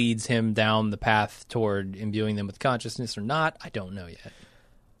leads him down the path toward imbuing them with consciousness or not, I don't know yet.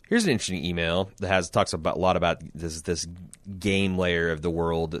 Here's an interesting email that talks a lot about this game layer of the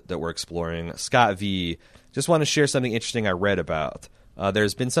world that we're exploring. Scott V. Just want to share something interesting I read about.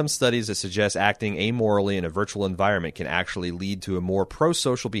 There's been some studies that suggest acting amorally in a virtual environment can actually lead to a more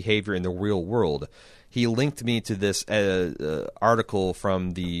pro-social behavior in the real world. He linked me to this article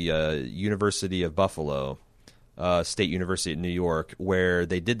from the University of Buffalo, State University in New York, where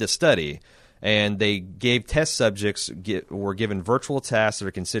they did the study, and they gave test subjects were given virtual tasks that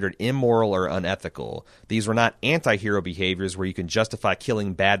are considered immoral or unethical. These were not anti-hero behaviors where you can justify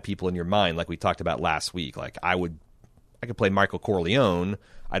killing bad people in your mind, like we talked about last week. Like I could play Michael Corleone.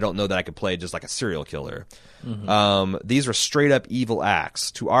 I don't know that I could play just like a serial killer. Mm-hmm. These are straight up evil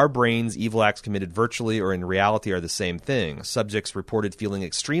acts. To our brains, evil acts committed virtually or in reality are the same thing. Subjects reported feeling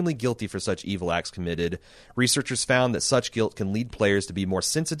extremely guilty for such evil acts committed. Researchers found that such guilt can lead players to be more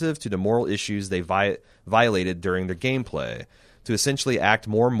sensitive to the moral issues they violated during their gameplay, to essentially act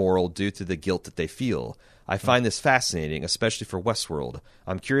more moral due to the guilt that they feel. I find this fascinating, especially for Westworld.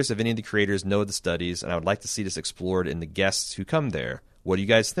 I'm curious if any of the creators know the studies, and I would like to see this explored in the guests who come there. What do you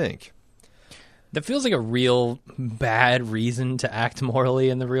guys think? That feels like a real bad reason to act morally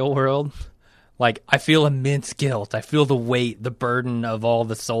in the real world. Like, I feel immense guilt. I feel the weight, the burden of all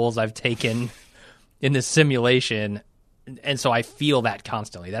the souls I've taken in this simulation, and so I feel that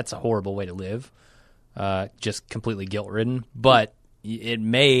constantly. That's a horrible way to live, just completely guilt-ridden. But it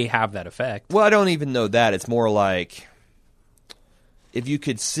may have that effect. Well, I don't even know that. It's more like if you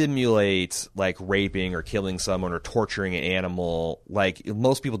could simulate like raping or killing someone or torturing an animal, like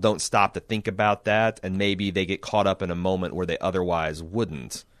most people don't stop to think about that, and maybe they get caught up in a moment where they otherwise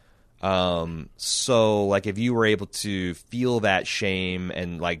wouldn't. So like if you were able to feel that shame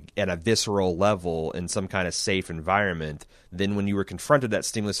and like at a visceral level in some kind of safe environment, then when you were confronted that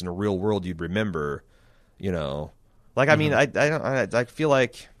stimulus in the real world, you'd remember, you know, like, I mean, I feel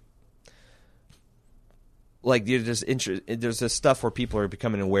like there's this stuff where people are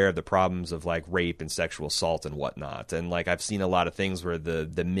becoming aware of the problems of like rape and sexual assault and whatnot, and like I've seen a lot of things where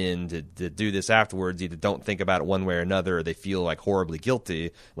the men that do this afterwards either don't think about it one way or another, or they feel like horribly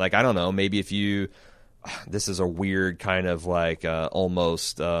guilty. Like, I don't know, maybe if you, this is a weird kind of like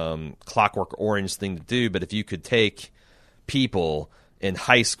almost Clockwork Orange thing to do, but if you could take people in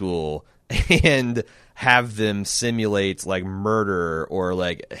high school and have them simulate like murder or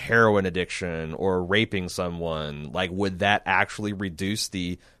like heroin addiction or raping someone, like would that actually reduce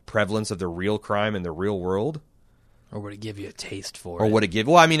the prevalence of the real crime in the real world? Or would it give you a taste for it? Or would it give?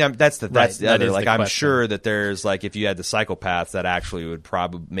 Well, I mean, that's the other. Like, I'm question. sure that there's like if you had the psychopaths that actually would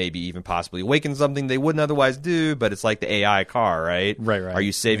probably maybe even possibly awaken something they wouldn't otherwise do. But it's like the AI car, right? Right. Are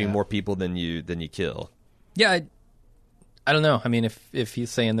you saving more people than you kill? Yeah, I don't know. I mean, if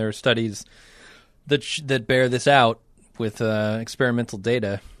he's saying there are studies that bear this out with experimental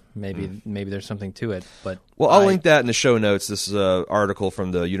data, maybe there's something to it. But I'll link that in the show notes. This is an article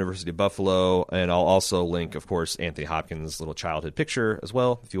from the University of Buffalo, and I'll also link, of course, Anthony Hopkins' little childhood picture as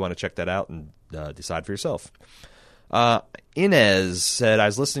well, if you want to check that out and decide for yourself. Inez said, I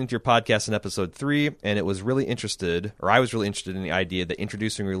was listening to your podcast in episode 3, and I was really interested in the idea that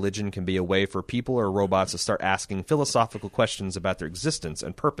introducing religion can be a way for people or robots to start asking philosophical questions about their existence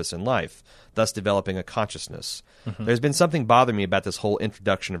and purpose in life, thus developing a consciousness. Mm-hmm. There's been something bothering me about this whole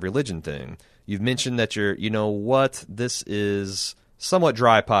introduction of religion thing. You've mentioned that this is somewhat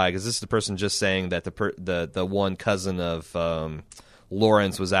dry pie, because this is the person just saying that the one cousin of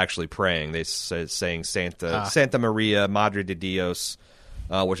Lawrence was actually praying. They saying Santa Maria, Madre de Dios,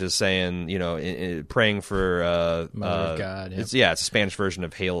 which is saying, praying for Mother of God. It's a Spanish version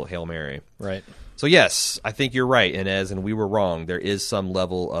of Hail Mary. Right. So yes, I think you're right, Inez, and we were wrong. There is some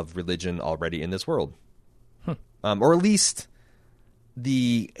level of religion already in this world, or at least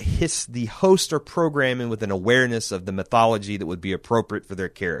the host are programming with an awareness of the mythology that would be appropriate for their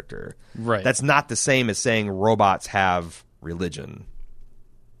character. Right. That's not the same as saying robots have religion.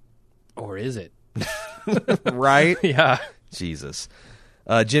 Or is it? Right? Yeah. Jesus.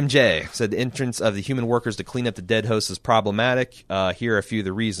 Jim J. said the entrance of the human workers to clean up the dead host is problematic. Here are a few of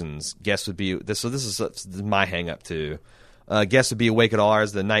the reasons. Guests would be this is my hang-up too. Guests would be awake at all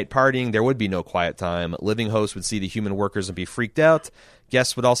hours of the night partying. There would be no quiet time. Living hosts would see the human workers and be freaked out.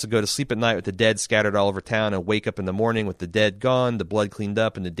 Guests would also go to sleep at night with the dead scattered all over town and wake up in the morning with the dead gone, the blood cleaned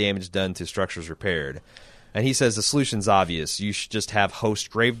up, and the damage done to structures repaired. And he says the solution's obvious. You should just have host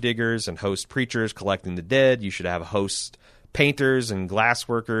gravediggers and host preachers collecting the dead. You should have host painters and glass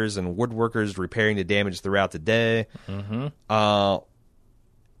workers and woodworkers repairing the damage throughout the day. Mm-hmm.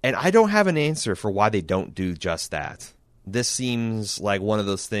 And I don't have an answer for why they don't do just that. This seems like one of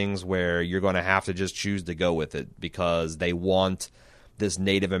those things where you're going to have to just choose to go with it because they want this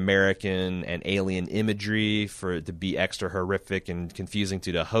Native American and alien imagery for it to be extra horrific and confusing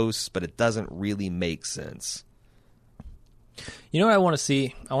to the hosts, but it doesn't really make sense. You know what I want to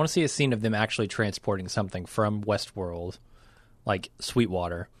see? I want to see a scene of them actually transporting something from Westworld, like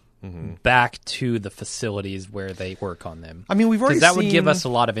Sweetwater, back to the facilities where they work on them. I mean, we've already that would give us a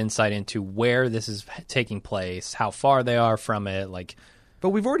lot of insight into where this is taking place, how far they are from it, like. But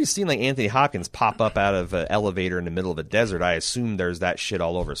we've already seen like Anthony Hopkins pop up out of an elevator in the middle of a desert. I assume there's that shit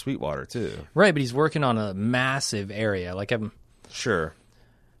all over Sweetwater too. Right, but he's working on a massive area. Like Sure.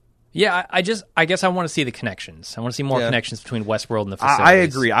 Yeah, I guess I want to see the connections. I want to see more connections between Westworld and the facilities. I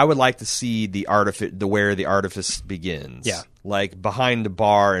agree. I would like to see where the artifice begins. Yeah. Like behind the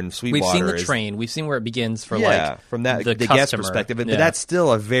bar in Sweetwater. We've seen the train. We've seen where it begins from the guest perspective. But that's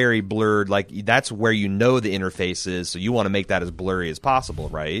still a very blurred, like that's where the interface is, so you want to make that as blurry as possible,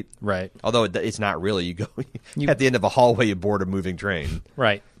 right? Right. Although it's not really. You go at the end of a hallway, you board a moving train.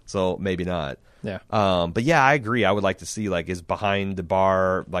 Right. So maybe not. Yeah. But yeah, I agree. I would like to see is behind the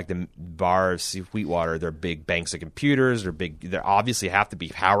bar, like the bar of Sweetwater, they're big banks of computers. There obviously have to be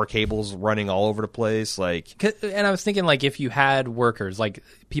power cables running all over the place. And I was thinking if you had workers, like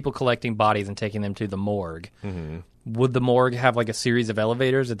people collecting bodies and taking them to the morgue, would the morgue have a series of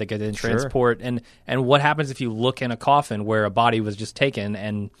elevators that they could then transport? And what happens if you look in a coffin where a body was just taken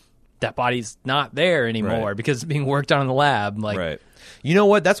and that body's not there anymore because it's being worked on in the lab? Right. You know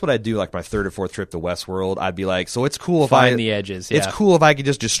what? That's what I'd do. Like my third or fourth trip to Westworld, I'd be like, so it's cool if Find the edges. Yeah. It's cool if I could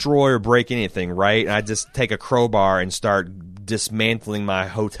just destroy or break anything, right? And I just take a crowbar and start dismantling my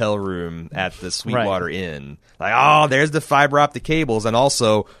hotel room at the Sweetwater Inn. Like, oh, there's the fiber optic cables, and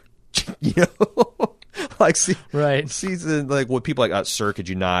also, you know, like see like what people like, sir, could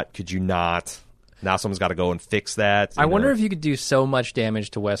you not? Now someone's got to go and fix that. I wonder if you could do so much damage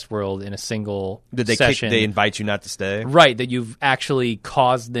to Westworld in a single session. They invite you not to stay? Right, that you've actually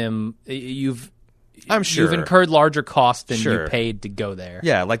caused them... I'm sure. You've incurred larger costs than you paid to go there.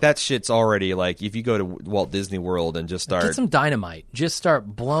 Yeah, like that shit's already... Like, if you go to Walt Disney World and just start... Get some dynamite. Just start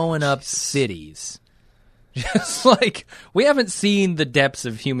blowing up cities. Just like... We haven't seen the depths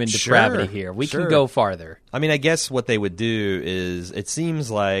of human depravity here. We can go farther. I mean, I guess what they would do is... It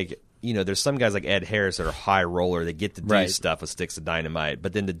seems like... You know, there's some guys like Ed Harris that are high roller that get to do stuff with sticks of dynamite,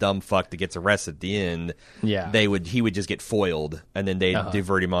 but then the dumb fuck that gets arrested at the end, he would just get foiled, and then they'd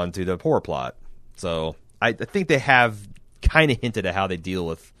divert him onto the horror plot. So I think they have kind of hinted at how they deal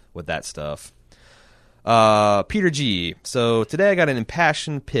with that stuff. Peter G. So today I got an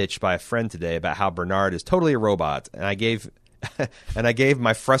impassioned pitch by a friend today about how Bernard is totally a robot, and I gave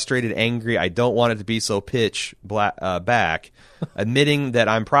my frustrated, angry, I don't want it to be so pitch back, admitting that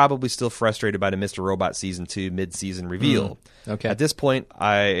I'm probably still frustrated by the Mr. Robot Season 2 mid-season reveal. Okay. At this point,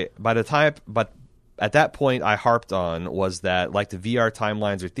 at that point I harped on was that, like the VR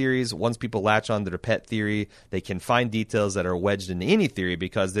timelines or theories, once people latch on to their pet theory, they can find details that are wedged into any theory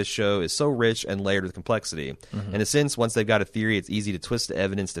because this show is so rich and layered with complexity. Mm-hmm. In a sense, once they've got a theory, it's easy to twist the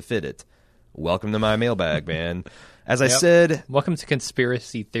evidence to fit it. Welcome to my mailbag, man. As I said... Welcome to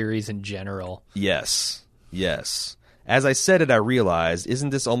conspiracy theories in general. Yes. As I said it, I realized, isn't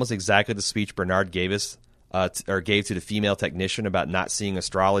this almost exactly the speech Bernard gave us, gave to the female technician about not seeing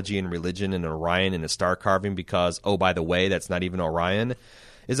astrology and religion and Orion in a star carving because, oh, by the way, that's not even Orion?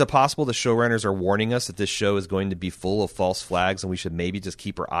 Is it possible the showrunners are warning us that this show is going to be full of false flags and we should maybe just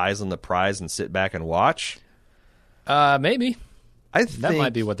keep our eyes on the prize and sit back and watch? Maybe. That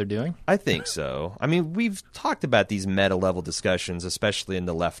might be what they're doing. I think so. I mean, we've talked about these meta-level discussions, especially in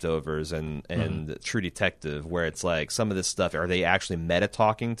The Leftovers and True Detective, where it's like some of this stuff, are they actually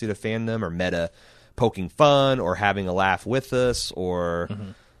meta-talking to the fandom or meta-poking fun or having a laugh with us or,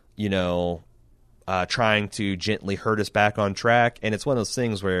 you know, trying to gently hurt us back on track? And it's one of those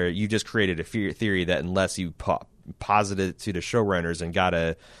things where you just created a theory that unless you posit it to the showrunners and got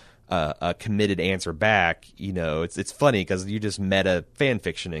a committed answer back, you know, it's funny because you just meta fan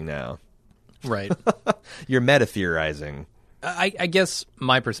fictioning now. Right. You're meta theorizing. I guess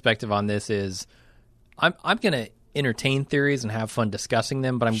my perspective on this is I'm going to entertain theories and have fun discussing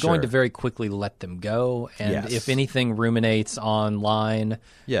them, but I'm going to very quickly let them go. And if anything ruminates online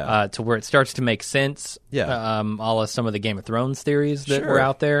to where it starts to make sense, a la some of the Game of Thrones theories that were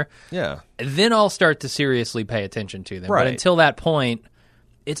out there, then I'll start to seriously pay attention to them. Right. But until that point,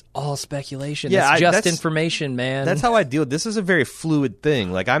 it's all speculation. It's just information, man. That's how I deal. This is a very fluid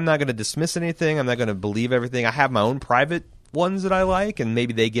thing. Like, I'm not going to dismiss anything. I'm not going to believe everything. I have my own private ones that I like, and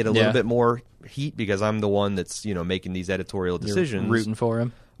maybe they get a little bit more heat because I'm the one that's, you know, making these editorial decisions. You're rooting for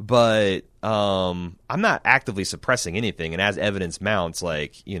him. But I'm not actively suppressing anything, and as evidence mounts,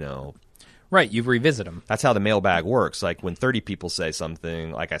 like, you know... Right, you revisit them. That's how the mailbag works. Like, when 30 people say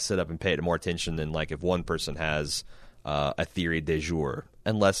something, like, I sit up and pay it more attention than, like, if one person has a theory de jour.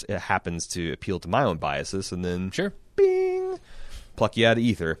 Unless it happens to appeal to my own biases, and then bing, pluck you out of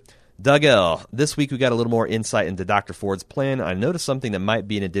ether. Doug L. This week we got a little more insight into Dr. Ford's plan. I noticed something that might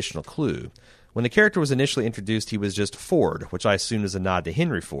be an additional clue. When the character was initially introduced, he was just Ford, which I assumed is a nod to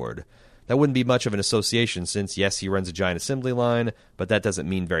Henry Ford. That wouldn't be much of an association since, yes, he runs a giant assembly line, but that doesn't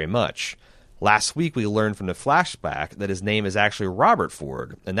mean very much. Last week we learned from the flashback that his name is actually Robert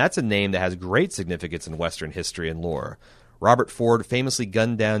Ford, and that's a name that has great significance in Western history and lore. Robert Ford famously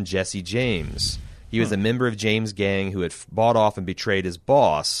gunned down Jesse James. He was a member of James' gang who had bought off and betrayed his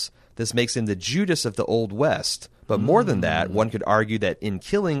boss. This makes him the Judas of the Old West. But more than that, one could argue that in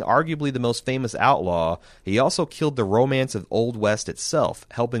killing arguably the most famous outlaw, he also killed the romance of Old West itself,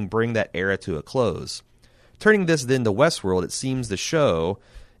 helping bring that era to a close. Turning this then to Westworld, it seems the show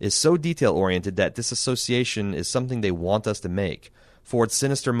is so detail-oriented that this association is something they want us to make. Ford's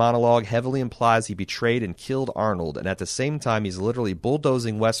sinister monologue heavily implies he betrayed and killed Arnold, and at the same time he's literally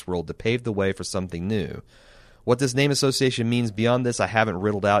bulldozing Westworld to pave the way for something new. What this name association means beyond this I haven't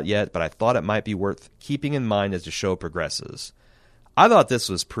riddled out yet, but I thought it might be worth keeping in mind as the show progresses. I thought this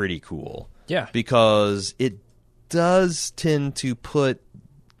was pretty cool. Yeah. Because it does tend to put,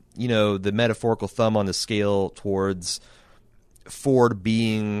 you know, the metaphorical thumb on the scale towards Ford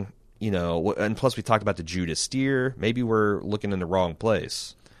being and plus we talked about the Judas steer. Maybe we're looking in the wrong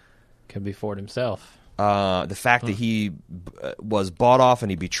place. Could be Ford himself. The fact that he was bought off and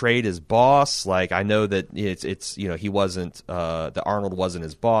he betrayed his boss, like I know that it's he wasn't that Arnold wasn't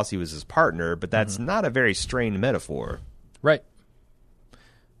his boss, he was his partner, but that's not a very strained metaphor. Right.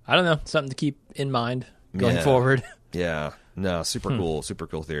 I don't know, something to keep in mind going Yeah. forward. Yeah. No, super cool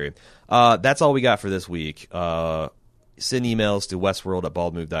theory. That's all we got for this week. Send emails to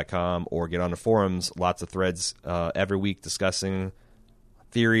westworld@baldmove.com or get on the forums. Lots of threads every week discussing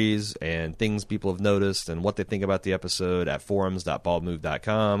theories and things people have noticed and what they think about the episode at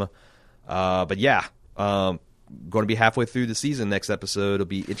forums.baldmove.com. But yeah, going to be halfway through the season next episode. It'll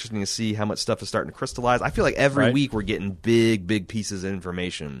be interesting to see how much stuff is starting to crystallize. I feel like every week we're getting big pieces of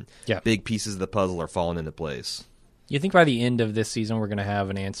information. Yeah. Big pieces of the puzzle are falling into place. You think by the end of this season we're going to have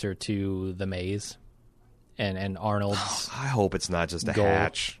an answer to the maze and Arnold's I hope it's not just a goal.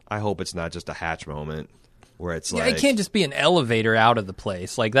 hatch. I hope it's not just a hatch moment where it's Yeah, like... it can't just be an elevator out of the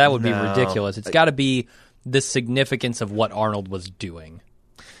place. Like, that would be ridiculous. It's got to be the significance of what Arnold was doing.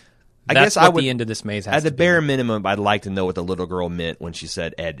 I That's guess what I would, the end of this maze has at to the be. bare minimum, I'd like to know what the little girl meant when she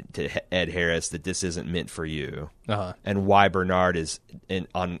said to Ed Harris that this isn't meant for you, and why Bernard is in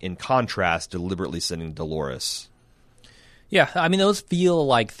contrast deliberately sending Dolores. Yeah, I mean, those feel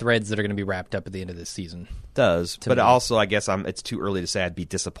like threads that are going to be wrapped up at the end of this season. Does, but me. also I guess it's too early to say I'd be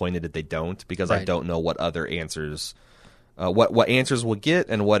disappointed if they don't, because I Right. don't know what other answers, what answers we'll get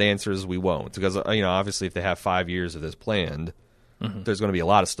and what answers we won't. Because obviously if they have 5 years of this planned, there's going to be a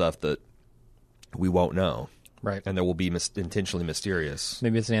lot of stuff that we won't know, Right. and there will be intentionally mysterious.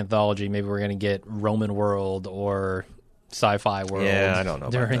 Maybe it's an anthology. Maybe we're going to get Roman World or Sci-Fi World. Yeah, I don't know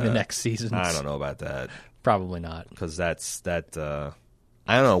about during the that. next seasons. I don't know about that. Probably not. Because I don't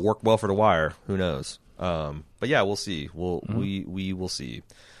know, worked well for The Wire. Who knows? But yeah, we'll see. We will see.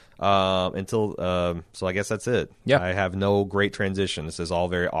 So I guess that's it. Yeah. I have no great transition. This is all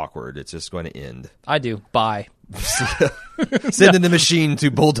very awkward. It's just going to end. I do. Bye. Send in the machine to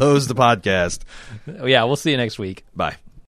bulldoze the podcast. Yeah, we'll see you next week. Bye.